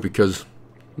for now because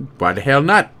why the hell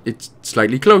not? It's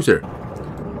slightly closer.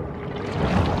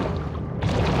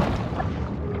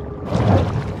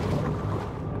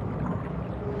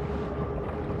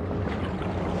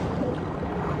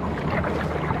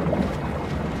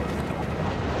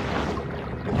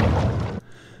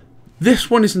 This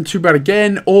one isn't too bad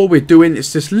again. All we're doing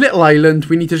is this little island.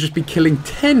 We need to just be killing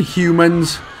 10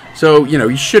 humans. So, you know,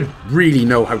 you should really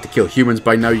know how to kill humans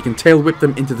by now. You can tail whip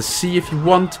them into the sea if you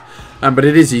want. But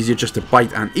it is easier just to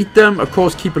bite and eat them. Of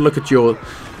course, keep a look at your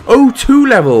O2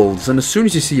 levels. And as soon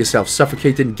as you see yourself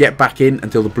suffocating, get back in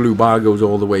until the blue bar goes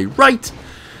all the way right.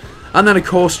 And then, of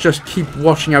course, just keep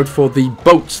watching out for the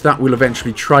boats that will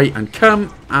eventually try and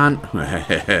come. And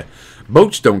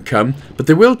boats don't come, but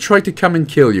they will try to come and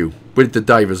kill you with the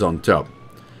divers on top.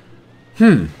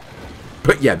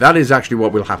 But yeah, that is actually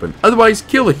what will happen. Otherwise,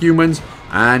 kill the humans,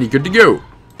 and you're good to go.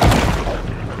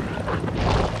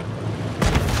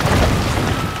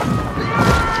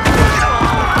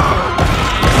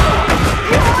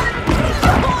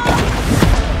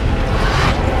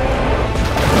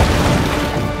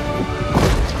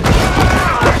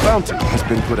 bounty has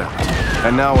been put out,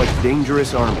 and now a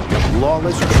dangerous army of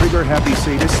lawless, trigger-happy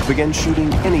sadists begin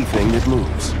shooting anything that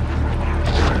moves. Is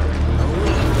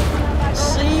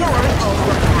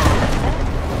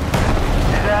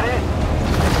that it?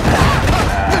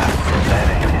 That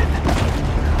ain't it.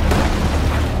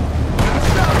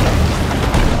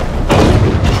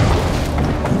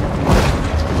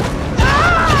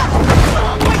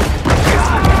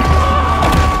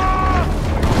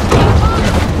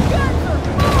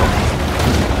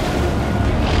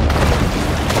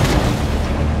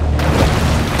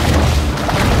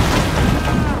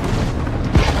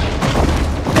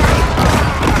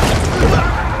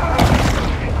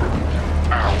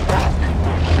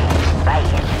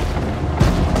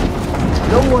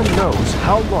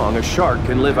 How long a shark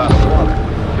can live out of water.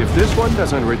 If this one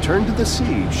doesn't return to the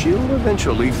sea, she'll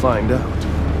eventually find out.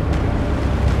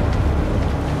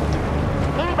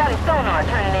 Anybody sonar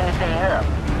turning anything up?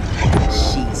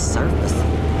 She's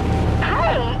surfacing.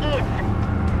 Hey, it's...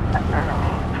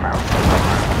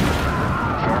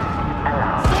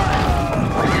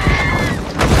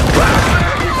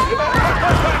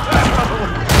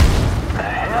 The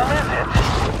hell is it?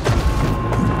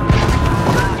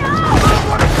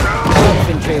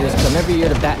 Infiltrators come every year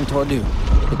to Baton Tordu.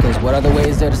 Because what other way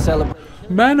is there to celebrate?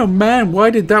 Man, oh man, why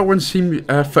did that one seem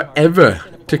forever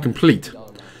to complete?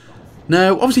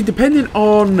 Now, obviously, depending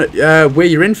on where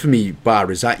your infamy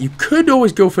bar is at, you could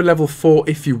always go for level 4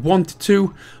 if you wanted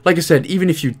to. Like I said, even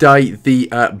if you die, the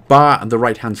bar on the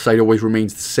right-hand side always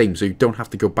remains the same, so you don't have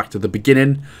to go back to the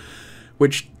beginning,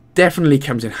 which definitely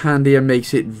comes in handy and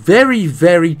makes it very,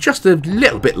 very, just a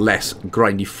little bit less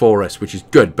grindy for us, which is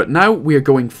good. But now we are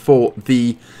going for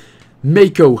the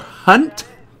Mako Hunt.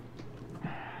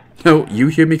 No, you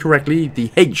hear me correctly.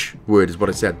 The H word is what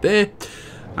I said there.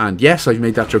 And yes, I've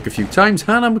made that joke a few times,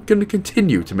 and I'm going to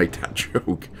continue to make that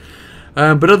joke.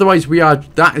 But otherwise,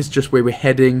 that is just where we're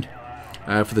heading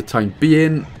for the time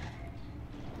being.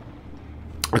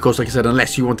 Of course, like I said,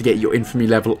 unless you want to get your infamy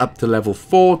level up to level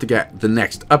 4 to get the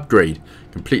next upgrade.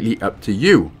 Completely up to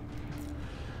you.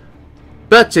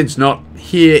 But since not,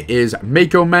 here is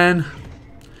Mako Man.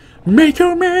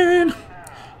 Mako Man!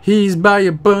 He's by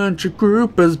a bunch of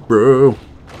groupers, bro.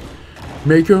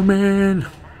 Mako Man.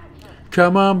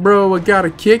 Come on, bro, I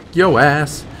gotta kick your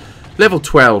ass. Level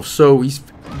 12, so he's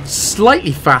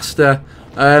slightly faster,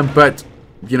 but,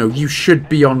 you know, you should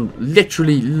be on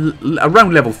literally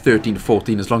around level 13 to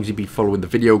 14 as long as you be following the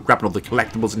video, grabbing all the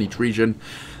collectibles in each region,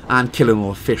 and killing all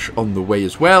the fish on the way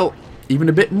as well. Even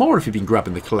a bit more if you've been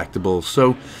grabbing the collectibles.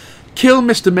 So, kill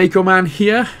Mr. Mako Man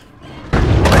here.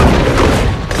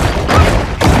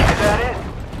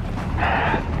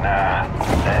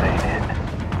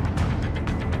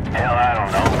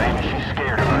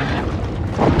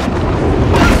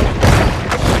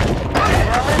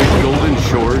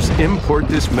 Import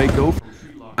this Mako.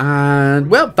 And,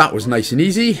 well, that was nice and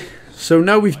easy. So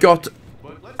now we've got,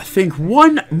 I think,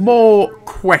 one more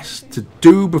quest to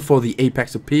do before the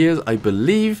Apex appears, I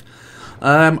believe.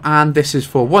 And this is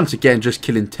for, once again, just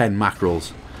killing 10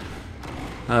 mackerels.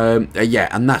 Yeah,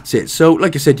 and that's it. So,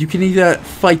 like I said, you can either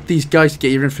fight these guys to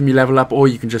get your infamy level up, or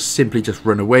you can just simply just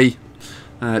run away.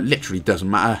 Literally doesn't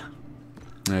matter.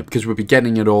 Because we'll be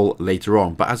getting it all later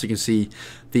on. But as you can see,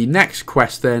 the next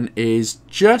quest then is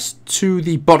just to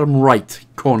the bottom right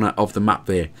corner of the map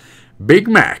there. Big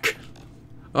Mac.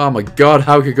 Oh my god,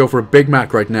 how could I go for a Big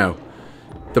Mac right now?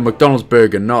 The McDonald's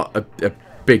burger, not a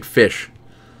big fish.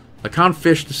 I can't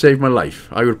fish to save my life.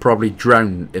 I would probably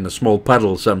drown in a small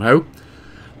puddle somehow.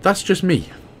 That's just me.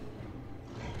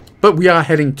 But we are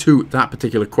heading to that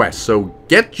particular quest, so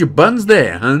get your buns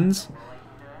there, Hans.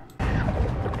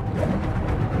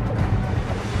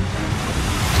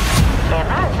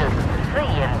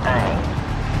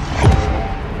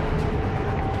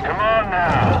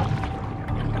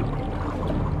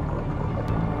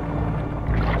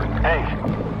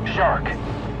 Shark,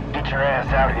 get your ass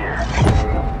out here.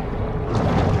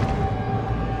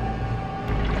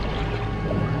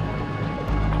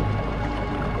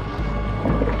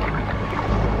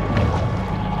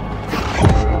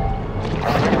 I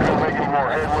think we're gonna make any more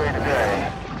headway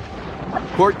today.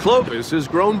 Port Clovis has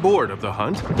grown bored of the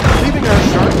hunt, leaving our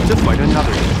shark to fight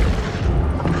another.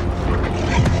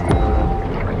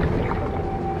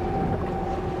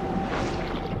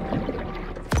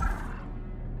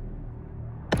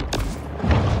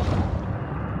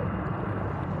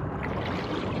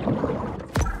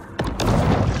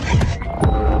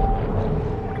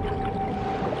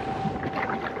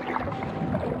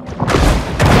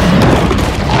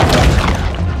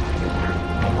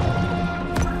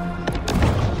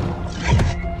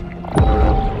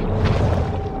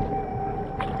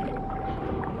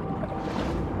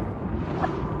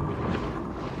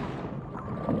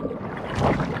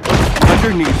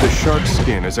 Underneath the shark's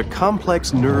skin is a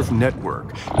complex nerve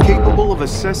network, capable of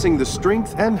assessing the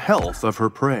strength and health of her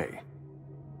prey.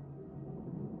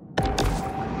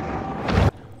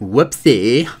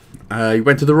 Whoopsie. You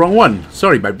went to the wrong one.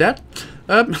 Sorry about that.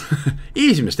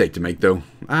 Easy mistake to make though.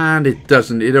 And it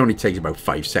only takes about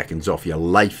 5 seconds off your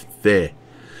life there.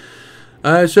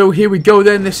 So here we go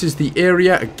then. This is the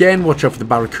area. Again, watch out for the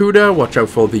Barracuda. Watch out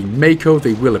for the Mako.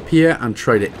 They will appear and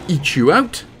try to eat you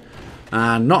out.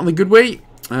 And not in a good way.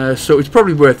 So it's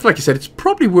probably worth, like I said, it's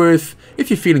probably worth, if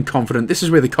you're feeling confident, this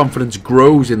is where the confidence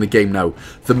grows in the game now.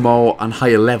 The more and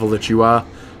higher level that you are,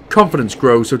 confidence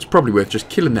grows, so it's probably worth just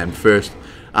killing them first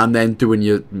and then doing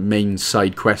your main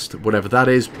side quest, whatever that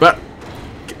is. But,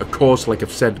 of course, like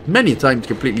I've said many times,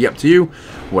 completely up to you,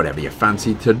 whatever you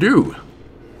fancy to do.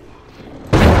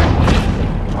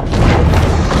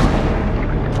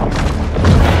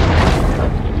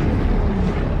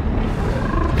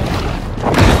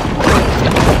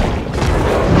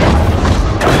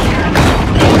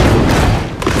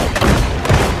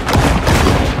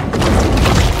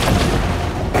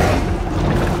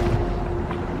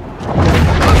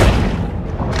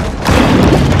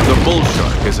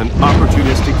 Is an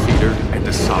opportunistic feeder and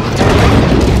a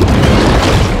solitary.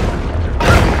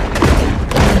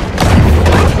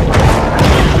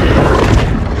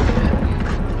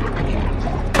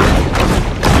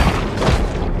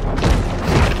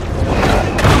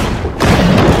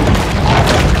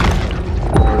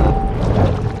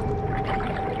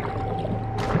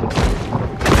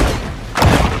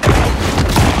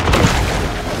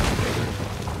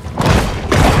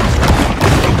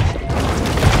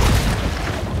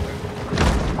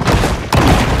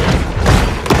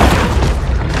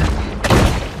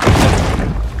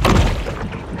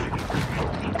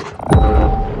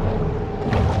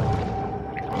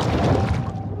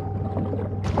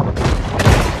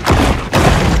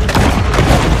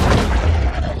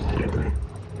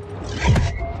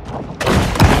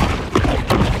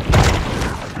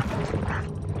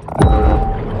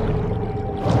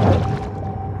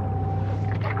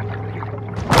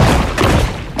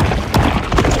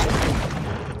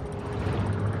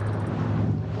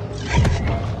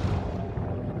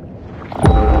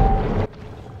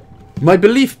 My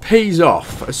belief pays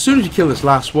off. As soon as you kill this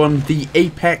last one, the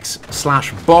apex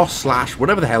slash boss slash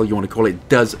whatever the hell you want to call it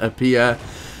does appear.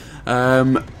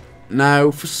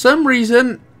 Now, for some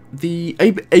reason, the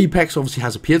apex obviously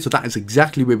has appeared, so that is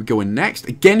exactly where we're going next.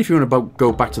 Again, if you want to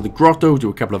go back to the grotto, do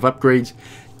a couple of upgrades,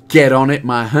 get on it,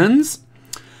 my hands.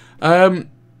 I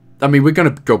mean, we're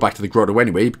going to go back to the grotto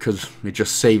anyway, because it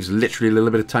just saves literally a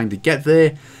little bit of time to get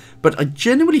there. But I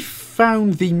genuinely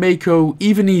found the Mako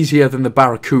even easier than the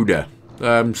Barracuda.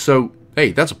 So,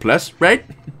 hey, that's a plus, right?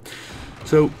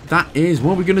 So, that is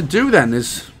what we're going to do then.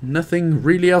 There's nothing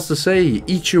really else to say.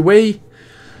 Eat your way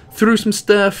through some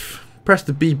stuff. Press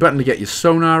the B button to get your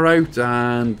sonar out.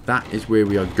 And that is where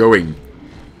we are going.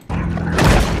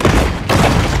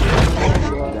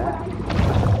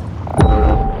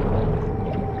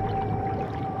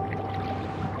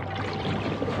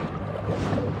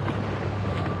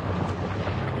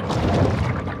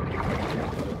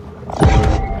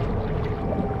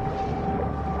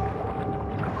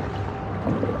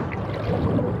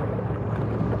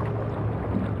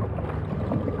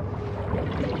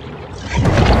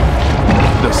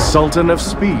 Sultan of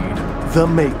Speed, the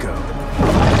Mako.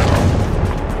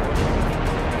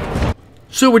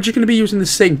 So we're just going to be using the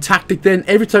same tactic then.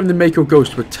 Every time the Mako goes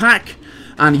to attack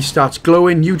and he starts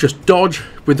glowing, you just dodge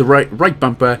with the right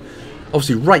bumper,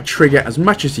 obviously right trigger as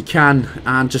much as you can,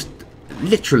 and just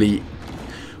literally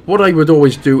what I would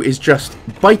always do is just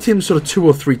bite him sort of 2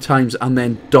 or 3 times and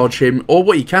then dodge him. Or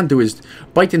what you can do is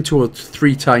bite him 2 or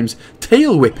 3 times,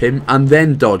 tail whip him and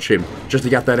then dodge him, just to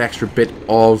get that extra bit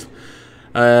of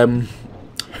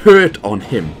hurt on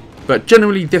him. But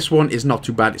generally this one is not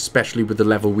too bad, especially with the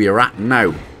level we are at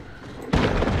now.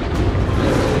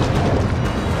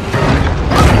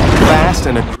 Fast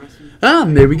and aggressive.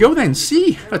 And there we go then.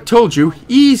 See, I told you,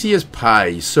 easy as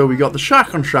pie. So we got the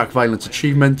shark on shark violence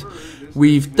achievement.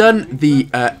 We've done the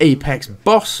apex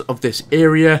boss of this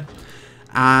area,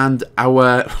 and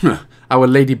our our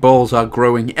lady balls are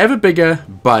growing ever bigger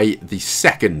by the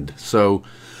second. So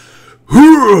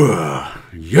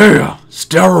yeah,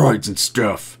 steroids and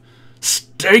stuff,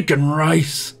 steak and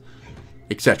rice,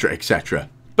 etc, etc.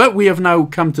 But we have now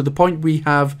come to the point we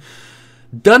have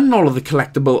done all of the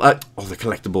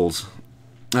collectibles.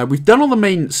 We've done all the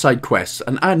main side quests,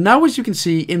 and now, as you can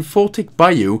see in Fortic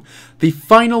Bayou, the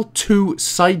final 2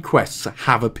 side quests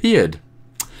have appeared.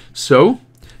 So,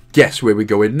 guess where we're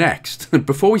going next?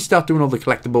 Before we start doing all the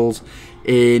collectibles,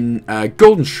 in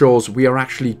Golden Shores, we are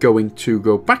actually going to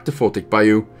go back to Fortic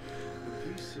Bayou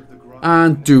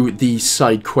and do the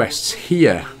side quests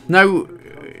here. Now,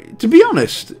 to be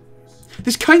honest,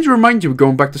 this kind of reminds you of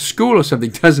going back to school or something,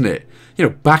 doesn't it? You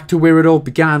know, back to where it all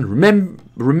began,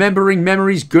 remembering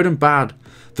memories, good and bad.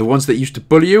 The ones that used to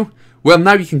bully you, well,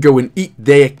 now you can go and eat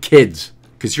their kids,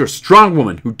 because you're a strong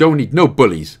woman who don't need no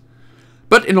bullies.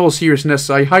 But in all seriousness,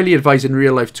 I highly advise in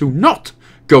real life to not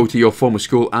go to your former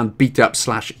school and beat up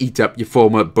 / eat up your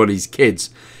former bullies'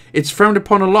 kids. It's frowned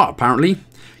upon a lot, apparently.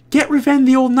 Get revenge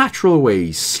the old natural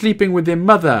ways, sleeping with their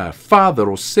mother, father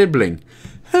or sibling.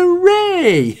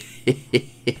 Hooray!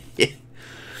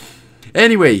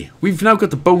 Anyway, we've now got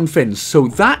the bone fins, so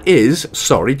that is,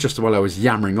 sorry, just while I was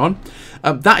yammering on,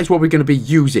 that is what we're going to be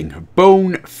using,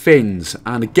 bone fins.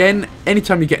 And again,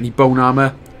 anytime you get any bone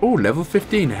armor, oh, level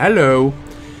 15, hello.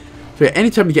 So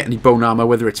anytime you get any bone armor,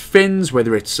 whether it's fins,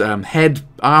 whether it's head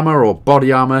armor or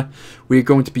body armor, we're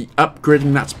going to be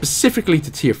upgrading that specifically to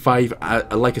tier 5,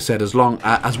 like I said, as well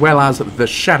as the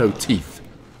shadow teeth.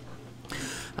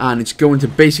 And it's going to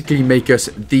basically make us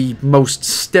the most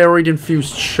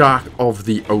steroid-infused shark of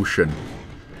the ocean.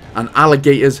 And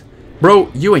alligators, bro,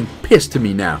 you ain't pissed to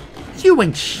me now. You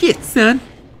ain't shit, son.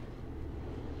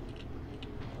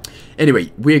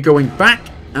 Anyway, we're going back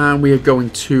and we are going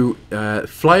to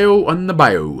fly on the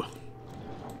bayou.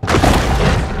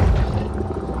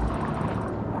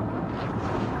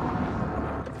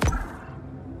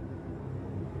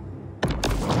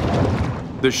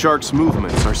 The shark's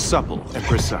movements are supple and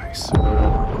precise.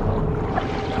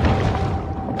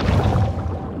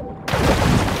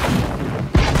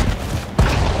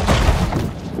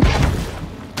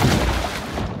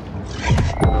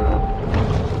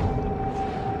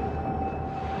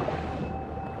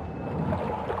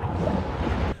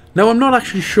 Now, I'm not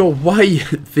actually sure why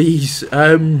these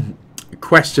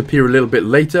quests appear a little bit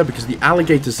later, because the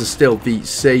alligators are still the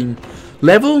same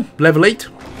level 8.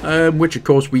 Which of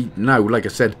course we now, like I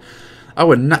said,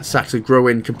 our nutsacks are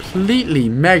growing completely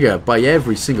mega by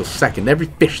every single second, every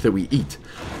fish that we eat.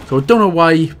 So I don't know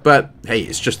why, but hey,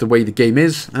 it's just the way the game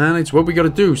is, and it's what we gotta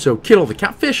do. So kill all the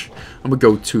catfish, and we'll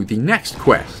go to the next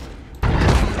quest.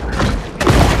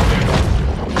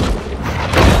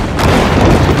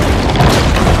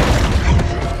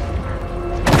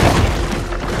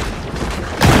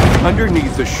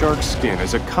 Underneath the shark's skin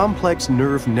is a complex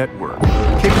nerve network,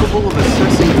 capable of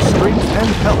assessing the strength and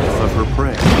health of her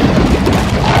prey.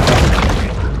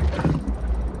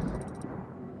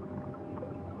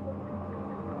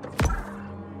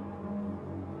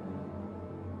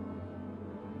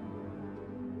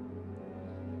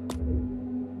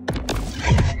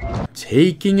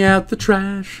 Taking out the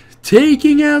trash,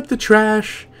 taking out the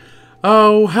trash.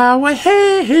 Oh, how I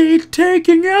hate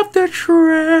taking out the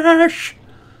trash.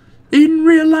 In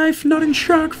real life, not in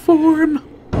shark form.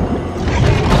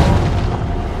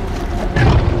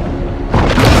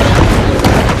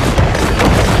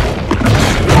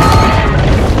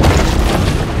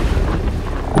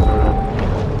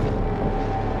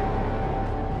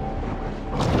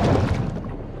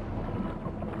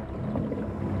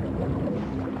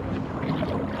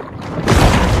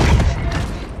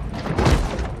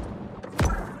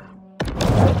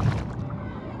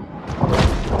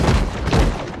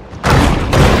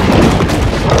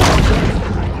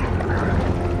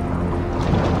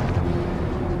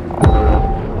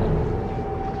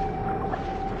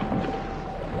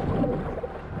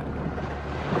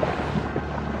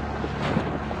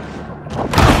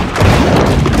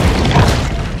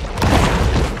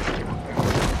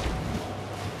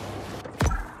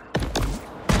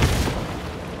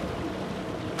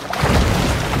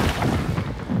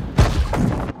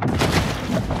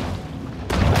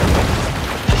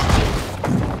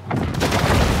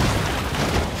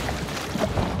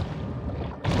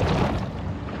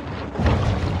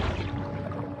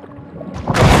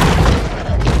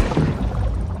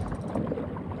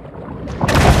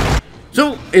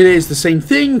 So it is the same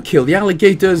thing, kill the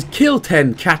alligators, kill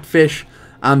 10 catfish,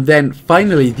 and then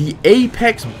finally the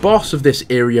apex boss of this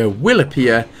area will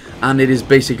appear, and it is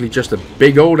basically just a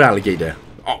big old alligator,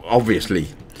 obviously.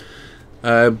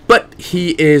 But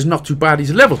he is not too bad,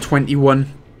 he's a level 21,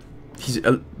 he's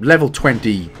a level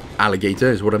 20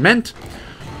 alligator is what I meant.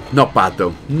 Not bad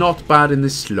though, not bad in the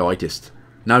slightest,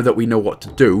 now that we know what to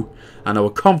do, and our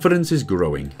confidence is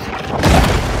growing.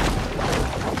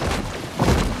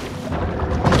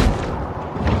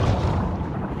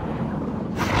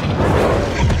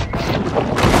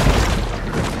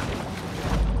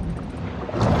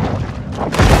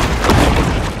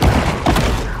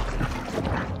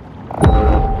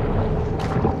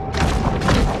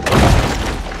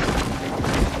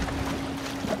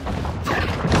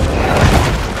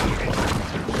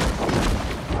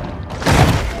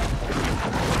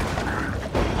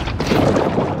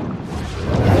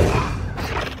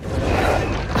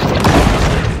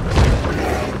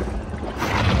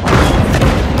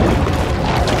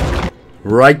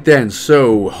 Right then,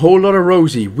 so, whole lot of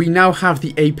rosy. We now have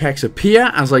the apex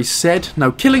appear, as I said. Now,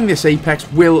 killing this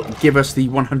apex will give us the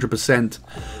 100%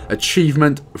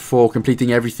 achievement for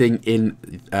completing everything in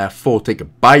Fortic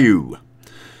Bayou,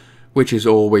 which is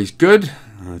always good.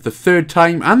 The third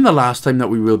time and the last time that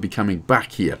we will be coming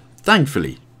back here,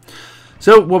 thankfully.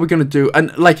 So, what we're going to do,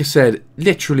 and like I said,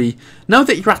 literally, now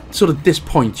that you're at sort of this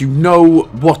point, you know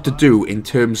what to do in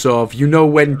terms of, you know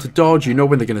when to dodge, you know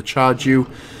when they're going to charge you.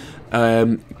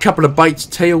 Couple of bites,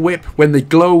 tail whip. When they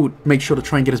glow, make sure to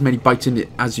try and get as many bites in it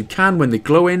as you can when they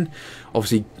glow in.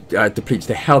 Obviously, depletes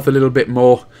their health a little bit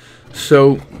more.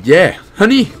 So, yeah.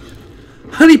 Honey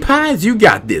pies, you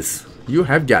got this. You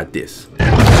have got this.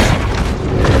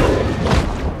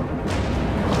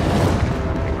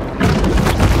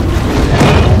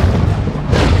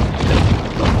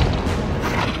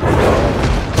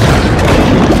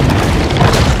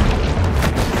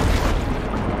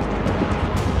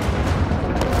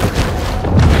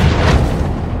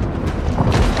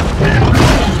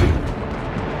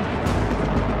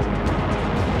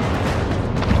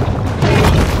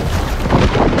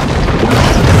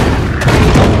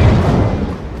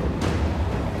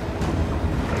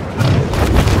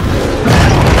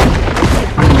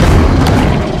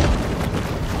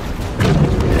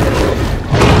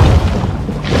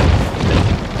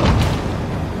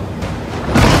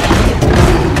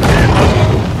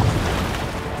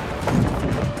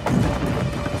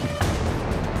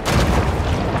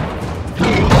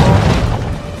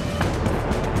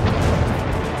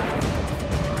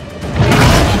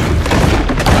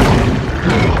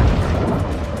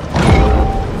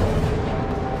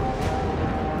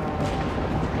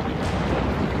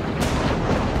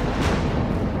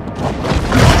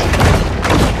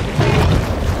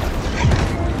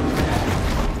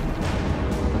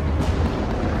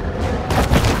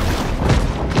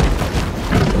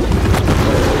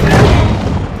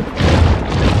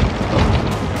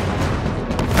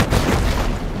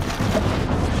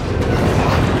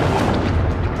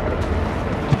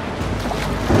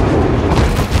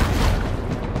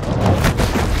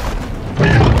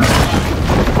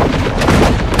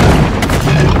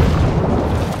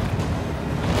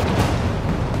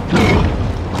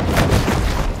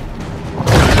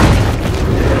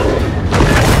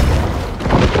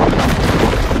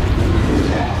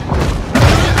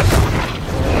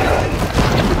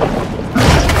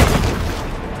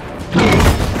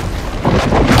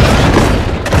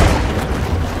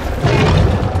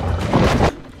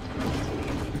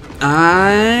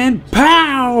 And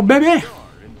pow, baby!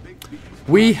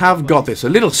 We have got this. A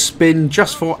little spin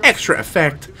just for extra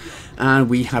effect. And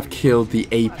we have killed the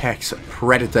apex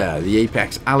predator, the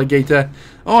apex alligator.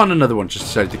 Oh, and another one just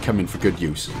decided to come in for good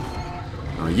use.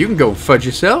 You can go and fudge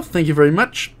yourself. Thank you very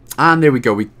much. And there we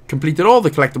go. We completed all the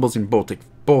collectibles in Fortic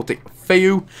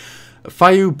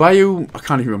Bayou. I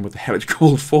can't even remember what the hell it's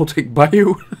called. Fortic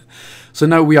Bayou. So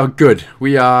now we are good.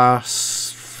 We are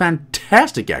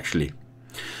fantastic, actually.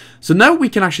 So now we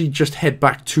can actually just head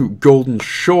back to Golden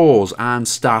Shores and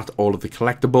start all of the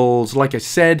collectibles. Like I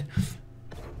said,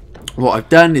 what I've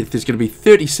done is there's going to be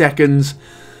 30 seconds.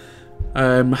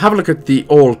 Have a look at the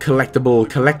all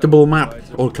collectible map,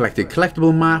 all collected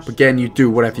collectible map. Again, you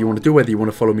do whatever you want to do, whether you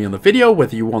want to follow me on the video,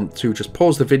 whether you want to just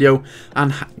pause the video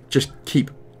and just keep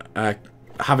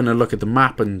having a look at the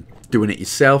map and doing it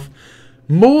yourself.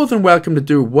 More than welcome to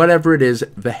do whatever it is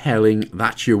the helling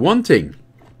that you're wanting.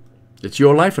 It's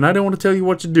your life and I don't want to tell you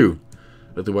what to do.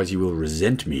 Otherwise you will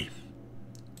resent me.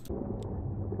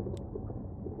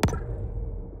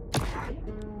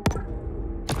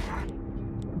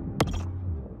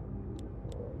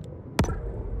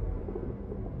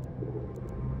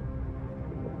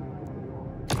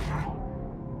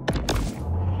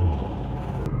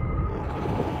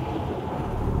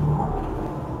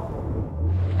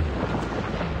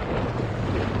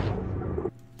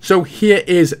 So here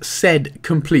is said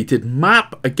completed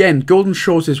map. Again, Golden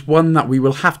Shores is one that we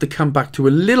will have to come back to a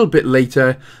little bit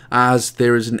later, as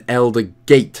there is an Elder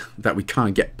Gate that we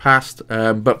can't get past,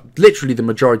 but literally the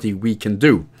majority we can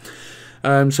do.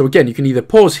 So again, you can either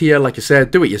pause here, like I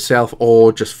said, do it yourself,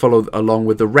 or just follow along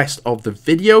with the rest of the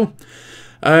video.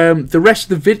 The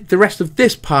rest of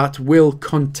this part will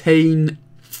contain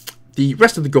the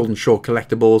rest of the Golden Shore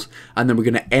collectibles, and then we're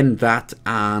going to end that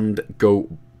and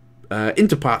go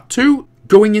into part 2,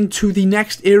 going into the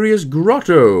next area's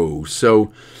grotto.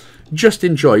 So just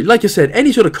enjoy. Like I said,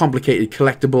 any sort of complicated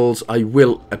collectibles I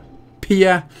will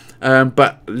appear,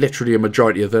 but literally a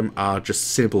majority of them are just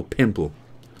simple pimple.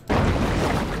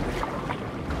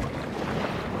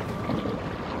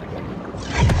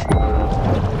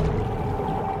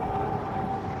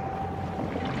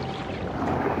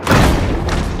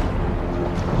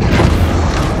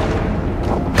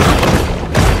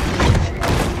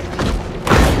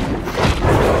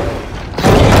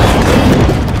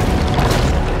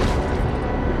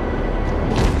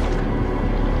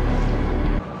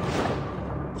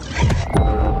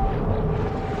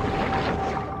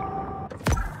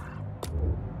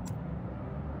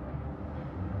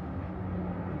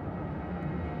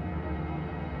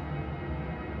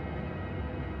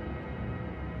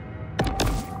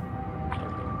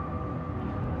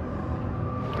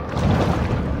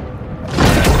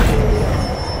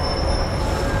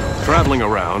 traveling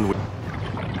around with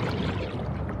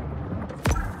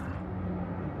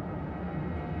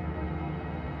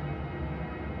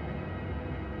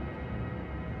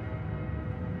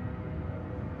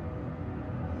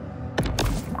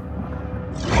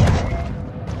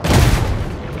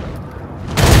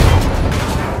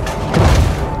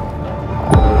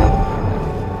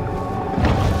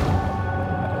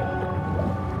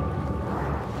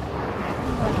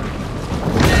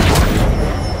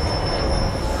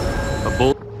a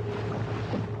bull.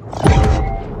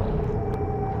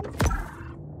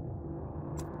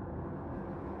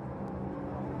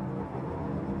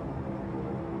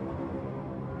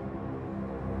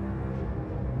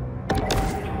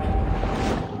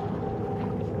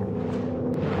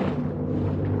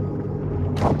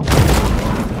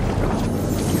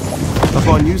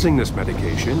 Upon using this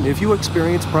medication, if you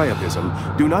experience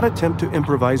priapism, do not attempt to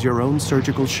improvise your own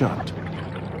surgical shunt.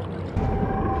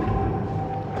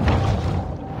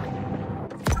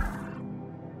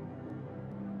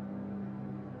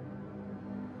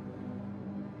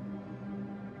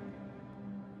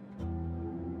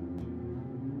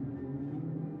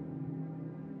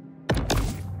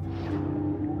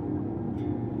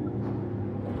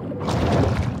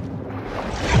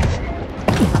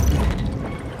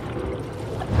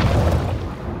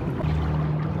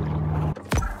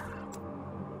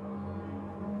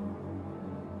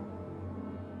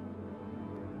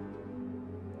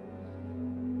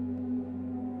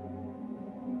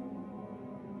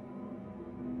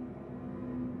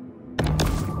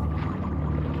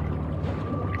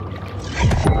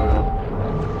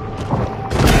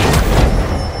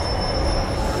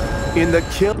 In the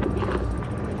kill.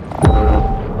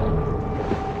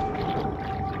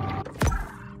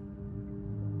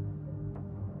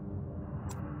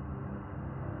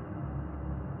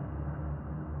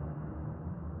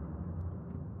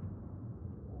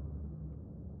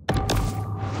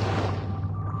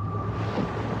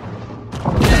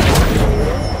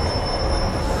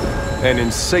 An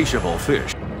insatiable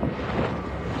fish.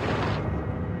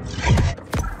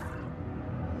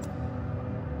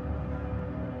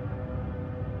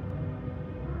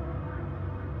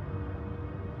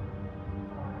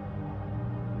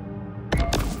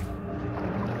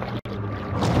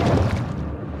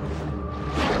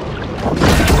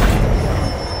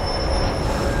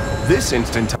 This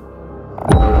instant.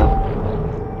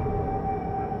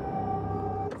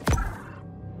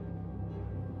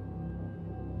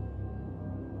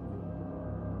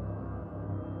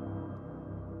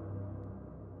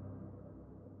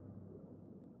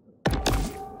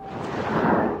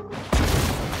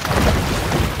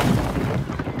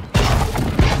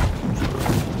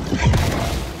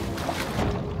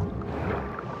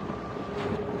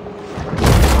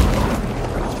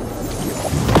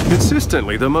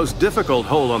 Consistently the most difficult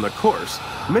hole on the course,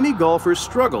 many golfers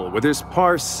struggle with this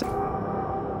par 6.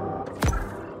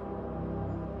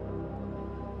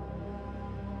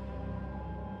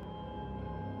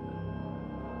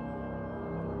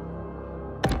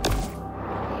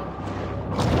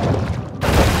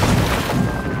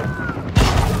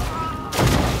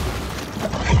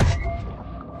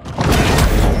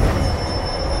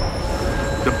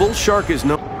 The bull shark is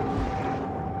no.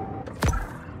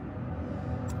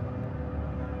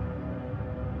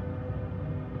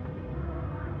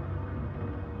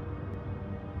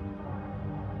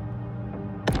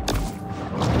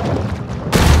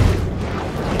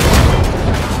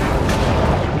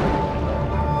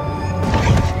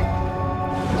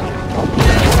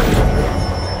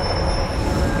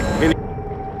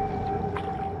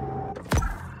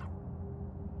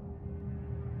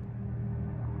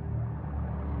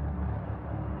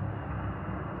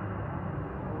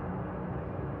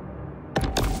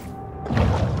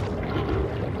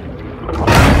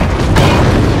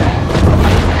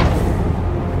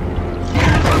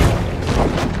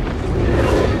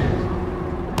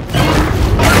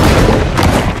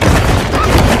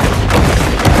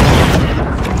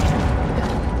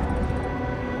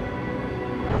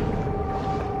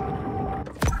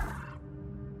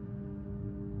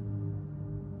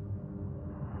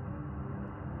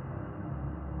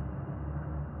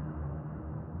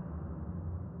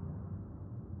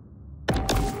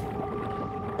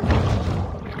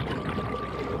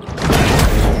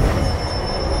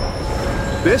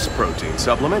 This protein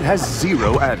supplement has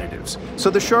 0 additives, so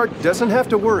the shark doesn't have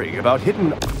to worry about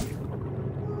hitting.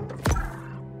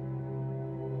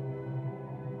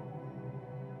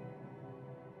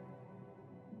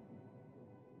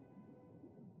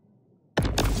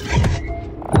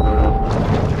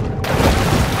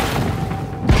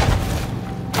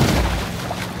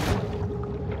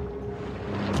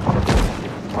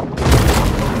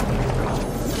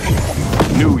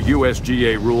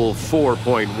 USGA Rule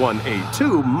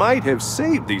 4.182 might have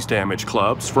saved these damaged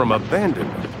clubs from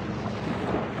abandonment.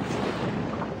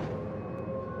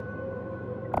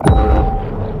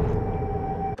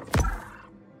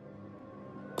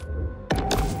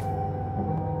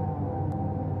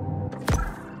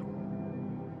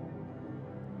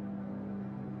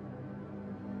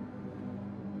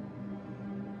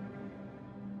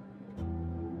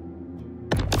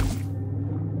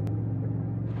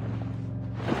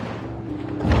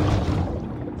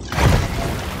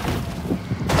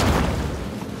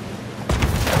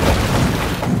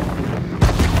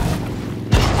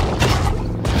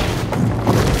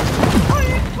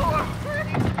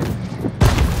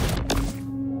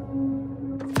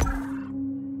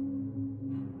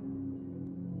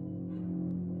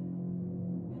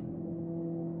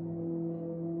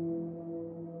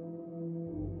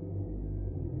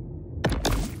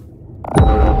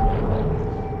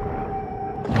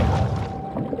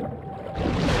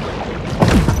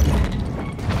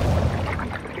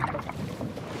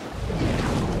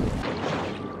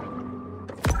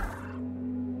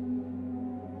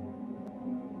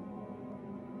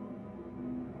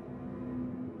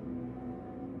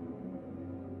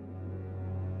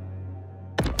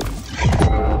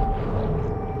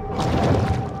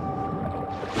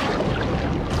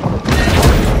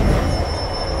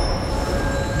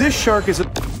 This shark is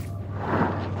a...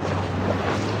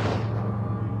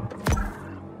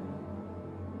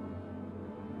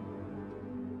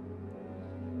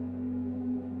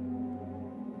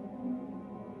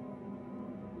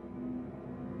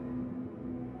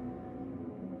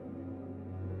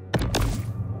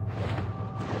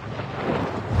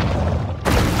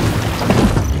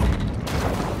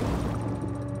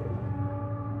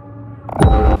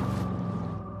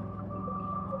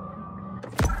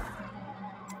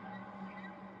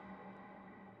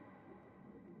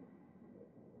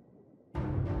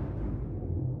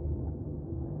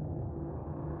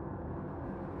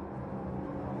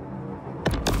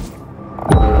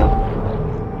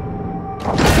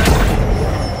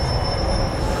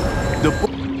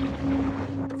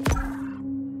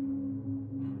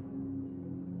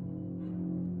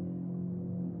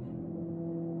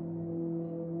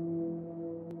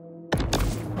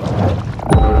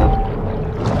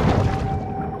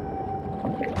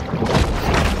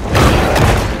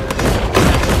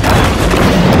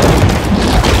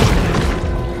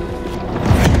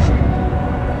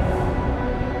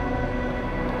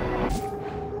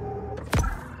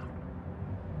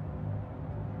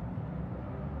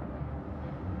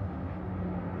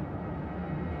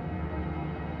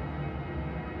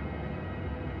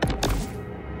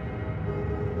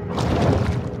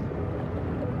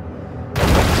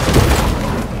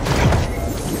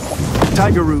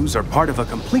 Tigeroos are part of a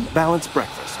complete balanced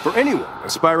breakfast for anyone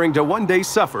aspiring to one day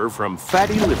suffer from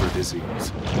fatty liver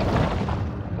disease.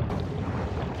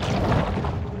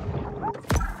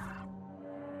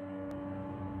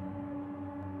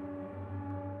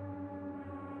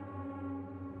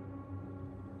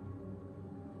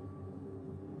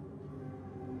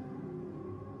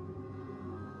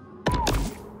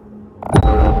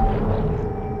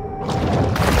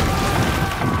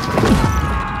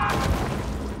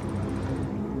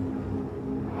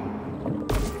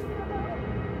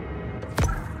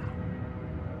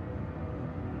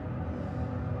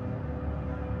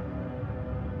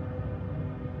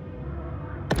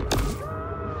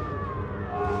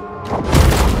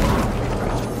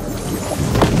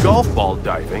 Golf ball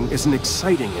diving is an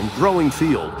exciting and growing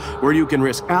field where you can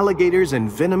risk alligators and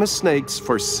venomous snakes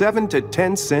for 7 to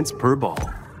 10 cents per ball.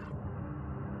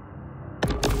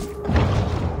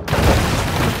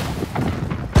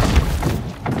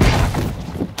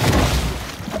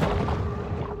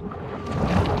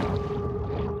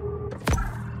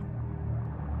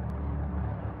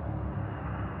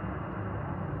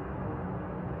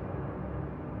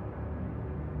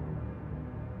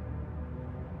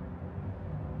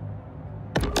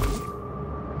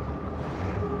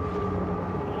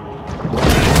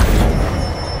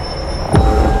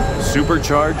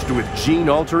 Supercharged with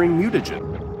gene-altering mutagen.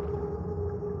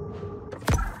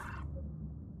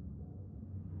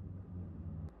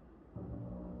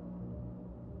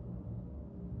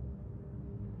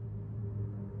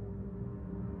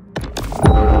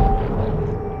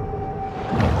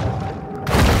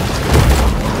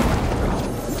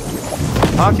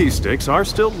 Hockey sticks are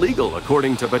still legal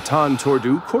according to Baton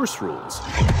Tordu course rules,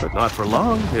 but not for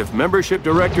long if membership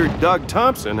director Doug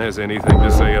Thompson has anything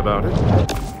to say about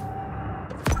it.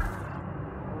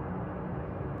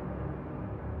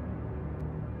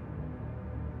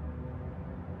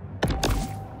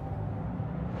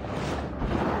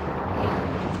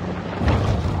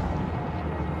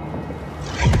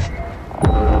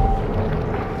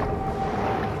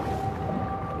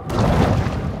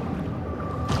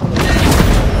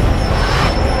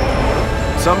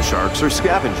 Some sharks are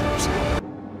scavengers.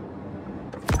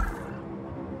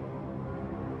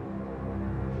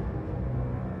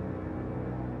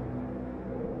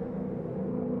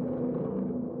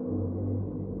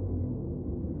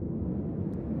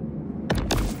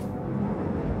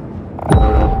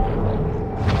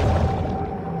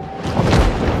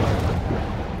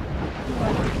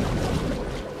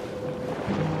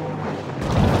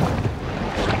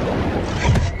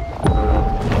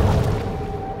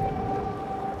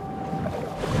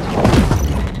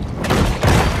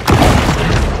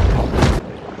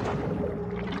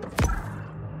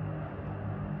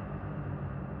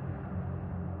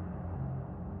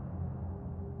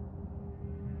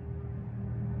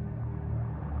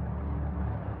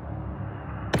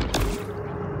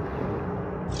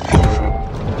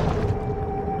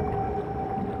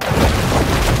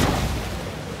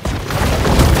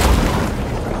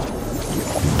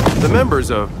 The members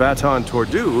of Baton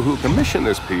Tordu who commissioned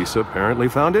this piece apparently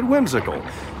found it whimsical,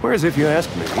 whereas if you ask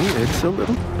me, it's a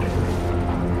little...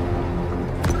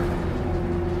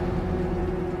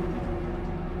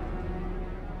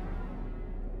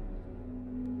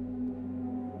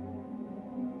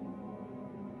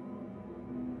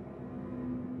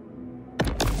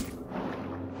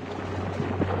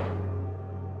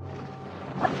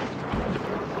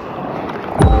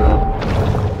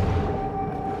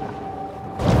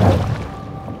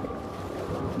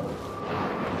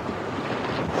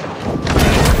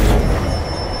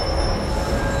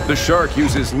 The shark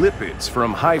uses lipids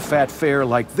from high-fat fare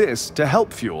like this to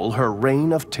help fuel her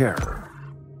reign of terror.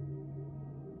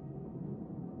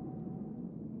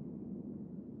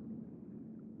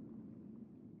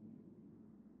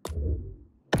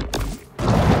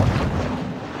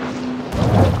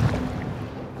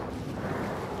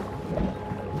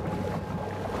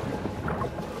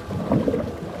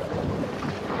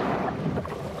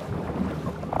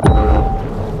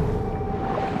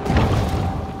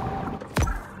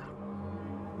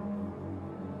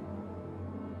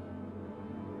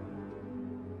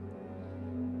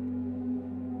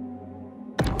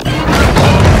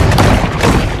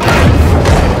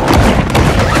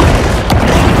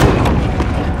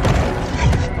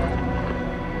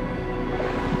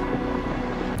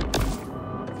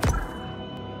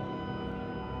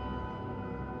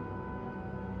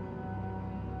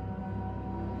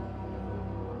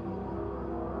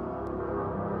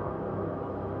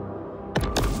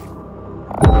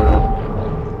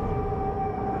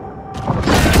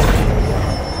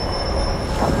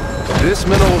 This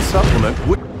mineral supplement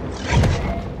would...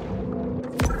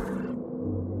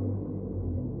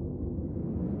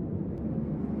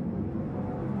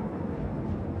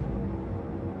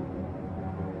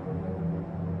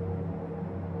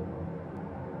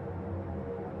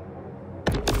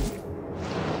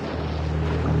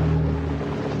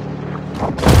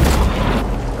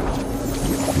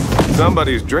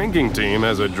 Somebody's drinking team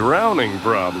has a drowning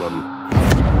problem.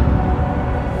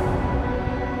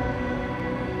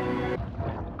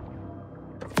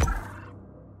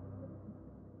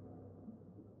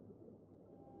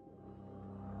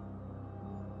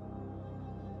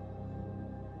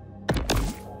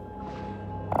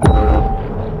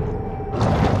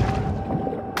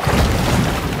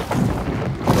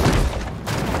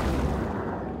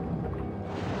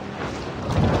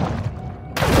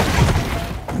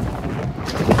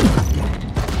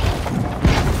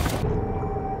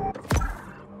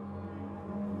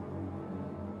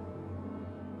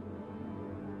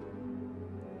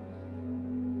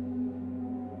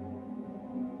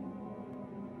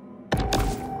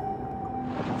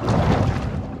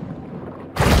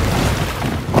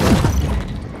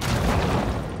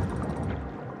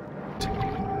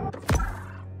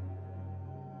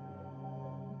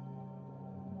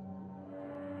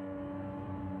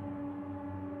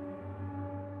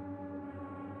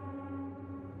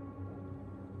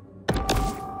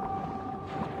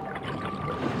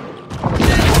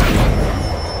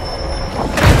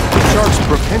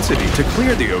 Propensity to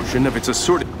clear the ocean of its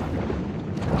assorted...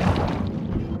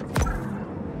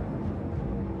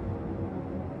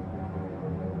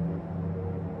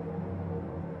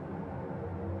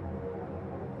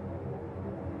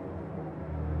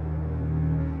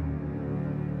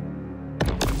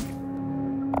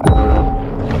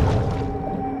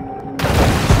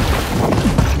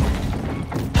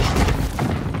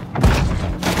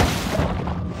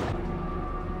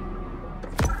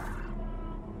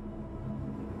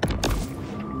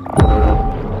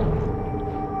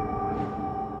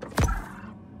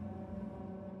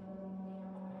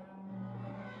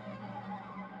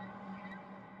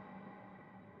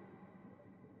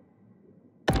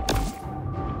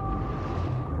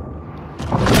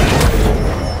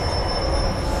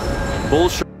 bull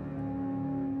shark.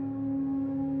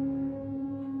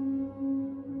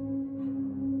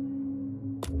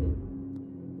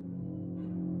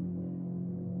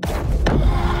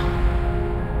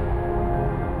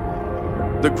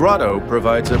 The grotto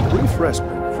provides a brief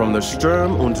respite from the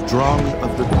Sturm und Drang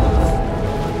of the Gulf.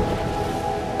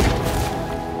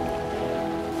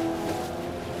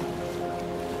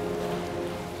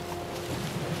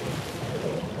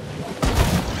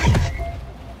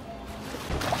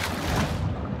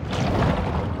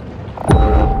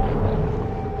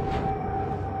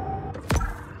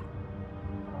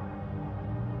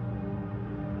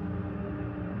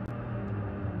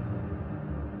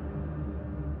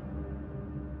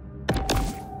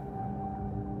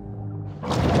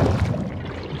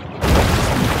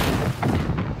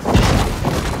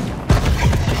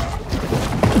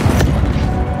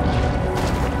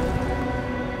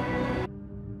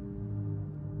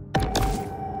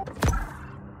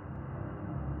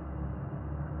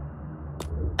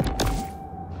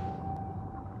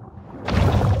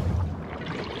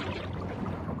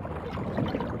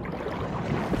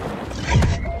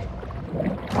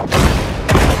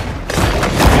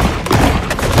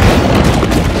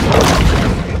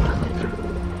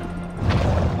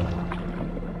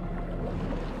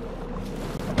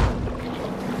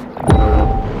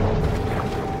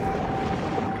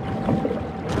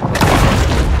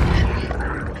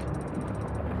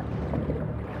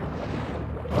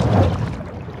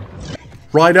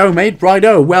 Righto, mate,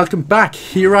 righto, welcome back.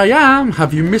 Here I am.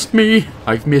 Have you missed me?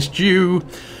 I've missed you.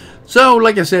 So,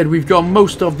 like I said, we've got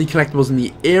most of the collectibles in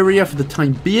the area for the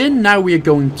time being. Now we are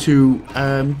going to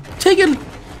take a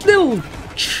little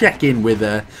check-in with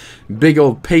a big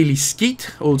old Paley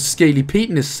Skeet, old Scaly Pete,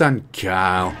 and his son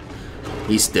Carl.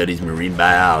 He studies marine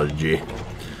biology.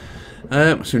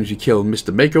 As soon as you kill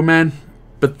Mr. Mako Man.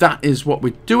 But that is what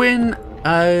we're doing.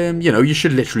 You know, you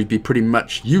should literally be pretty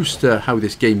much used to how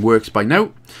this game works by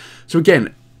now. So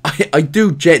again, I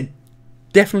do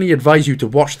definitely advise you to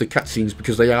watch the cutscenes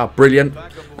because they are brilliant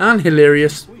and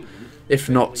hilarious, if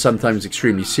not sometimes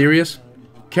extremely serious.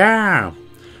 Cow.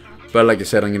 But like I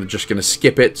said, I'm just going to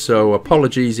skip it, so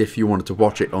apologies if you wanted to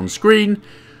watch it on screen.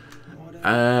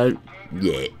 Yeah.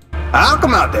 I'll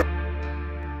come out there.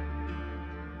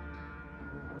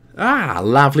 Ah,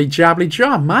 lovely jabbly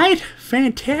job, mate.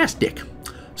 Fantastic.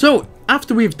 So,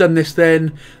 after we've done this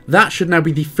then, that should now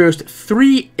be the first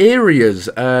 3 areas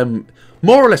more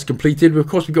or less completed. Of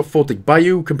course, we've got Fortic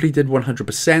Bayou completed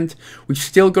 100%. We've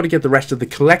still got to get the rest of the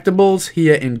collectibles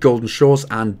here in Golden Shores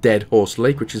and Dead Horse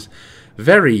Lake, which is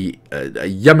very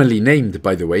yummily named,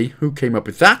 by the way. Who came up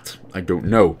with that? I don't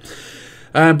know.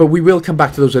 But we will come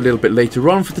back to those a little bit later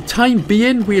on. For the time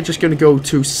being, we are just going to go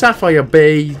to Sapphire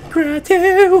Bay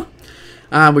Grotto,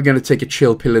 and we're going to take a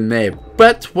chill pill in there.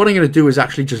 But what I'm going to do is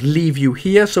actually just leave you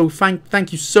here. So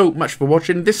thank you so much for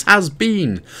watching. This has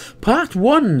been part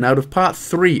 1 out of part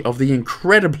 3 of the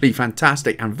incredibly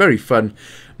fantastic and very fun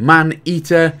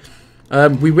Maneater.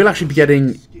 We will actually be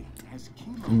getting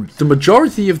the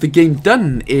majority of the game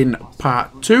done in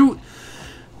part 2.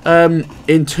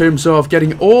 In terms of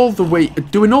getting all the way,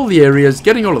 doing all the areas,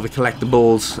 getting all of the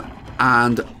collectibles,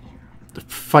 and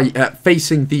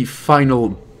facing the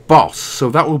final boss. So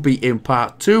that will be in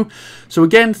part 2. So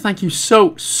again, thank you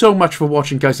so much for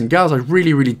watching, guys and gals. I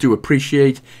really do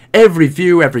appreciate every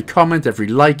view, every comment, every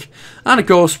like, and of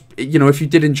course, you know, if you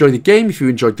did enjoy the game, if you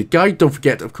enjoyed the guide, don't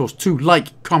forget, of course, to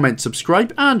like, comment,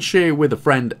 subscribe, and share with a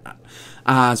friend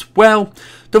as well.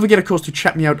 Don't forget, of course, to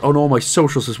check me out on all my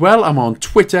socials as well. I'm on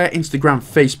Twitter, Instagram,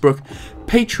 Facebook,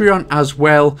 Patreon as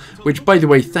well, which, by the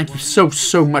way, thank you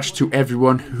so much to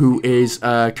everyone who is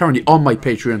currently on my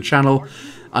Patreon channel.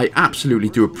 I absolutely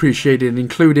do appreciate it,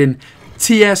 including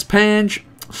TS Penge.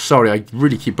 Sorry, I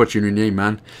really keep butchering your name,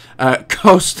 man.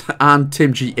 Coast and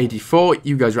TimG84.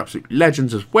 You guys are absolute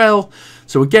legends as well.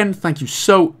 So again, thank you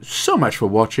so much for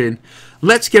watching.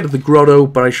 Let's get to the grotto,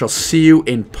 but I shall see you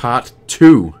in part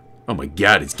 2. Oh my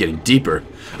god, it's getting deeper.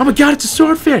 Oh my god, it's a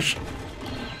swordfish!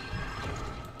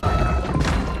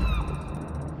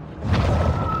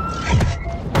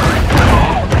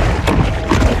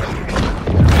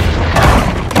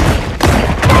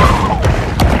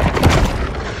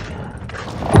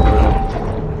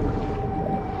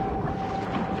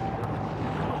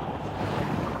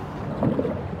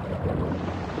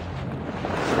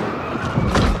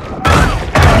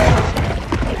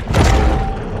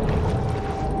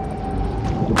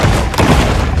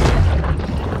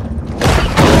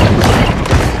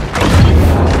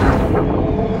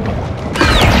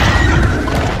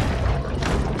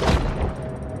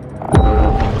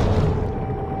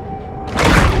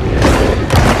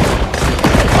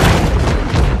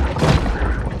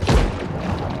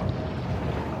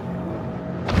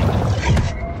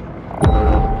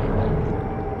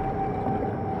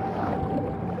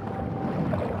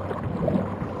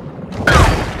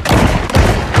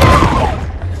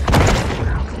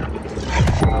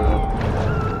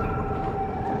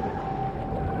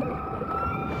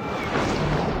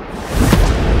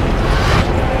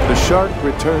 shark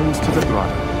returns to the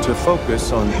grotto to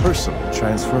focus on personal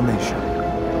transformation.